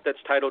PDF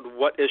that's titled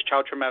 "What is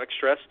Child Traumatic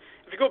Stress?"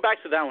 If you go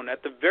back to that one,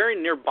 at the very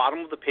near bottom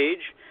of the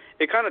page,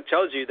 it kind of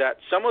tells you that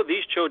some of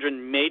these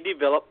children may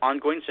develop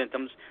ongoing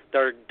symptoms that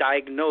are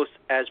diagnosed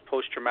as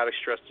post-traumatic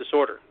stress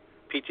disorder,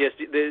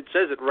 PTSD. It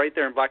says it right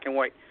there in black and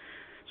white.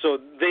 So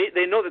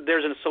they know that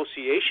there's an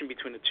association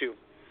between the two,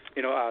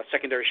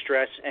 secondary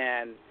stress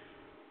and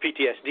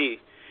PTSD.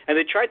 And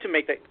they tried to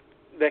make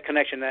that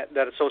connection,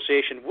 that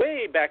association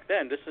way back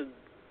then.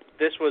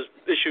 This was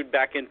issued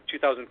back in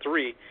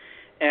 2003,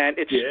 and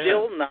it's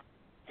still not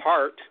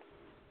part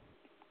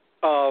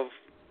of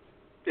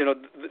the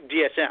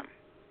DSM.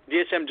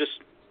 DSM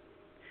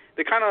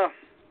they kind of,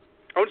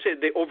 I wouldn't say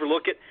they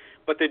overlook it,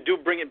 but they do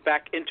bring it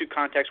back into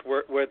context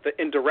with the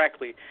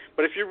indirectly.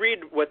 But if you read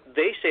what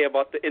they say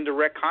about the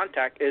indirect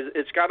contact,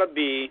 it's got to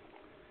be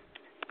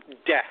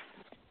death.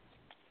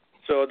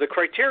 So the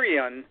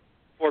criterion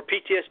for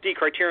PTSD,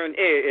 criterion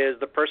A, is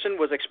the person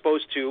was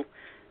exposed to,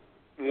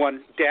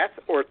 1, death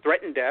or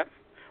threatened death,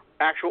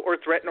 actual or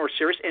threatened or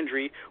serious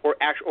injury, or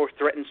actual or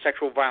threatened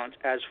sexual violence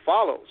as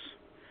follows.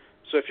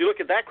 So if you look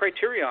at that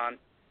criterion,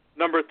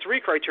 number 3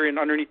 criterion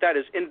underneath that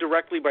is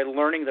indirectly by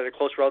learning that a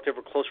close relative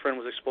or close friend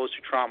was exposed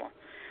to trauma.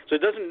 So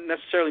it doesn't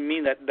necessarily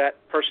mean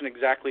that person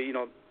exactly,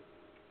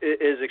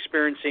 is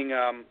experiencing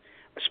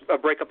a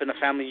breakup in a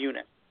family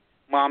unit.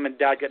 Mom and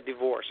dad got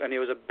divorced, and it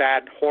was a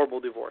bad, horrible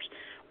divorce.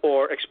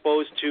 Or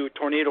exposed to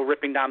tornado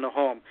ripping down the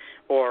home,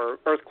 or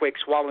earthquake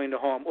swallowing the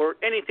home, or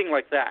anything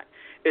like that.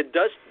 It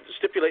does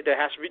stipulate that it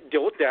has to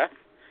deal with death,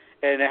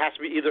 and it has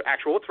to be either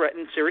actual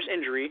threatened serious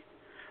injury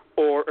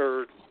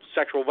or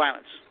sexual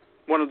violence.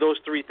 One of those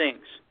 3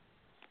 things.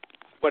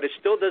 But it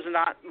still does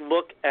not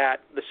look at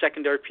the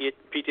secondary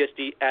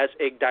PTSD as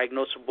a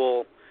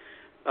diagnosable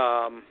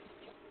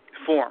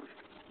form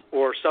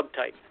or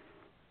subtype.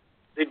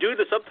 They do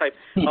the subtype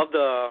of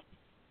the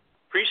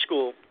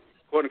preschool,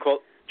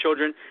 quote-unquote,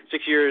 children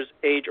 6 years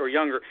age or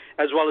younger,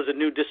 as well as a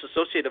new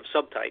dissociative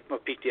subtype of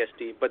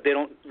PTSD, but they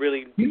don't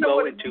really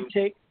go into...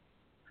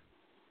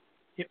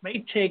 It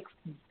may take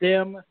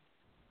them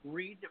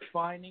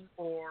redefining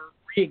or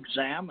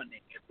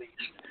re-examining, at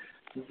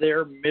least,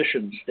 their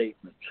mission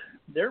statement.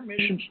 Their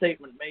mission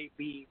statement may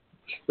be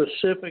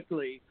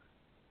specifically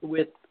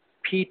with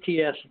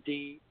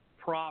PTSD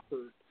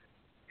proper,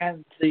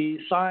 and the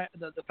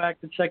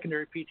fact that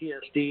secondary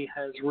PTSD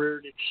has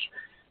reared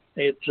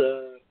its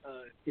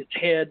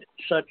head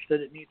such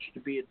that it needs to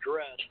be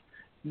addressed.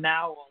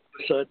 Now all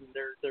of a sudden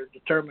they're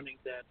determining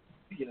that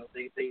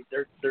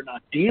they're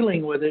not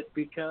dealing with it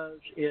because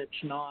it's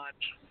not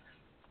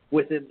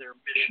within their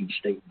mission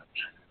statement.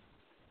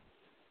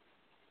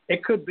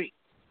 It could be.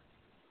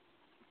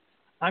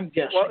 I'm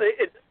guessing. Well,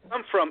 it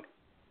comes from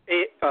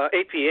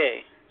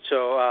APA,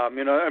 so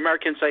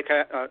American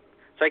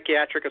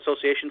Psychiatric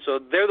Association. So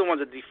they're the ones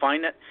that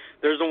define it.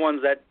 They're the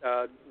ones that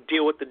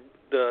deal with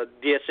the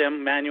DSM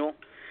manual.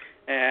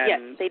 And yes,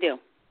 they do.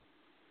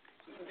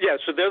 Yeah,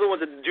 so they're the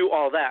ones that do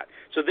all that.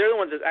 So they're the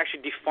ones that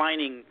actually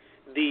defining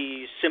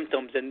the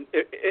symptoms. And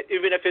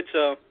even if it's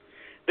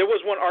there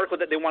was one article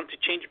that they wanted to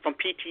change it from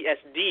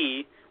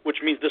PTSD, which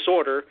means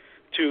disorder,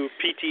 to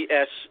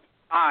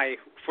PTSI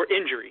for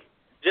injury,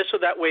 just so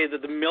that way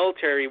that the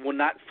military will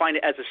not find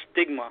it as a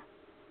stigma.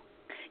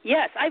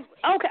 Yes, I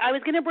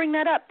was going to bring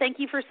that up. Thank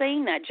you for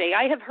saying that, Jay.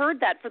 I have heard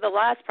that for the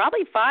last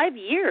probably 5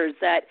 years,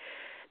 that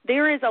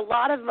there is a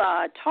lot of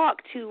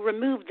talk to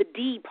remove the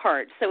D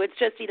part. So it's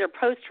just either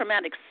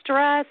post-traumatic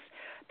stress,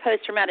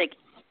 post-traumatic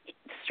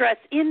stress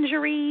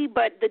injury,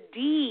 but the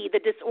D, the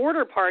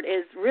disorder part,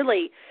 is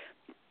really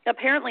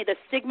apparently the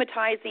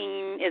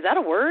stigmatizing. Is that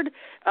a word?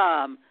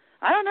 I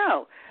don't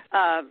know.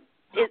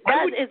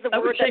 That is the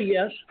word that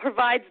yes.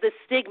 provides the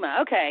stigma.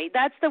 Okay,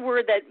 that's the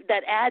word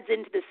that adds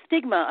into the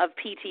stigma of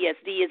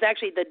PTSD, is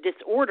actually the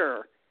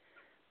disorder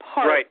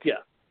part. Right,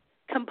 yeah.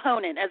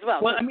 Component as well.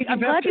 Well, I mean, I'm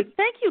glad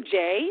thank you,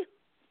 Jay.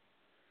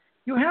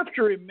 You have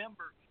to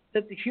remember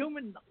that the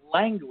human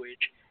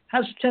language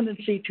has a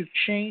tendency to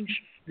change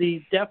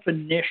the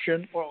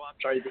definition,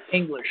 the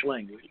English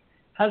language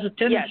has a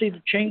tendency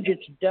to change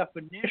its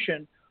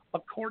definition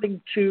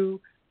according to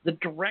the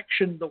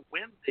direction the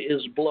wind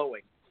is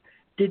blowing.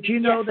 Did you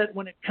know that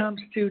when it comes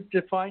to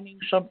defining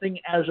something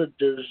as a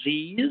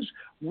disease,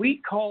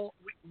 we call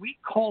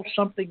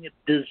something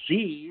a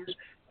disease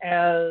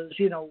as,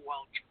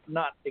 it's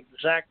not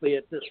exactly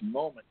at this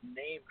moment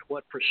named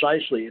what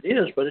precisely it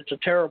is, but it's a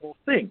terrible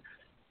thing.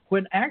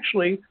 When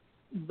actually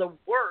the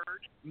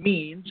word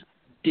means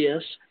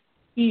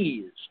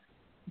dis-ease.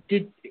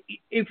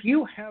 If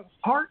you have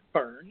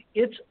heartburn,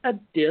 it's a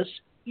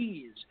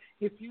dis-ease.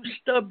 If you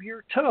stub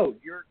your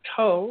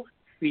toe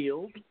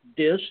feels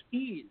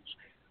dis-ease.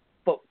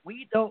 But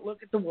we don't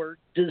look at the word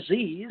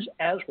disease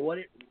as what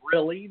it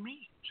really means.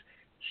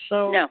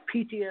 So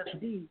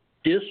PTSD,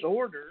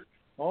 disorder,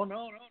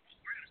 no,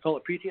 call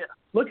it PTSD.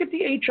 Look at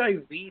the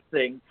HIV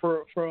thing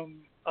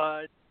from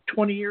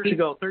 20 years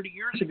ago, 30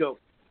 years ago.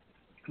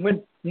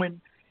 When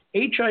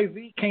HIV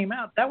came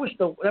out, that was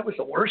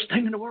the worst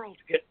thing in the world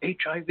to get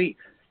HIV.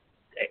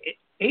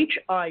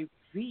 HIV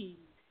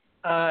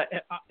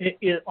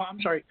I'm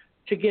sorry,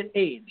 to get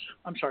AIDS.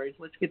 I'm sorry,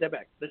 let's get that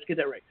back. Let's get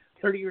that right.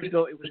 30 years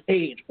ago, it was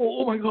AIDS.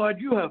 Oh my God,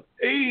 you have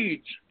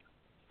AIDS.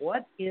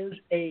 What is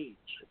AIDS?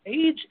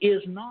 AIDS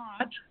is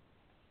not,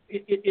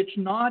 it's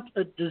not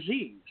a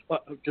disease,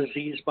 a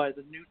disease by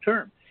the new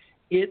term.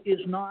 It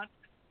is not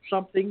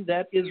something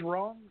that is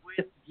wrong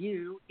with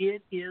you.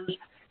 It is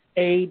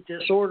a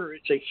disorder.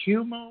 It's a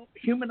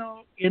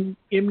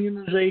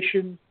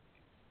immunization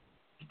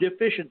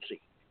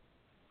deficiency,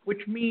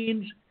 which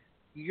means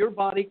your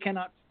body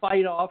cannot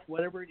fight off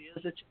whatever it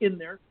is that's in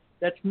there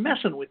that's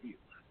messing with you.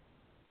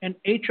 And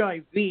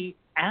HIV,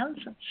 as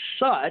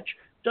such,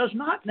 does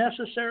not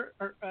necessarily,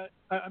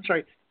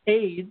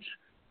 AIDS,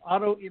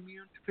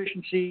 autoimmune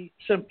deficiency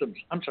symptoms.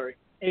 I'm sorry,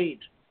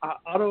 AIDS,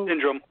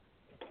 syndrome.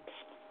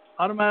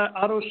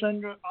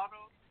 Autosyndrome,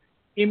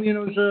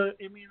 immuno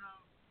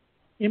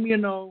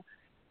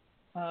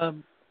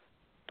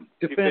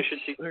defense.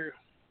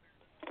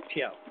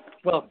 Yeah.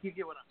 Well, you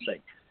get what I'm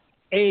saying.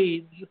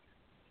 AIDS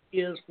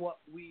is what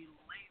we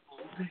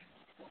labeled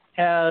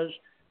as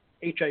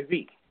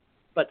HIV,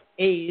 but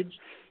AIDS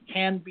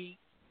can be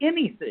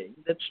anything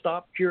that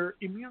stopped your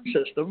immune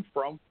system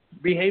from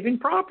behaving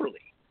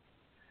properly.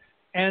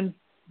 And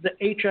the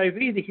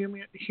HIV, the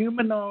human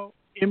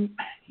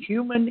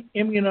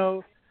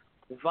immunovirus,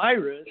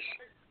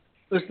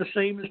 is the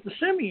same as the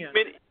simian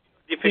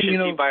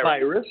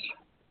immunovirus,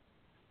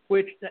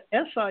 which the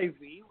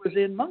SIV was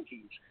in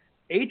monkeys.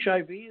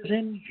 HIV is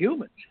in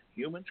humans.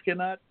 Humans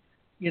cannot,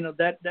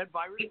 that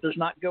virus does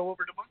not go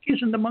over to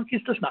monkeys, and the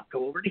monkeys does not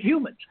go over to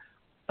humans.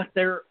 But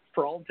they're,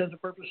 for all intents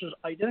and purposes,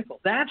 identical.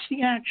 That's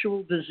the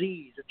actual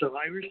disease. It's a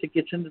virus that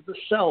gets into the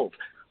cells.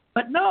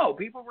 But no,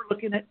 people were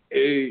looking at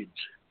AIDS.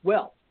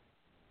 Well,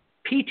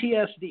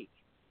 PTSD,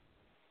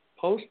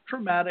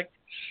 post-traumatic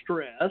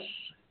stress,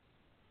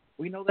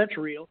 we know that's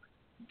real,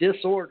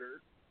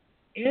 disorder,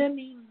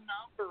 any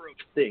number of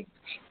things,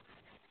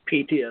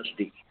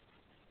 PTSD.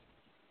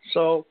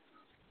 So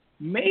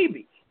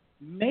maybe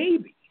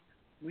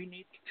we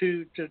need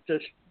to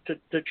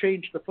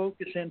change the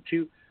focus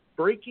into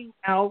breaking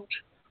out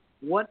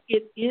what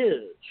it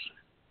is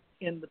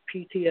in the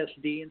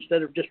PTSD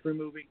instead of just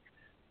removing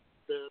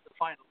the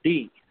final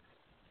D,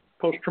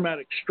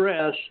 post-traumatic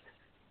stress.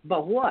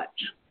 But what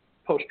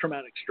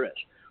post-traumatic stress?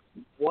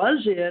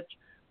 Was it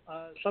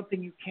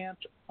something you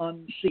can't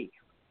unsee?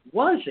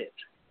 Was it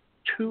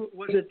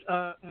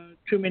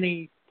too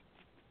many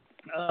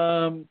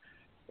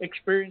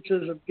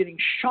experiences of getting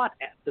shot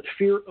at, the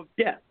fear of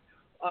death?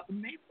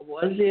 Maybe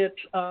was it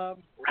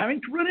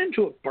having to run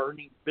into a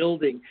burning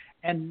building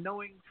and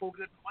knowing full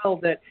good and well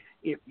that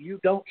if you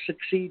don't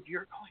succeed,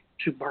 you're going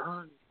to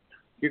burn.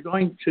 You're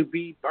going to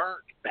be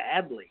burnt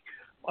badly.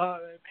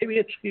 Maybe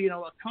it's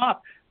a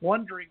cop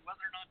wondering whether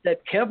or not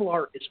that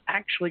Kevlar is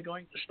actually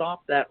going to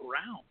stop that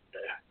round.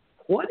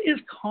 What is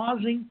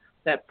causing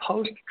that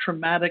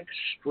post-traumatic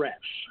stress?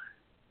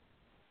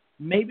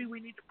 Maybe we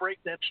need to break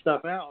that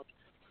stuff out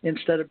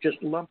instead of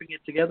just lumping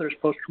it together as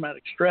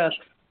post-traumatic stress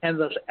and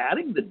thus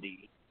adding the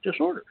D,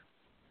 disorder.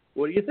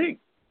 What do you think?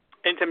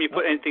 Anytime you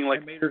put anything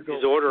like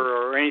disorder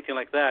or anything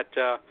like that,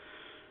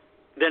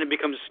 then it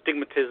becomes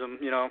stigmatism,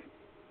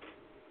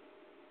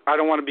 I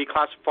don't want to be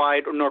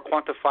classified nor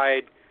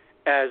quantified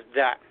as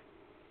that.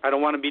 I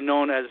don't want to be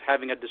known as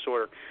having a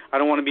disorder. I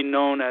don't want to be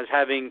known as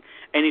having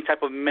any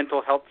type of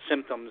mental health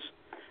symptoms,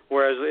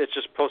 whereas it's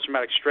just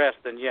post-traumatic stress,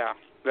 then, yeah,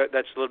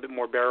 that's a little bit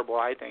more bearable,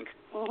 I think.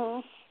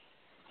 Mm-hmm.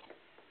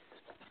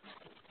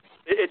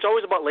 It's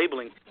always about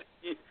labeling.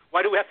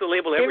 Why do we have to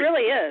label everything? It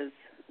really is.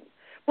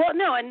 Well,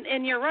 no,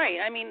 and you're right.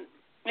 I mean,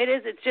 it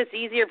is. It's just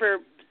easier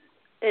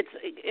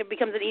it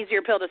becomes an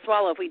easier pill to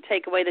swallow if we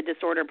take away the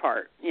disorder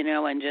part,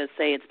 and just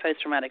say it's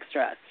post-traumatic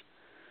stress.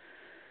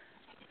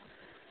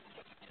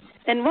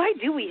 And why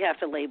do we have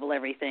to label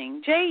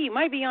everything? Jay, you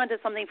might be onto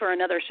something for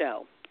another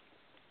show.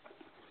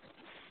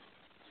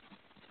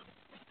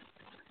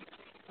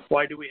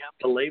 Why do we have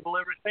to label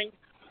everything?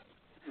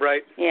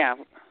 Right. Yeah.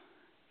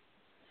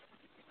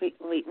 We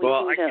seem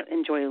to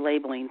enjoy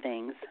labeling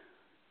things.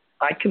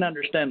 I can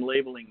understand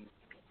labeling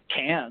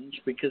cans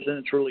because then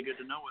it's really good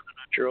to know whether or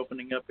not you're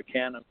opening up a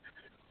can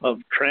of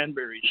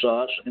cranberry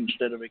sauce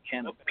instead of a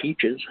can of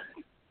peaches.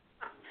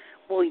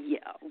 Well,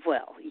 yeah.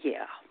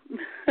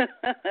 There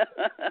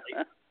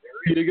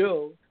you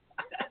go.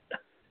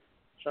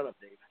 Shut up,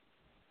 Dave.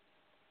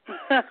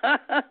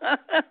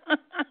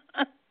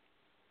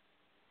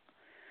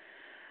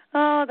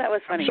 Oh, that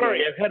was funny. I'm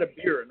sorry, I've had a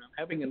beer and I'm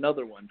having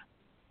another one.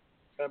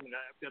 I've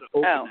got to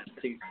open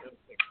it.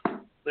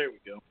 There we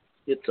go.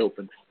 It's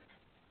open.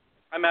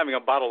 I'm having a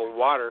bottle of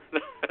water.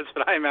 That's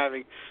what I'm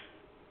having.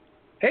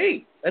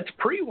 Hey, that's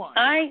pre-wine.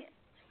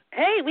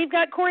 Hey, we've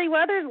got Corey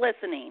Weathers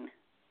listening.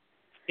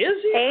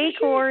 Is he? Hey,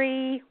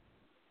 Corey.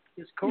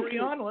 Is Corey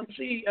on? Let's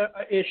see.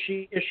 Is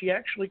she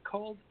actually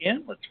called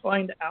in? Let's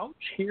find out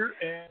here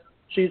and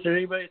see if there's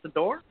anybody at the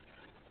door.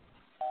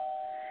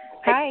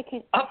 Hi.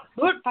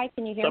 Look. Hi,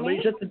 can you hear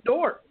Somebody's me? at the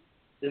door.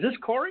 Is this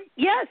Corey?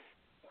 Yes.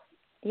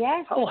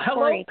 Yes. Oh,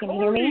 hello, Corey. Can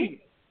you hear me?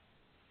 Corey.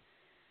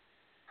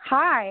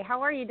 Hi.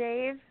 How are you,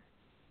 Dave?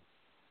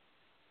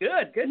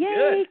 Good.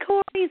 Yay,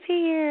 Corey's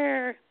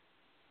here.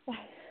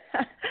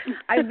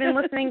 I've been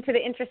listening to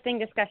the interesting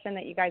discussion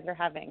that you guys are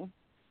having.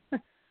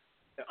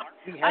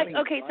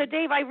 So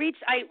Dave, I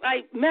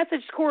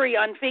messaged Corey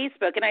on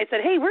Facebook and I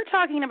said, hey, we're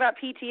talking about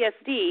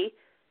PTSD.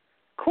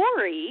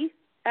 Corey,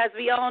 as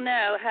we all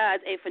know, has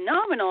a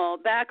phenomenal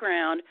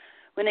background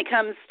when it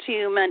comes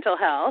to mental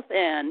health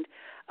and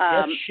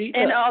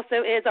also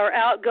is our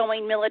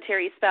outgoing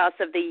military spouse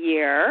of the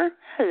year.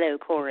 Hello,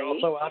 Corey.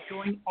 He's also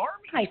outgoing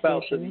Army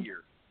spouse of the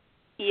year.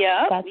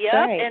 Yep.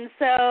 Right. And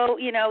so,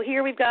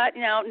 here we've got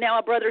now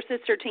a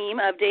brother-sister team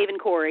of Dave and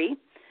Corey,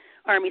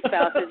 Army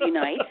spouses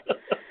unite.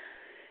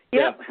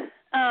 Yep.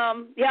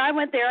 Yeah. I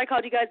went there. I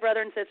called you guys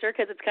brother and sister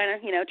because it's kind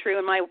of, true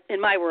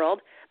in my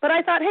world. But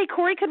I thought, hey,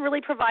 Corey could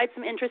really provide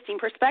some interesting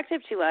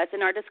perspective to us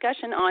in our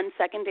discussion on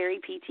secondary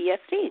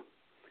PTSD.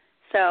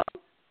 So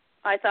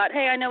I thought,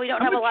 hey, I know we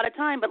don't have a lot of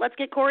time, but let's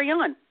get Corey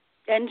on.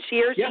 And she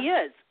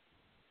is.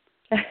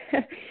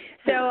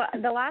 So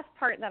the last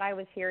part that I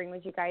was hearing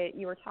was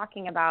you were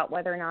talking about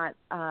whether or not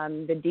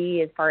the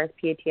D as far as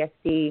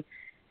PTSD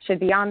should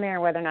be on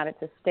there, whether or not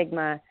it's a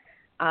stigma.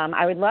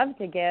 I would love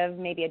to give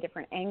maybe a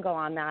different angle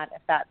on that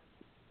if that's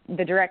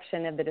the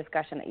direction of the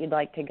discussion that you'd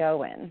like to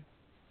go in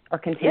or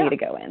continue to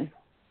go in.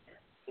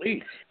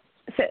 Please.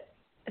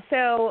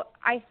 So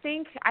I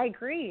think I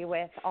agree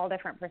with all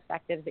different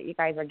perspectives that you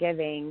guys are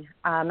giving.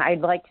 I'd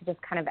like to just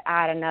kind of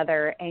add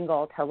another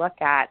angle to look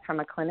at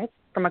from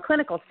a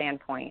clinical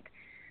standpoint.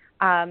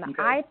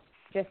 I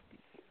just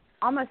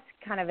almost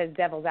kind of as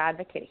devil's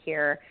advocate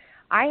here,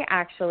 I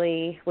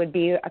actually would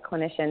be a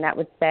clinician that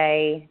would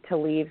say to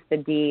leave the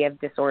D of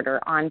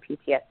disorder on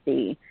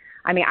PTSD.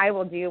 I mean, I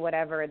will do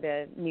whatever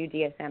the new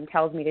DSM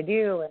tells me to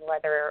do and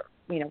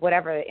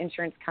whatever the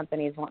insurance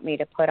companies want me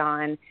to put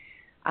on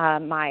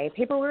my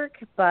paperwork.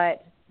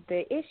 But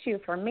the issue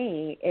for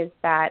me is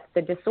that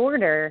the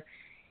disorder,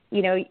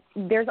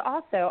 there's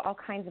also all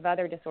kinds of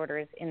other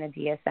disorders in the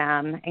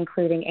DSM,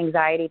 including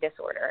anxiety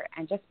disorder.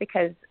 And just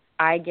because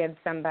I give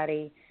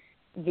somebody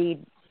the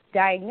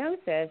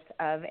diagnosis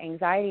of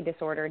anxiety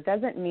disorder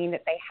doesn't mean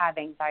that they have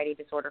anxiety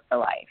disorder for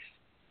life.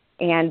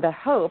 And the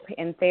hope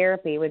in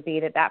therapy would be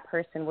that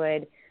person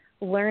would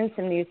learn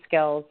some new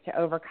skills to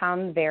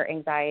overcome their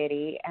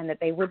anxiety and that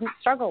they wouldn't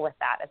struggle with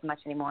that as much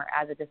anymore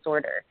as a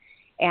disorder.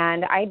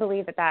 And I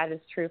believe that is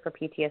true for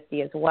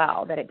PTSD as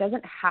well, that it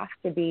doesn't have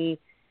to be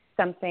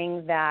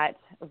something that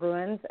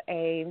ruins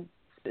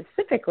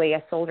specifically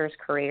a soldier's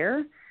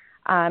career.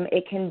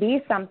 It can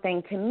be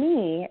something, to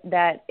me,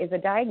 that is a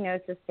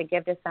diagnosis to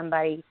give to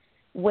somebody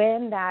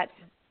when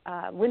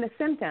the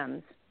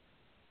symptoms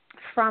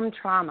from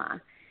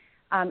trauma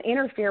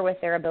interfere with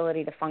their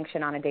ability to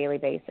function on a daily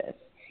basis.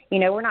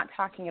 We're not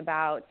talking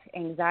about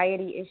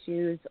anxiety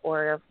issues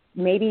or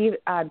maybe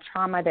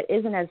trauma that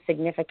isn't as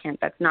significant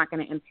that's not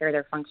going to impair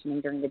their functioning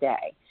during the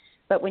day.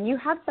 But when you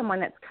have someone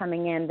that's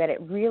coming in that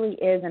it really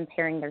is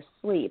impairing their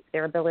sleep,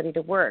 their ability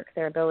to work,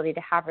 their ability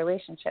to have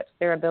relationships,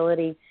 their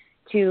ability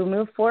to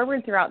move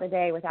forward throughout the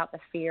day without the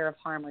fear of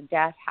harm or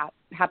death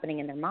happening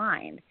in their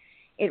mind,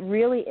 it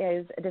really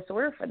is a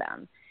disorder for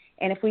them.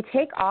 And if we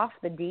take off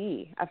the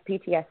D of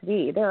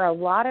PTSD, there are a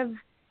lot of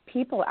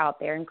people out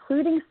there,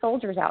 including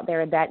soldiers out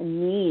there, that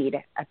need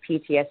a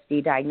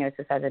PTSD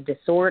diagnosis as a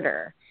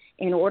disorder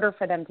in order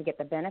for them to get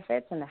the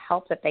benefits and the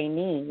help that they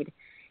need.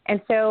 And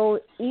so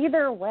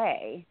either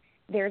way,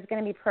 there's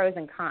going to be pros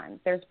and cons.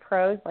 There's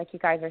pros, like you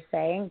guys are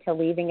saying, to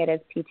leaving it as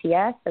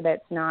PTS so that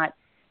it's not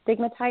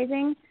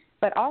stigmatizing.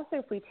 But also,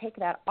 if we take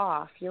that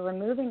off, you're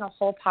removing a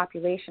whole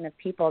population of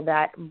people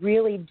that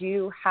really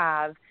do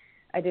have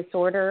a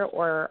disorder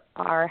or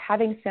are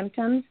having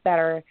symptoms that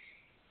are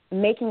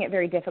making it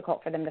very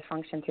difficult for them to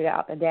function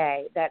throughout the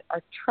day, that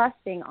are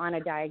trusting on a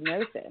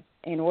diagnosis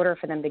in order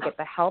for them to get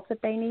the help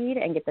that they need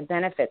and get the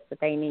benefits that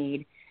they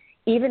need,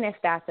 even if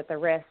that's at the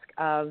risk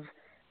of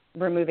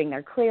removing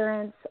their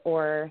clearance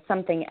or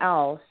something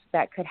else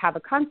that could have a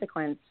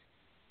consequence,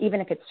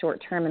 even if it's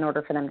short term, in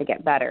order for them to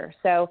get better.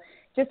 So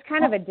just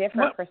kind of a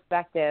different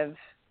perspective.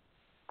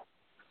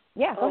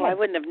 Yeah, go ahead. I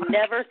wouldn't have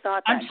never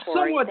thought that,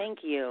 Corey. Thank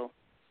you.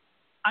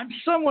 I'm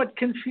somewhat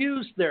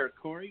confused there,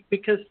 Corey,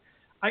 because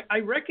I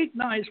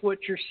recognize what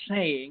you're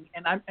saying,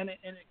 and it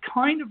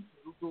kind of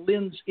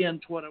lends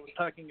into what I was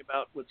talking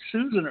about with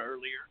Susan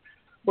earlier,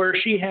 where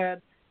she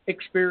had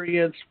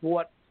experienced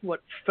what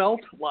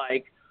felt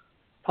like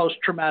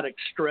post-traumatic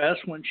stress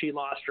when she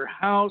lost her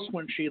house,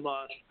 when she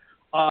lost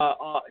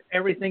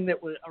everything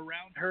that was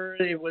around her.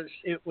 It was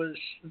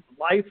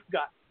life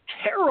got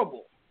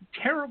terrible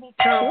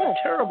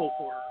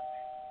for her,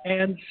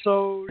 and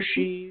so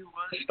she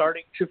was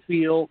starting to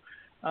feel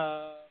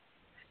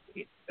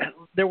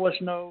there was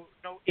no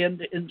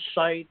end in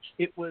sight.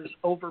 It was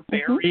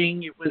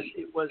overbearing.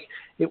 Mm-hmm.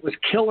 It was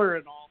killer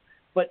and all,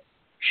 but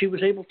she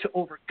was able to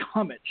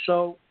overcome it.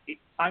 So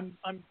I'm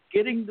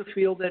getting the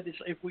feel that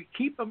if we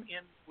keep them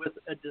in with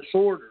a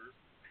disorder,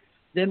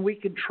 then we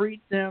can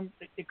treat them.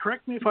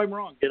 Correct me if I'm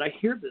wrong. Did I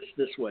hear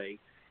this way?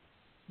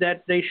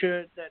 that they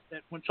should that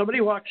when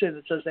somebody walks in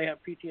and says they have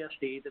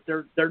PTSD, that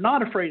they're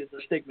not afraid of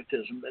the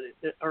stigmatism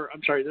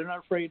they're not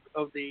afraid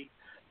of the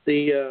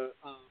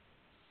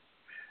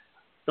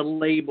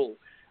label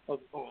of,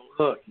 oh,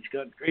 look, he's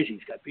gone crazy,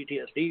 he's got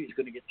PTSD, he's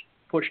going to get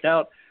pushed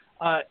out.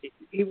 A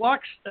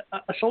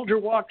soldier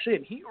walks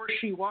in, he or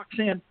she walks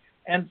in,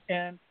 and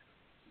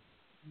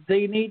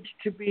they need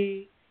to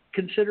be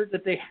considered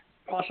that they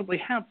possibly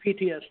have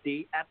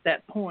PTSD at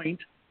that point,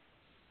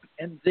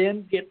 and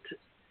then get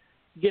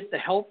the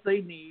help they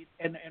need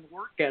and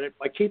work at it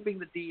by keeping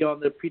the D on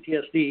the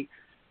PTSD,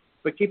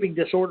 by keeping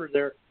disorder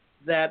there,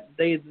 that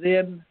they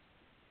then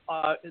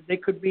they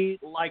could be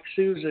like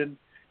Susan.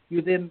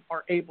 You then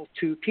are able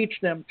to teach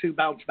them to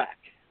bounce back,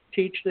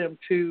 teach them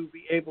to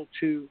be able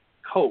to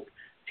cope,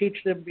 teach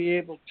them to be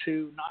able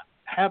to not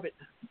have it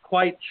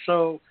quite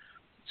so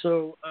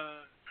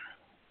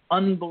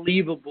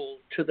unbelievable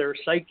to their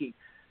psyche,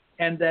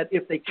 and that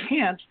if they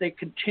can't, they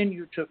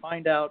continue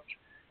on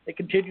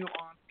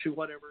to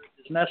whatever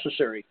is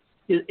necessary.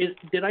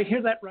 Did I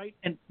hear that right?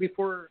 And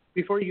before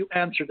you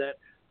answer that,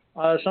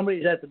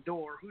 somebody's at the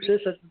door. Who's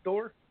this at the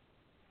door?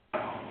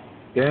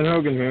 Dan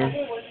Hogan here.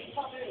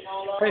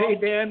 Hey,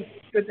 Dan.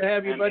 Good to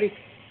have you, buddy.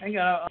 Hang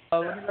on.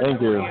 Let me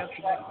Thank you. answer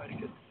that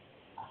question.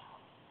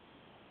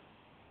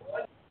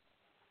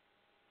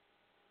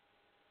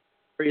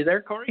 Are you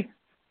there, Corey?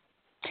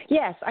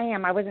 Yes, I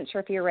am. I wasn't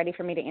sure if you were ready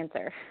for me to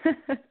answer.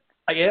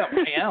 I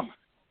am.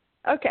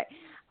 Okay.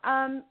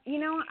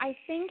 I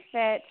think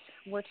that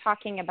we're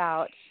talking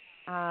about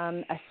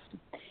a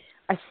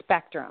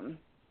spectrum.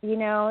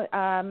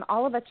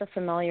 All of us are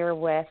familiar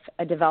with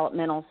a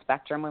developmental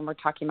spectrum when we're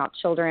talking about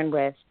children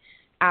with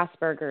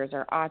Asperger's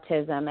or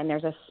autism, and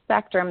there's a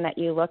spectrum that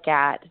you look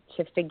at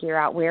to figure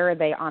out where are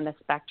they on the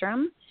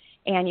spectrum,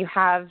 and you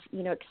have,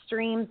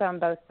 extremes on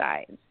both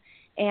sides.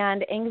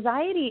 And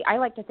anxiety, I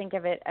like to think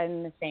of it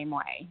in the same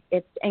way.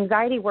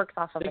 Anxiety works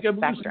off of a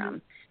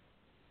spectrum.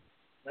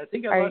 I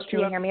think I lost you.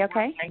 Can you hear me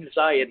okay?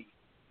 Anxiety.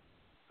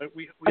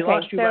 We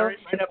lost you right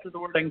after the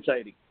word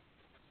anxiety.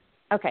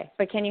 Okay,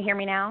 but can you hear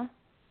me now?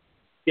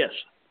 Yes.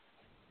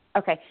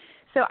 Okay,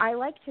 so I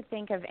like to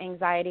think of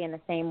anxiety in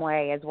the same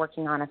way as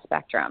working on a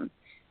spectrum.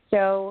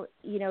 So,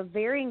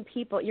 varying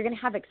people, you're going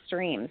to have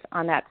extremes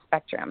on that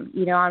spectrum.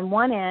 On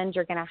one end,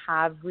 you're going to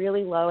have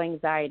really low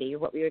anxiety,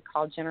 what we would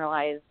call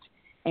generalized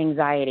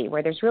anxiety,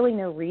 where there's really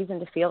no reason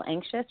to feel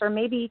anxious, or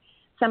maybe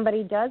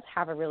somebody does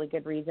have a really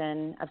good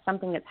reason of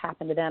something that's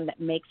happened to them that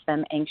makes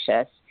them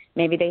anxious.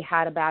 Maybe they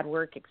had a bad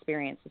work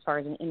experience as far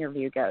as an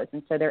interview goes,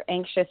 and so they're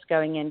anxious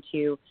going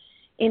into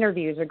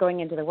interviews or going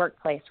into the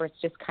workplace where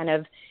it's just kind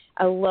of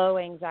a low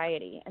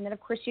anxiety. And then,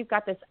 of course, you've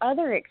got this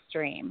other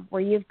extreme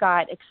where you've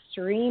got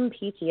extreme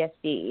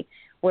PTSD,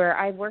 where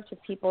I've worked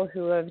with people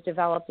who have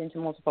developed into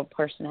multiple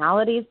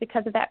personalities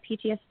because of that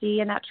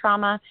PTSD and that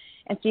trauma.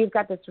 And so you've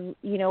got this,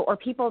 or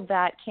people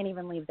that can't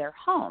even leave their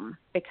home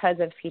because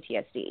of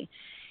PTSD.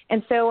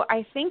 And so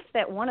I think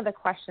that one of the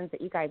questions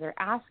that you guys are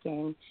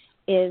asking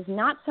is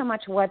not so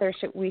much whether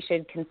we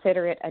should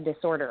consider it a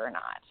disorder or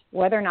not,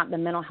 whether or not the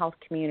mental health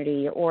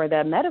community or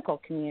the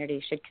medical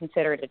community should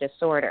consider it a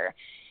disorder.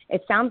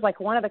 It sounds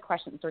like one of the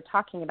questions we're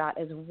talking about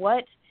is,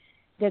 what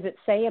does it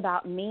say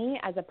about me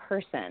as a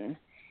person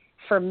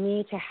for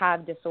me to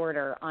have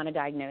disorder on a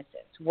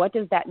diagnosis? What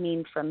does that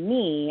mean for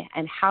me,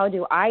 and how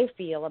do I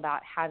feel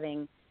about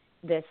having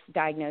this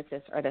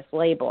diagnosis or this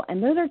label?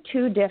 And those are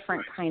two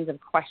different kinds of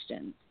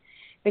questions,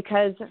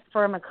 because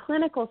from a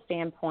clinical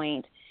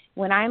standpoint,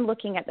 when I'm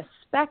looking at the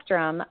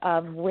spectrum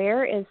of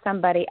where is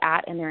somebody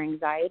at in their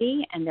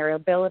anxiety and their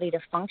ability to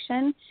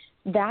function,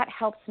 that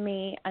helps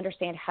me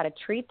understand how to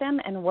treat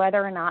them and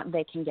whether or not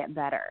they can get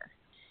better.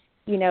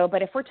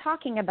 But if we're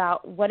talking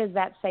about what does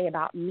that say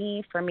about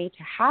me for me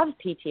to have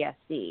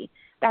PTSD,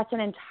 that's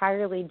an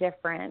entirely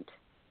different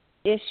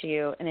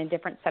issue and a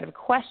different set of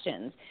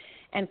questions.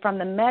 And from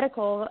the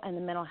medical and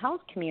the mental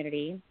health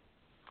community,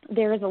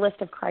 there is a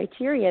list of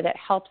criteria that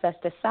helps us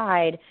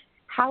decide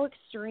how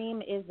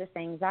extreme is this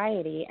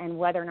anxiety and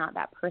whether or not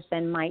that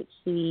person might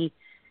see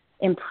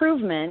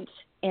improvement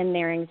in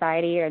their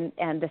anxiety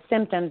and the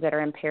symptoms that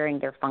are impairing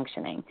their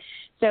functioning.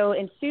 So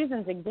in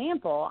Susan's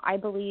example, I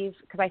believe,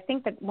 because I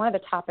think that one of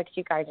the topics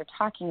you guys are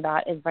talking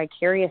about is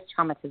vicarious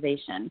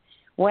traumatization.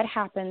 What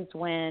happens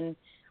when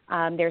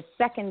there's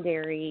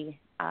secondary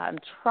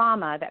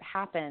trauma that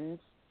happens,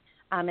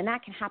 and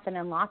that can happen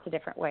in lots of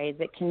different ways.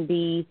 It can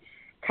be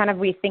kind of,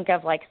 we think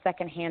of like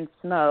secondhand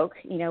smoke.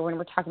 When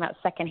we're talking about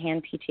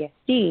secondhand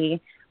PTSD,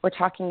 we're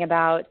talking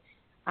about,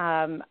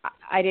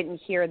 I didn't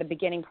hear the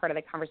beginning part of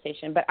the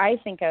conversation, but I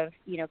think of,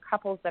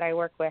 couples that I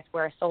work with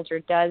where a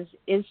soldier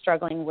is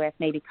struggling with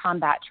maybe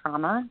combat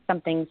trauma,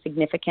 something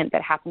significant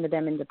that happened to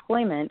them in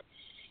deployment,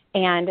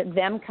 and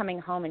them coming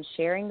home and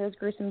sharing those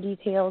gruesome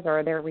details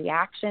or their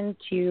reaction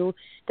to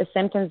the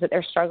symptoms that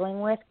they're struggling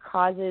with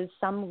causes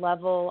some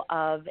level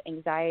of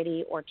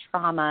anxiety or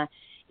trauma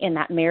in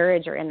that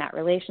marriage or in that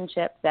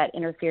relationship that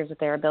interferes with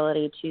their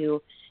ability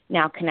to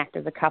now connect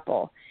as a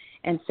couple.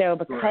 And so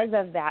because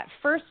of that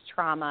first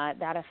trauma,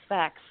 that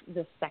affects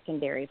the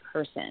secondary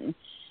person.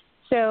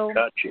 So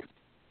Gotcha.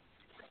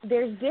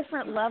 there's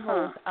different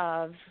levels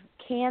of,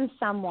 can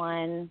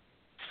someone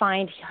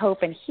find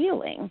hope and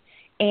healing?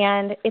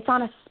 And it's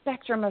on a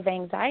spectrum of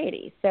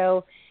anxiety.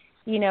 So,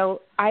 you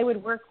know, I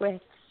would work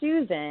with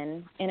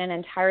Susan in an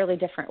entirely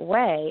different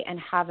way and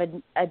have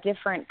a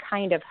different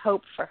kind of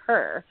hope for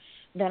her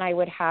than I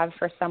would have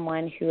for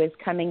someone who is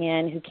coming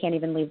in who can't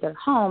even leave their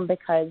home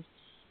because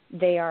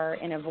they are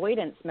in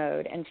avoidance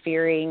mode and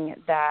fearing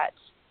that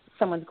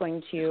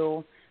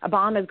a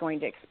bomb is going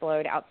to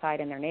explode outside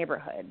in their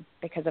neighborhood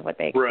because of what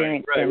they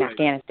experienced in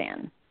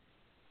Afghanistan.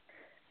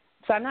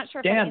 So I'm not sure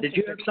if Dan, that answers did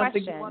you your have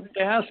something question. you wanted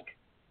to ask?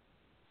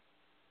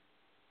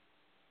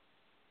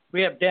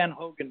 We have Dan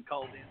Hogan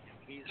called in.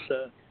 He's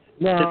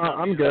No,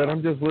 I'm good.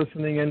 I'm just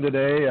listening in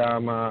today.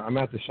 I'm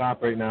at the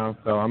shop right now,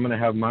 so I'm going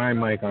to have my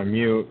mic on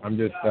mute. I'm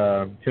just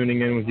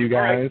tuning in with you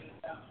guys.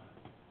 Right.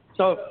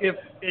 So if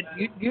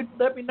you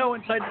let me know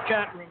inside the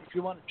chat room if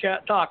you want to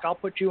talk, I'll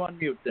put you on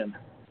mute then.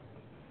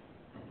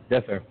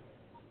 Yes, sir.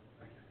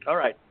 All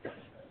right.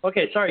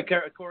 Okay, sorry,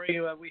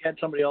 Corey. We had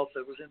somebody else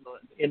that was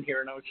in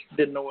here, and I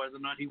didn't know whether or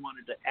not he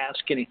wanted to ask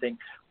anything.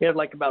 We have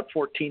like about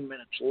 14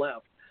 minutes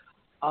left.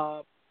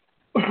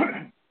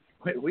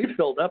 We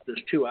filled up this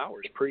 2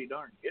 hours pretty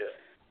darn good.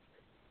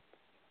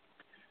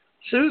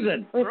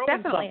 Susan, It was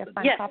definitely a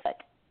fun topic.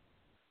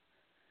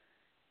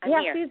 I'm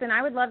here. Susan,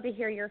 I would love to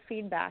hear your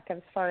feedback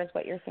as far as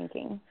what you're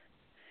thinking.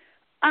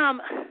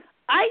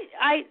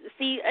 I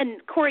see,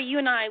 and Corey, you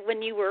and I,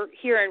 when you were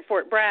here in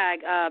Fort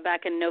Bragg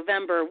back in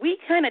November, we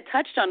kind of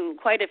touched on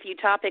quite a few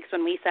topics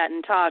when we sat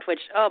and talked, which,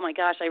 oh my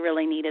gosh, I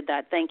really needed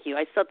that. Thank you.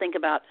 I still think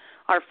about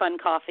our fun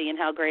coffee and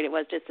how great it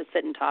was just to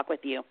sit and talk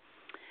with you.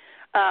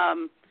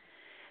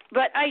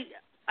 But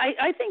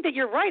I think that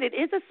you're right. It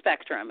is a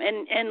spectrum,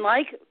 and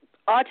like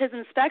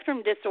autism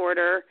spectrum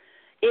disorder,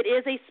 it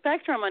is a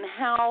spectrum on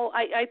how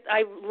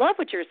I love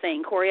what you're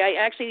saying, Corey.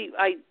 I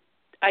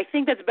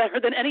think that's better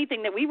than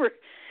anything that we were.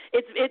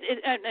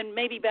 And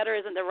maybe better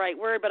isn't the right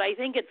word, but I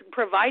think it's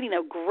providing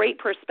a great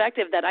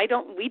perspective that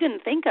we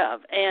didn't think of,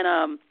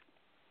 and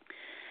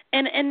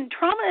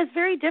trauma is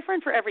very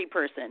different for every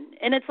person,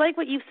 and it's like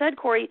what you've said,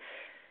 Corey.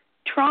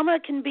 Trauma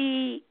can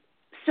be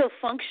still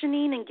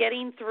functioning and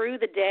getting through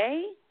the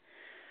day,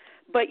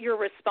 but your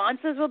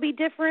responses will be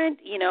different.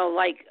 You know,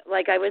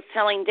 like I was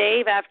telling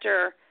Dave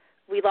after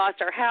we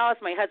lost our house,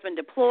 my husband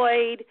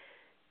deployed,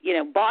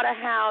 bought a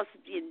house,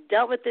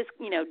 dealt with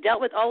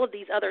all of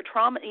these other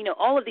trauma,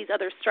 all of these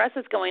other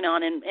stresses going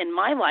on in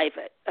my life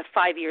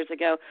 5 years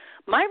ago.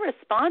 My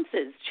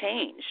responses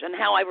changed and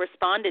how I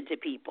responded to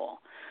people.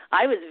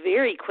 I was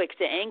very quick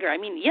to anger. I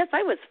mean, yes,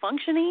 I was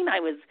functioning. I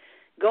was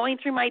going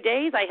through my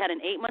days. I had an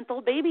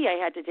 8-month-old baby I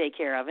had to take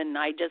care of, and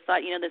I just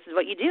thought, this is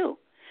what you do.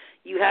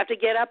 You have to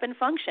get up and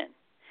function.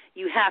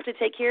 You have to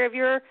take care of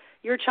your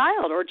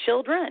child or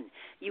children.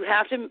 You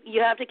have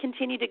to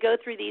continue to go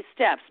through these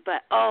steps.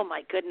 But oh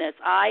my goodness,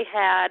 I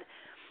had,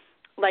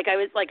 like I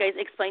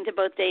explained to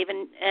both Dave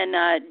and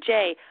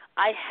Jay,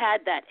 I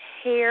had that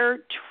hair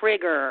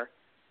trigger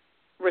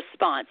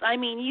response. I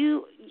mean,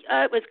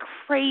 it was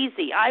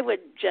crazy. I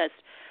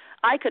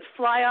could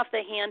fly off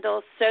the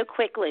handle so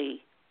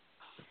quickly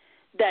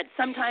that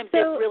sometimes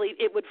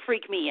it would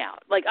freak me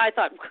out. Like I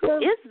thought, who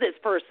is this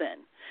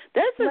person?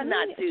 This is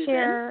not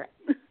Susan.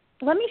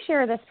 Let me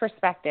share this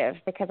perspective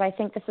because I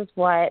think this is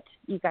what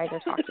you guys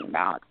are talking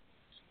about.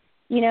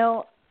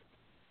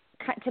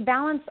 To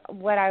balance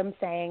what I was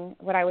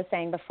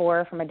saying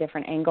before from a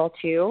different angle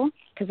too,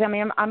 because I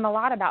mean I'm a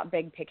lot about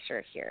big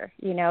picture here.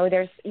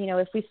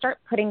 If we start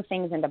putting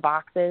things into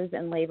boxes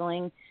and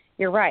labeling,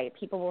 you're right.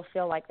 People will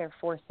feel like they're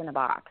forced in a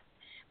box.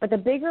 But the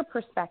bigger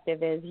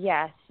perspective is,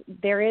 yes,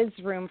 there is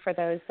room for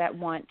those that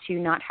want to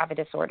not have a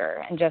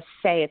disorder and just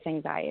say it's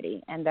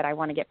anxiety and that I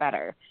want to get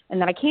better and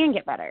that I can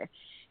get better.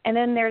 And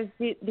then there's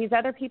these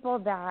other people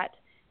that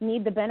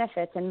need the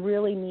benefits and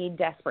really need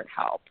desperate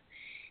help.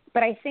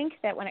 But I think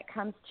that when it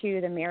comes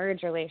to the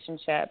marriage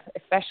relationship,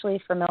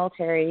 especially for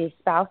military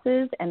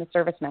spouses and the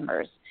service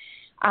members,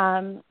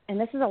 and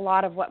this is a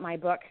lot of what my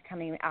book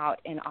coming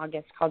out in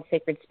August called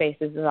Sacred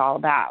Spaces is all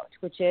about,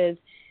 which is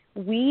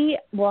we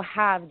will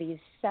have these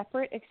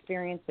separate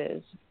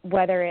experiences,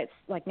 whether it's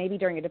like maybe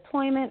during a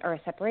deployment or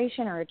a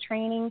separation or a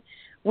training,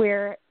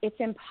 where it's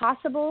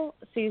impossible,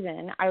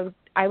 Susan,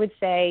 I would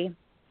say,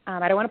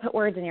 I don't want to put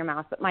words in your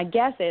mouth, but my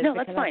guess is,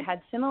 because I've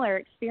had similar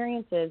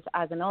experiences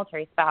as a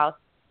military spouse,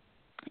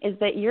 is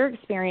that your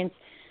experience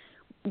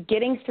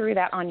getting through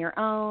that on your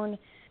own,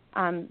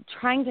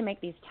 trying to make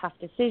these tough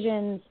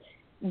decisions,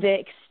 the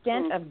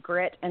extent of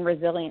grit and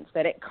resilience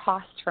that it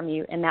costs from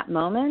you in that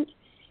moment,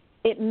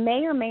 it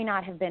may or may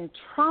not have been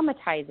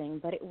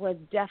traumatizing, but it was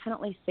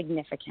definitely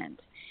significant.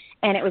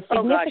 And it was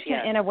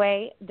significant in a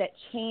way that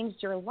changed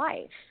your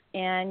life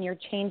and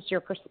changed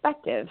your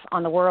perspective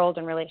on the world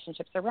and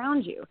relationships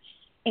around you.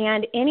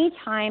 And any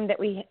time that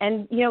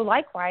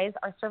likewise,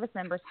 our service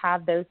members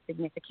have those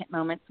significant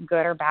moments,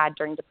 good or bad,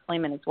 during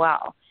deployment as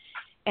well.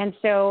 And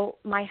so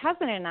my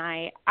husband and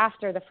I,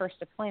 after the first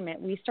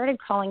deployment, we started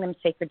calling them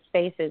sacred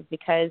spaces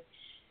because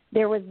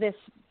there was this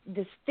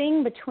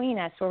thing between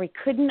us where we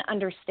couldn't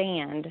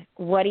understand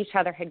what each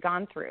other had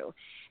gone through.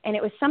 And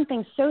it was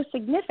something so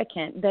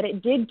significant that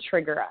it did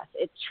trigger us.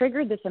 It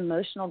triggered this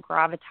emotional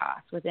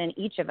gravitas within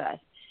each of us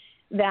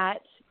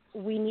that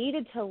we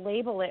needed to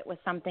label it with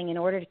something in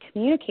order to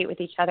communicate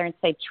with each other and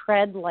say,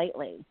 tread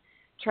lightly.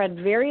 Tread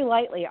very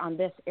lightly on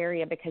this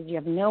area because you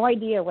have no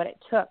idea what it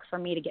took for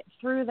me to get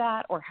through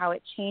that or how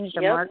it changed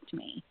or marked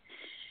me.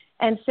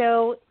 And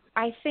so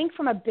I think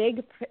from a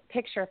big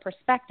picture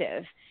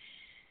perspective,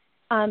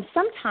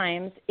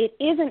 sometimes it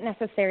isn't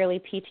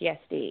necessarily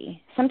PTSD.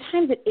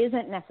 Sometimes it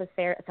isn't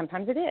necessary.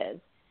 Sometimes it is.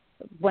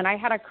 When I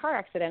had a car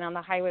accident on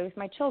the highway with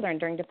my children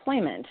during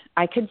deployment,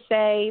 I could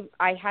say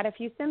I had a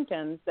few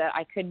symptoms that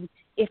I could,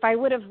 if I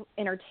would have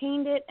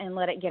entertained it and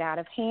let it get out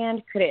of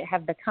hand, could it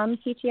have become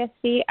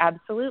PTSD?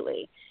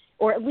 Absolutely.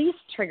 Or at least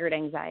triggered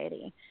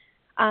anxiety.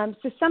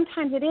 So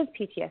sometimes it is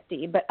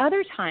PTSD, but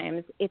other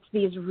times it's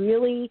these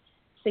really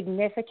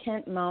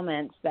significant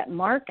moments that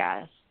mark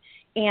us.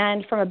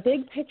 And from a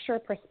big picture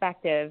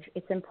perspective,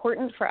 it's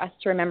important for us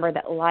to remember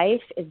that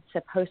life is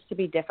supposed to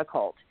be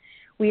difficult.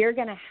 We are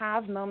going to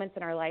have moments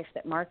in our life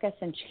that mark us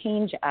and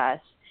change us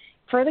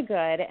for the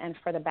good and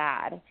for the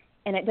bad.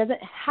 And it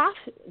doesn't have,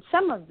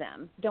 some of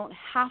them don't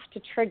have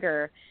to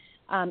trigger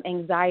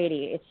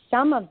anxiety. It's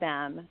some of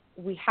them,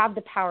 we have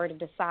the power to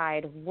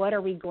decide what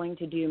are we going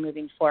to do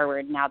moving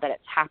forward now that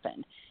it's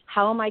happened.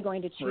 How am I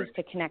going to choose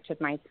to connect with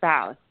my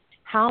spouse?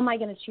 How am I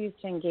going to choose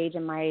to engage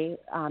in my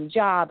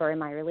job or in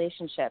my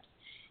relationships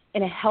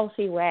in a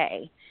healthy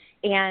way?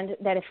 And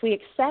that if we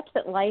accept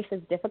that life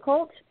is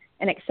difficult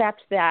and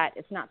accept that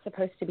it's not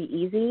supposed to be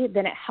easy,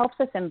 then it helps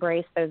us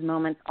embrace those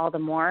moments all the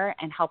more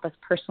and help us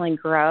personally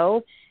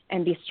grow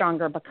and be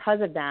stronger because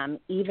of them,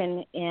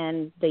 even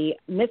in the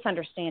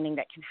misunderstanding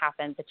that can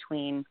happen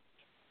between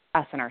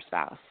us and our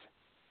spouse.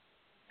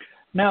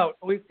 Now,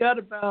 we've got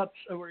about,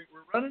 we're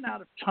running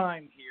out of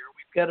time here.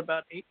 We've got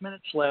about 8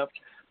 minutes left.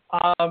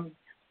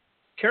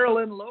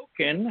 Carolyn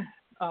Loken,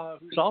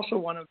 who's also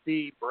one of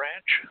the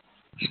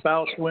branch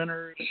spouse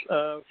winners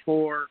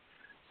for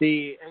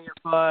the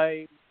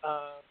AFI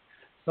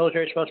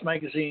Military Spouse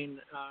Magazine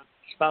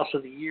Spouse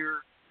of the Year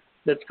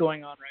that's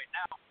going on right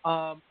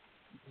now.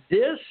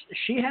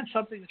 She had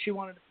something that she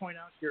wanted to point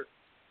out here.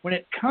 When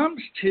it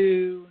comes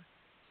to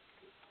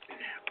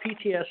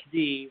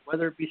PTSD,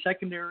 whether it be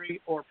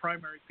secondary or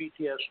primary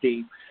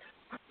PTSD,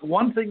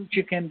 one thing that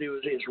you can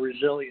do is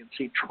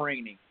resiliency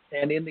training.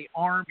 And in the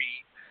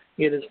Army,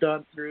 it is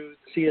done through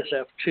the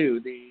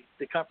CSF2,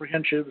 the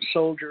Comprehensive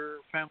Soldier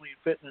Family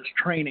and Fitness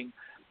Training.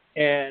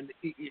 And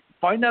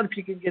find out if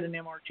you can get an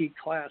MRT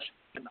class.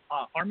 And,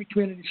 Army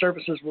Community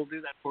Services will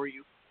do that for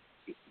you.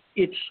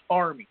 It's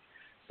Army.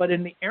 But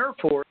in the Air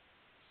Force,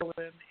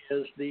 Carolyn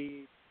is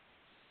the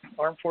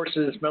Armed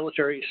Forces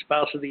Military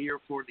Spouse of the Year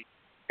for the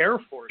Air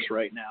Force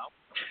right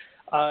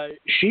now.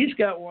 She's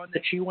got one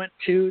that she went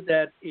to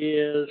that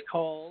is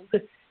called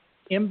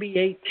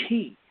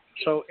MBAT.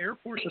 So Air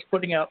Force is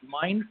putting out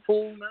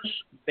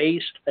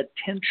mindfulness-based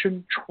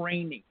attention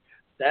training.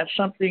 That's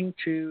something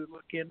to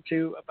look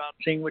into about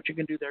seeing what you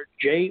can do there.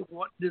 Jay,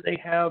 what do they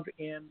have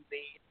in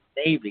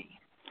the Navy?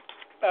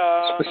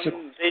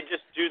 They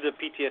just do the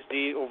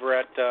PTSD over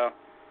at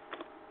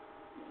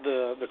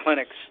the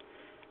clinics.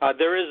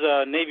 There is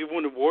a Navy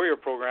Wounded Warrior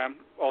program,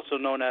 also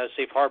known as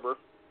Safe Harbor.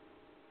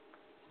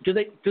 Do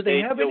they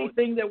have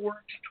anything that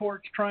works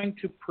towards trying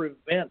to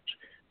prevent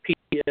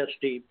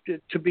PTSD,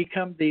 to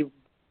become the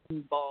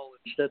ball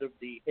instead of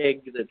the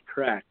egg that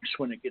cracks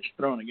when it gets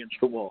thrown against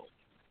the wall?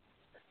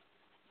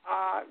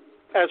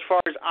 As far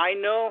as I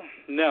know,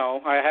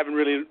 no. I haven't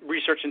really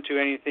researched into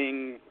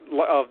anything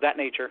of that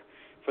nature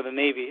for the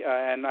Navy,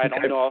 and I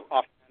don't know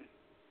offhand.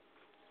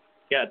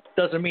 Yeah, it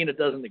doesn't mean it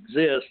doesn't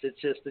exist. It's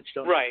just that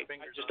you don't have I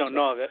just don't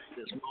know of it. At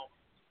this moment.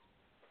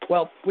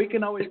 Well, we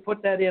can always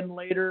put that in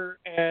later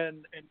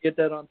and get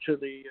that onto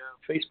the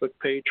Facebook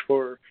page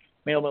for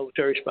Male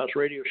Military Spouse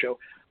Radio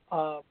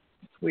Show.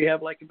 We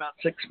have like about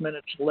 6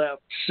 minutes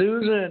left.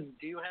 Susan,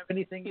 do you have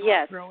anything you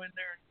want to throw in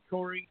there?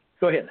 Corey,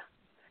 go ahead.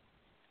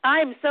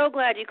 I'm so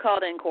glad you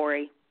called in,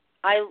 Corey.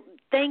 I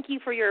thank you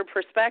for your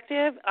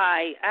perspective.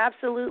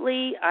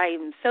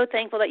 I'm so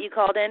thankful that you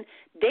called in.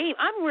 Dave,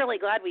 I'm really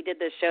glad we did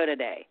this show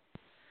today.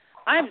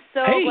 I'm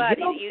so glad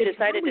you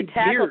decided to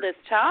tackle this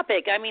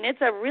topic. I mean,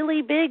 it's a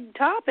really big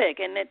topic,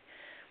 and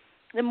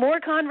the more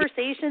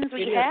conversations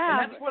we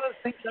have, and that's one of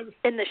the things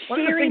and the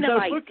sharing of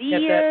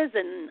ideas,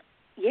 and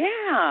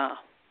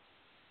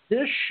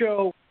this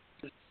show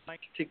is designed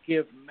to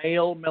give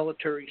male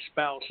military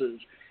spouses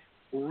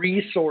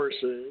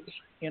resources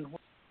in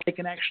which they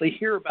can actually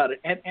hear about it,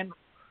 and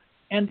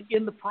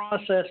in the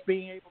process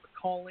being able to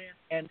call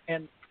in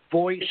and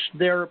voice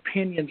their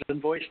opinions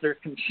and voice their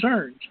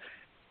concerns.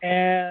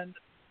 And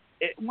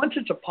once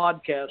it's a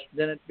podcast,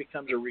 then it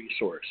becomes a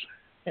resource.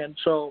 And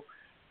so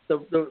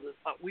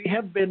we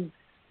have been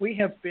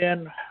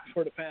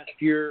for the past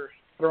year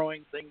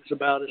throwing things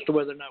about as to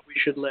whether or not we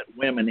should let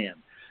women in,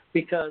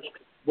 because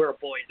we're a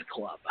boys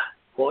club.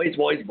 Boys.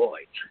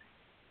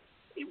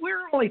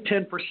 We're only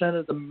 10%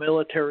 of the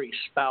military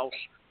spouse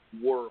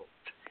world.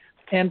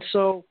 And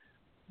so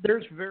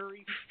there's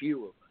very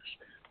few of us.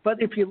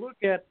 But if you look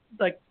at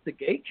like the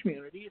gay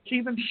community, it's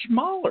even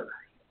smaller.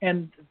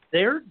 And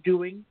they're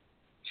doing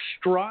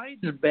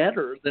strides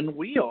better than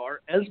we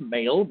are as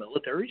male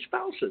military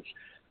spouses.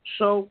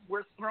 So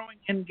we're throwing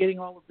in getting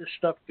all of this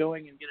stuff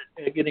going and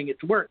getting it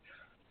to work.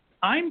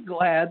 I'm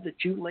glad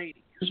that you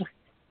ladies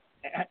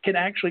can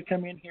actually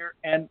come in here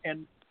and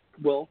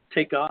will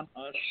take on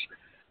us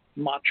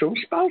macho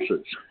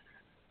spouses.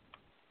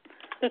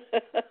 Of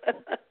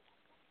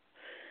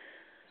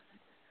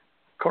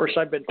course,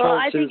 I've been told. Well,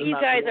 I think Susan, you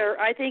guys are.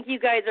 I think you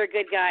guys are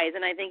good guys,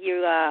 and I think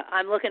you.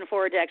 I'm looking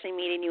forward to actually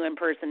meeting you in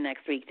person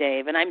next week,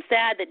 Dave. And I'm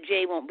sad that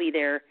Jay won't be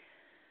there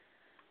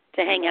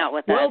to hang out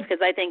with us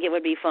because I think it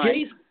would be fun.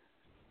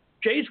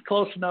 Jay's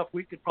close enough.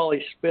 We could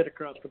probably spit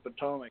across the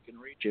Potomac and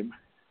reach him.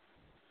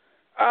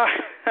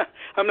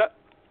 I'm not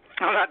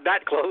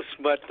that close,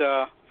 but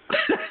I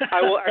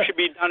will actually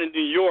be down in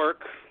New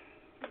York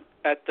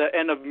at the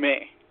end of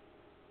May.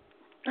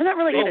 I'm not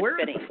really good at we're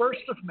spitting. The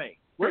 1st of May.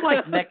 We're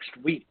like next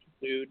week,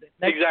 dude.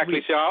 Exactly.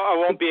 Week. So I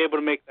won't be able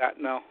to make that.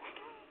 No.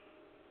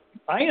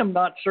 I am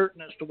not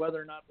certain as to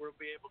whether or not we'll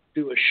be able to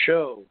do a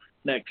show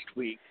next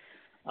week.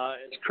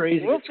 As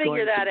crazy We'll it's going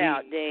figure that to be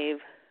out, Dave.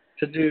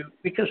 To do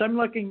because I'm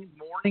looking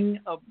morning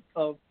of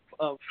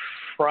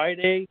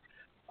Friday,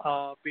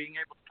 being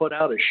able to put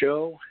out a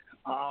show.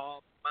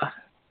 I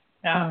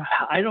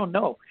don't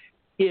know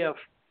if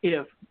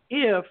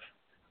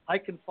I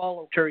can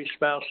follow Terry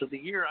Spouse of the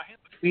Year. I have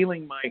a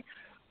feeling my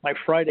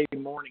Friday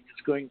morning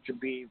is going to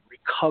be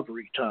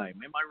recovery time.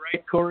 Am I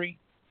right, Corey?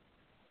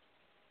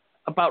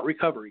 About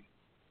recovery.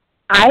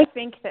 I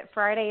think that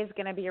Friday is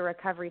going to be a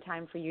recovery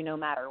time for you no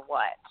matter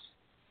what.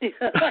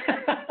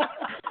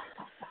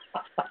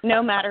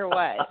 No matter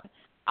what.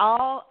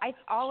 All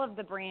of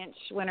the branch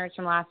winners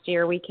from last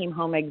year, we came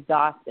home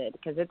exhausted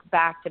because it's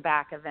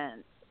back-to-back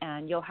events,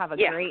 and you'll have a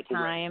great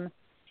time,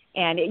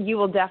 and you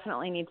will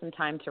definitely need some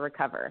time to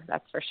recover.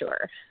 That's for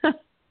sure.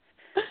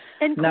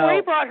 And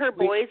Corey brought her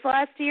boys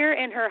last year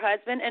and her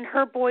husband, and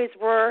her boys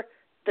were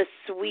the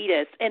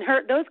sweetest. And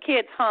those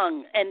kids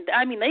hung, and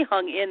I mean they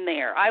hung in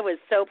there. I was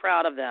so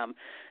proud of them.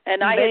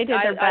 And they did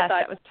their best.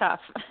 That was tough.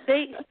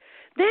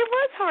 It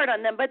was hard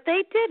on them, but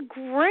they did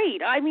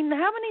great. I mean,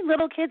 how many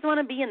little kids want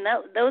to be in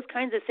those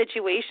kinds of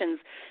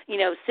situations? You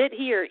know, sit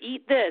here,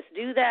 eat this,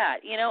 do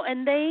that. You know,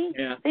 and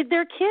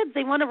they're kids.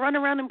 They want to run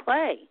around and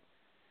play.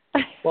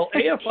 Well,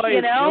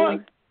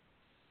 AFI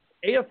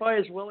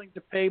is willing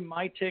to pay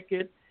my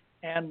ticket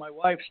and my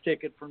wife's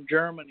ticket from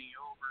Germany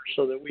over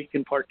so that we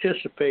can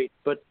participate.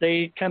 But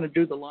they kind of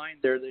do the line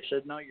there. They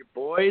said, "No, your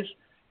boys,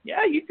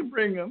 yeah, you can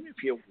bring them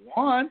if you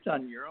want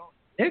on your own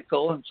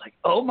nickel." And it's like,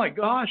 oh my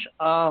gosh.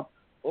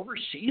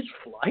 Overseas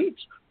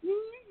flights?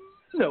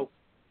 No.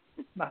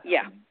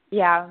 Yeah.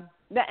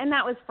 And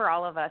that was for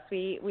all of us.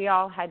 We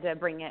all had to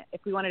bring it.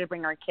 If we wanted to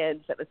bring our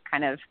kids, it was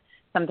kind of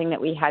something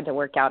that we had to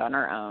work out on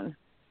our own.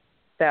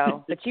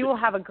 So, but you will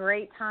have a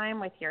great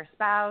time with your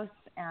spouse,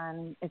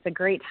 and it's a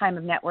great time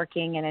of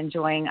networking and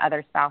enjoying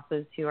other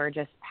spouses who are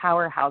just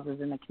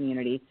powerhouses in the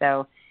community.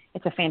 So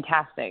it's a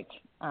fantastic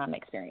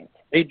experience.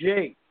 Hey,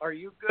 Jay, are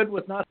you good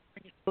with not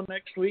doing it until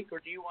next week, or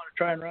do you want to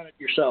try and run it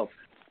yourself?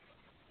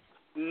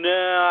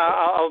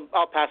 No,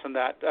 I'll pass on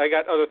that. I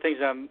got other things.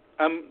 I'm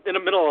in the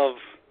middle of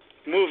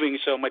moving,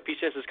 so my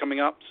PTSD is coming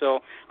up.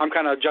 So I'm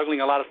kind of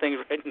juggling a lot of things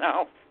right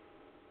now.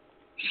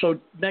 So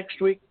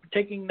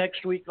taking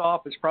next week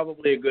off is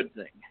probably a good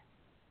thing.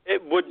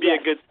 It would be a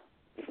good.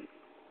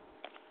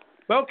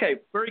 Okay,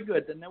 very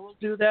good. Then we'll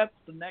do that.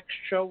 The next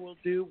show we'll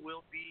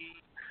be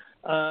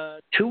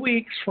 2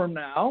 weeks from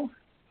now,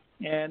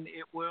 and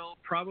it will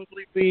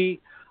probably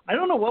be. I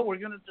don't know what we're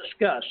going to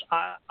discuss.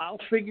 I'll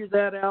figure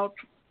that out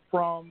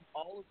from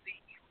all of the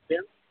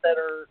events that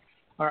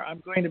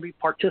I'm going to be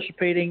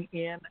participating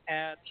in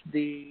at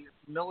the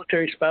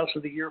Military Spouse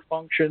of the Year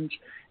functions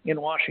in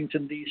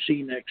Washington,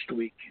 D.C. next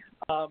week.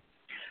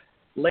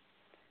 Ladies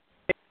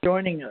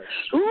joining us.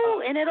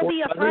 Ooh, and it'll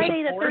be a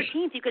Friday the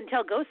 13th. You can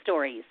tell ghost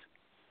stories.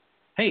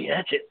 Hey,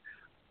 that's it.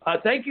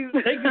 Thank you,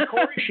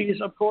 Corey. She's,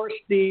 of course,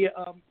 the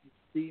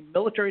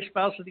Military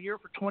Spouse of the Year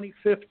for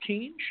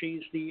 2015.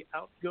 She's the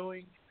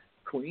outgoing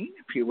queen,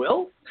 if you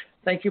will.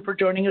 Thank you for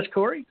joining us,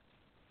 Corey.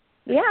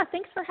 Yeah,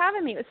 thanks for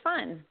having me. It was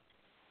fun.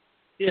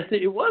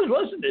 It was,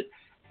 wasn't it?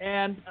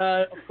 And,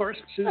 of course,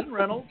 Susan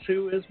Reynolds,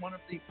 who is one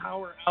of the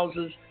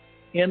powerhouses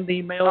in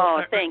the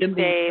thanks, in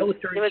the Dave.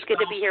 military. It was good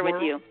to be here world.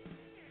 with you.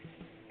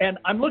 And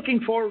I'm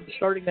looking forward to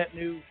starting that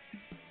new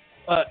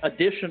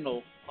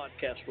additional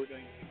podcast we're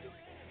going to be doing.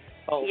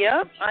 Oh,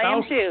 yep, I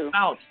am too.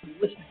 Be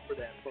listening for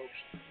that, folks.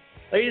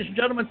 Ladies and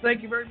gentlemen,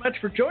 thank you very much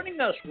for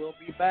joining us. We'll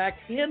be back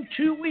in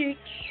 2 weeks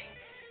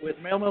with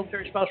Male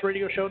Military Spouse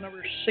Radio Show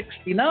number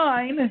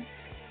 69.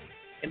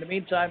 In the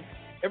meantime,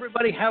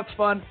 everybody have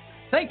fun.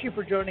 Thank you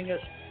for joining us.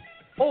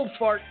 Old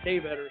Fart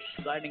Dave Edders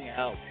signing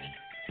out.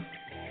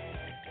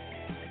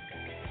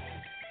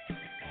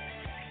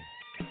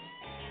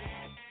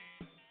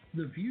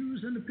 The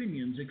views and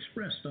opinions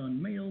expressed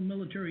on Male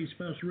Military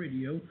Spouse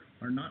Radio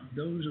are not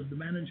those of the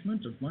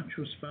management of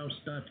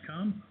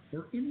MachoSpouse.com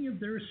or any of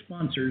their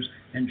sponsors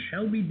and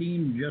shall be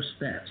deemed just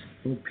that,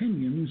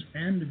 opinions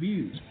and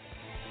views.